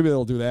 It's like maybe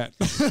they'll do that.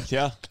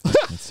 Yeah.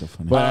 that's so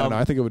funny. But I don't know.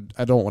 I think it would.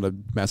 I don't want to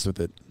mess with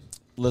it.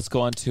 Let's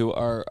go on to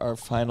our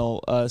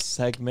final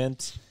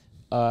segment.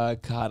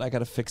 God, I got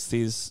to fix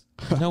these.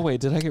 No,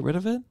 wait, did I get rid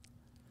of it?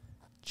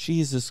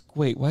 Jesus.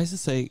 Wait, why does it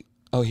say...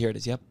 Oh, here it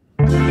is. Yep.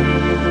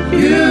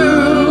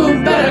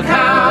 You better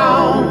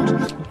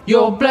count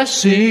your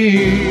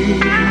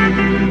blessings.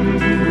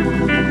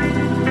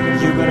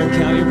 You better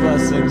count your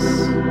blessings.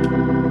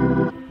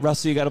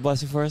 Russell, you got a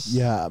blessing for us?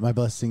 Yeah, my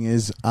blessing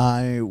is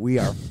we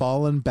are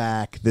falling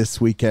back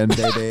this weekend,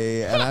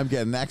 baby, and I'm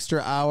getting an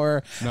extra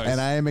hour, Nice. and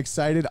I am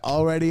excited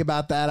already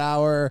about that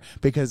hour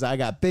because I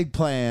got big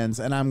plans,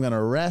 and I'm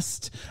gonna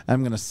rest.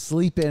 I'm gonna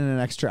sleep in an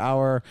extra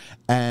hour,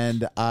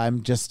 and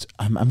I'm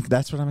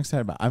that's what I'm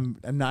excited about. I'm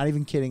not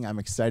even kidding. I'm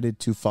excited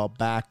to fall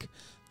back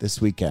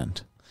this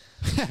weekend.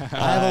 I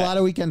have a lot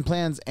of weekend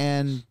plans,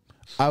 and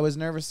I was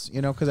nervous,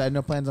 because I had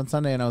no plans on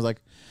Sunday, and I was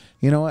like,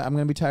 you know what, I'm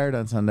gonna be tired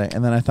on Sunday,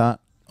 and then I thought,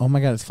 oh my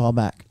God, it's fall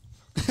back.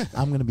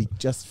 I'm going to be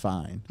just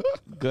fine.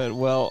 Good.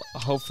 Well,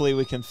 hopefully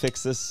we can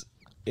fix this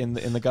in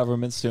the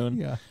government soon.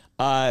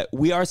 Yeah.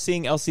 We are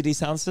seeing LCD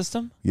Sound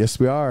System. Yes,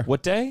 we are.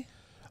 What day?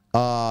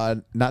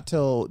 Not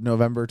till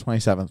November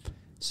 27th.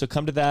 So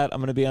come to that. I'm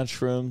going to be on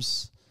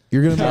shrooms.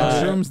 You're going to be on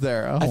Uh, shrooms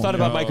there. Oh, I thought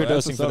about no, that's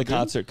microdosing what's for the up, dude.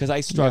 concert because I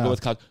struggle Yeah.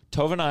 with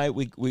Tova and I,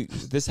 we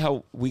this is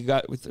how we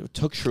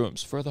took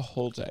shrooms for the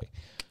whole day.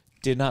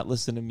 Did not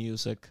listen to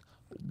music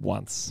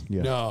once.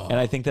 Yeah. No. And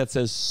I think that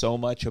says so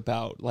much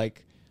about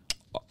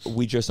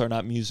we just are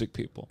not music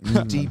people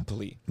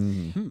deeply.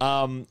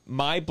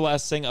 My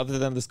blessing, other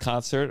than this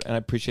concert, and I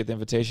appreciate the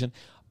invitation.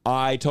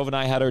 Tova and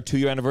I had our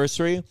 2-year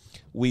anniversary.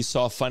 We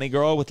saw Funny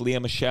Girl with Leah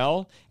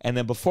Michelle, and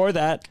then before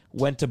that,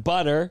 went to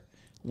Butter,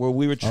 where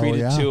we were treated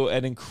yeah. to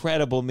an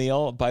incredible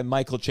meal by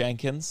Michael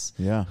Jenkins,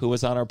 Yeah. who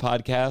was on our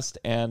podcast.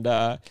 And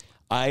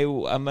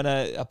I'm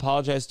gonna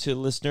apologize to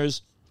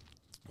listeners.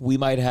 We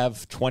might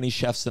have 20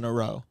 chefs in a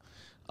row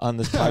on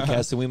this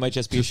podcast, and we might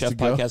just be a chef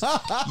podcast.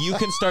 You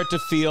can start to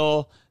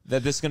feel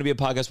that this is going to be a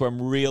podcast where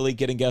I'm really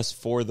getting guests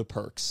for the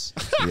perks.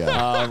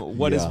 Yeah.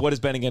 What is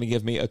Benny going to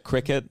give me? A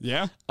cricket?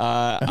 Yeah.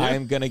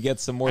 I'm going to get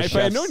some more If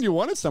I had chefs. known you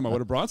wanted some, I would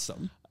have brought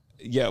some.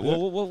 Yeah,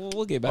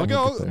 we'll get back.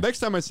 I'll go next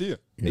time I see you.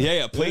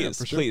 Yeah, please,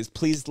 for sure.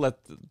 please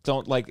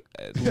don't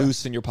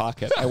loose in your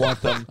pocket. I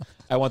want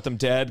them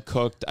dead,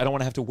 cooked. I don't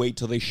want to have to wait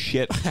till they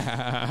shit.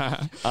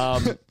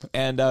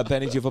 And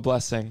Benny, do you have a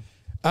blessing?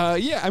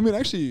 Yeah, I mean,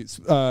 actually,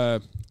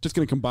 just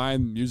gonna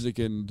combine music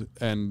and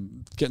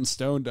getting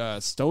stoned.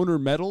 Stoner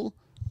metal.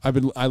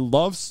 I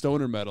love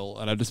stoner metal,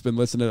 and I've just been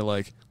listening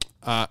to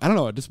I don't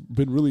know. I've just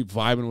been really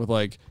vibing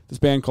with this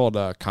band called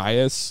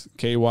Kyuss,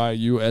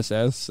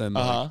 Kyuss, and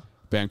a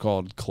band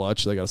called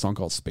Clutch. They got a song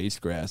called Space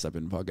Grass. I've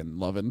been fucking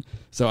loving.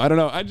 So I don't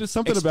know. I just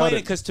something Explain about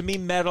it, because to me,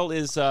 metal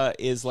is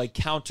like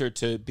counter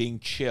to being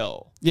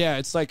chill. Yeah,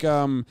 it's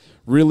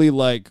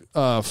really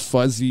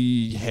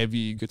fuzzy,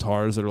 heavy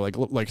guitars that are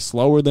like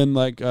slower than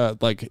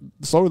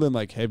slower than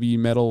heavy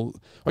metal.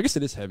 I guess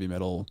it is heavy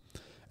metal.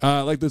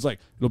 There's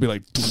it'll be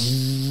like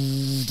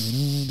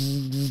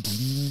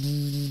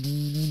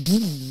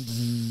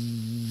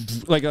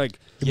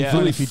Yeah.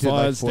 really If you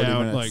did, 40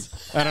 down.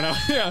 minutes. I don't know.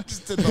 Yeah,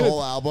 Just did the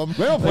whole album.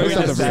 Maybe I'll play Maybe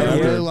something that's for that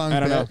you. really long I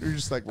don't know. bit. You're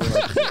just There's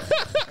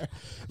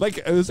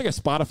a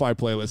Spotify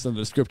playlist and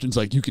the description's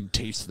you can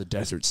taste the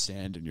desert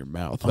sand in your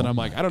mouth. And I'm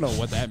I don't know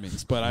what that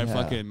means, but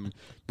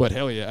but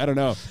hell yeah, I don't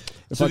know.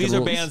 So these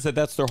are bands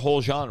that's their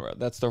whole genre.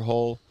 That's their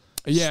whole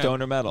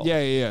stoner metal.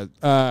 Yeah.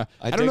 I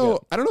don't dig know.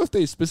 it. I don't know if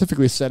they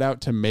specifically set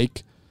out to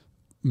make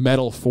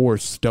metal for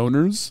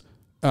stoners.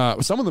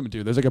 Some of them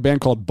do. There's a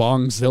band called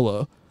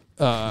Bongzilla.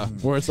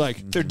 Where it's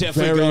They're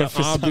definitely very going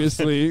for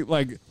obviously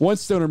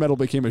once stoner metal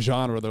became a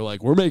genre, they're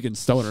we're making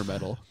stoner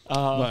metal.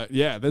 But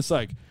yeah, this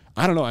I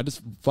don't know. I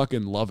just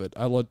fucking love it.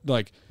 I love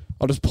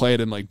I'll just play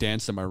it and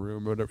dance in my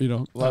room or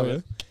whatever. Love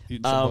it.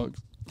 Eating some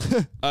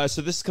bugs.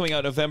 So this is coming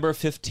out November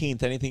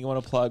 15th. Anything you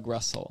want to plug,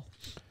 Russell?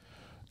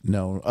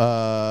 No.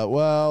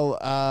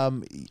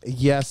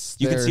 Yes.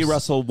 You can see there's-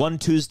 Russell one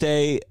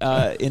Tuesday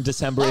in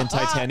December in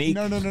Titanic.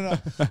 No.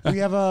 We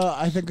have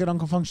I think, an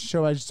Uncle Function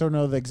show. I just don't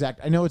know the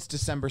exact. I know it's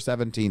December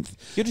 17th.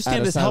 You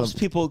understand this helps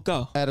people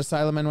go. At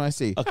Asylum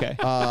NYC. Okay.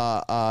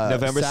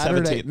 November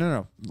Saturday- 17th.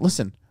 No.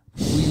 Listen.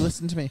 Will you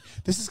listen to me?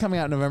 This is coming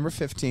out November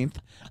 15th.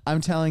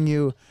 I'm telling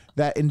you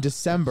that in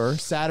December,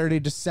 Saturday,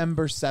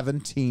 December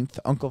 17th,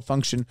 Uncle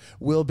Function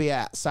will be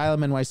at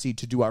Asylum NYC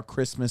to do our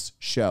Christmas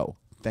show.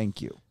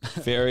 Thank you.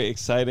 Very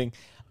exciting.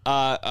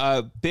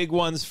 Big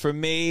ones for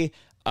me.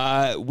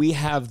 We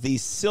have the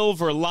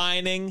Silver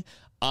Lining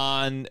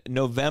on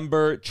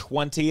November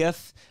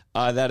 20th.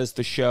 That is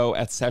the show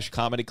at Sesh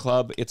Comedy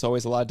Club. It's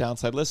always a lot of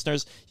downside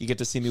listeners. You get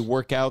to see me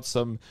work out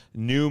some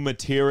new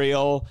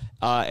material.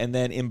 And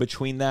then in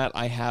between that,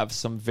 I have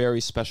some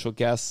very special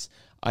guests.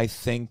 I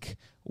think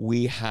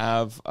We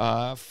have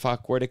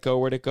where'd it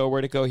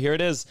go? Here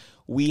it is.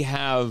 We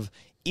have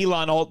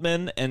Elon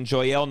Altman and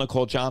Joyelle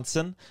Nicole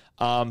Johnson.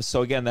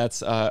 So again,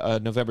 that's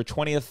November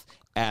 20th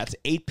at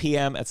 8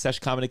 p.m. at Sesh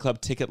Comedy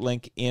Club. Ticket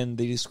link in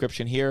the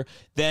description here.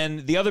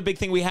 Then the other big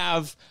thing we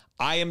have,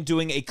 I am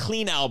doing a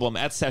clean album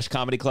at Sesh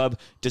Comedy Club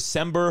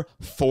December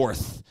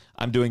 4th.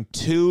 I'm doing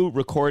 2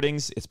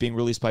 recordings. It's being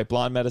released by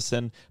Blonde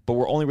Medicine, but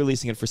we're only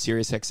releasing it for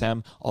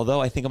SiriusXM,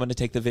 although I think I'm going to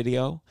take the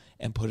video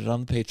and put it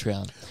on the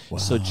Patreon. Wow.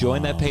 So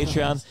join that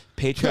Patreon,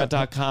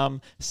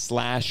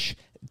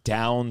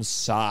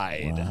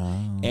 patreon.com/downside.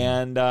 Wow.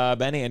 And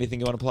Benny, anything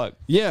you want to plug?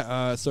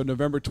 Yeah, so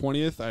November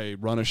 20th, I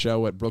run a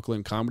show at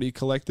Brooklyn Comedy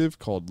Collective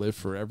called Live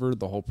Forever.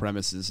 The whole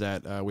premise is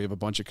that we have a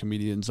bunch of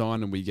comedians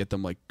on and we get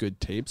them like good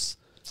tapes.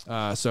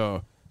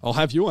 So I'll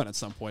have you on at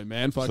some point,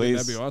 man. Fucking,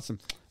 Please. that'd be awesome.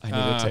 I need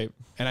a tape.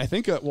 And I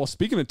think, well,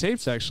 speaking of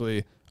tapes,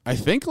 actually, I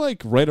think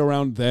like right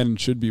around then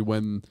should be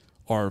when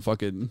our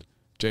fucking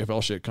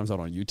JFL shit comes out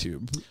on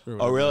YouTube.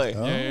 Oh, really?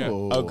 Yeah.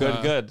 Oh,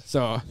 good.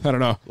 So I don't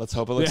know. Let's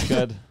hope it looks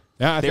good.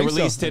 Yeah, they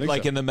released it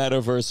like in the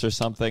metaverse or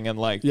something, and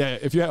like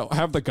if you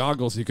have the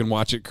goggles, you can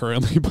watch it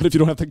currently. But if you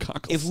don't have the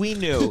goggles, if we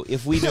knew,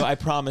 I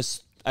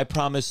promise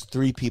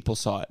 3 people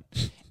saw it,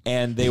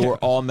 and they were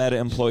all Meta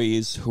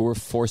employees who were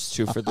forced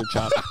to for their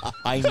job.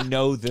 I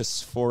know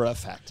this for a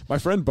fact. My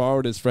friend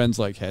borrowed his friend's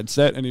like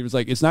headset, and he was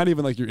like, "It's not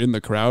even like you're in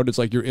the crowd; it's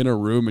like you're in a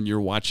room and you're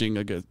watching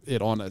like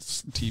it on a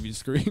TV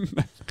screen."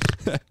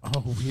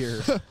 Oh,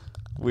 weird.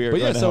 Weird.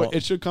 But yeah, so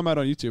it should come out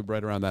on YouTube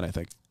right around then, I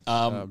think.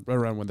 Um, right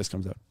around when this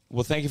comes out.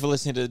 Well, thank you for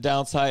listening to The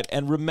Downside.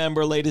 And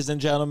remember, ladies and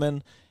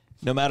gentlemen,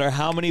 no matter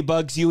how many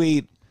bugs you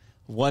eat,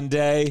 one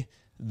day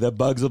the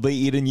bugs will be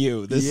eating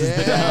you. This is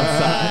The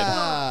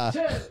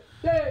Downside.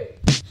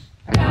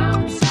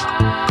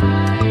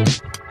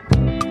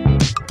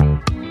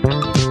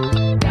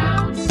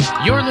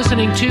 You're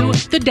listening to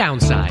The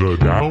Downside The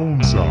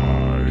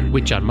Downside.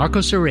 with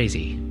Gianmarco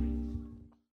Cerezi.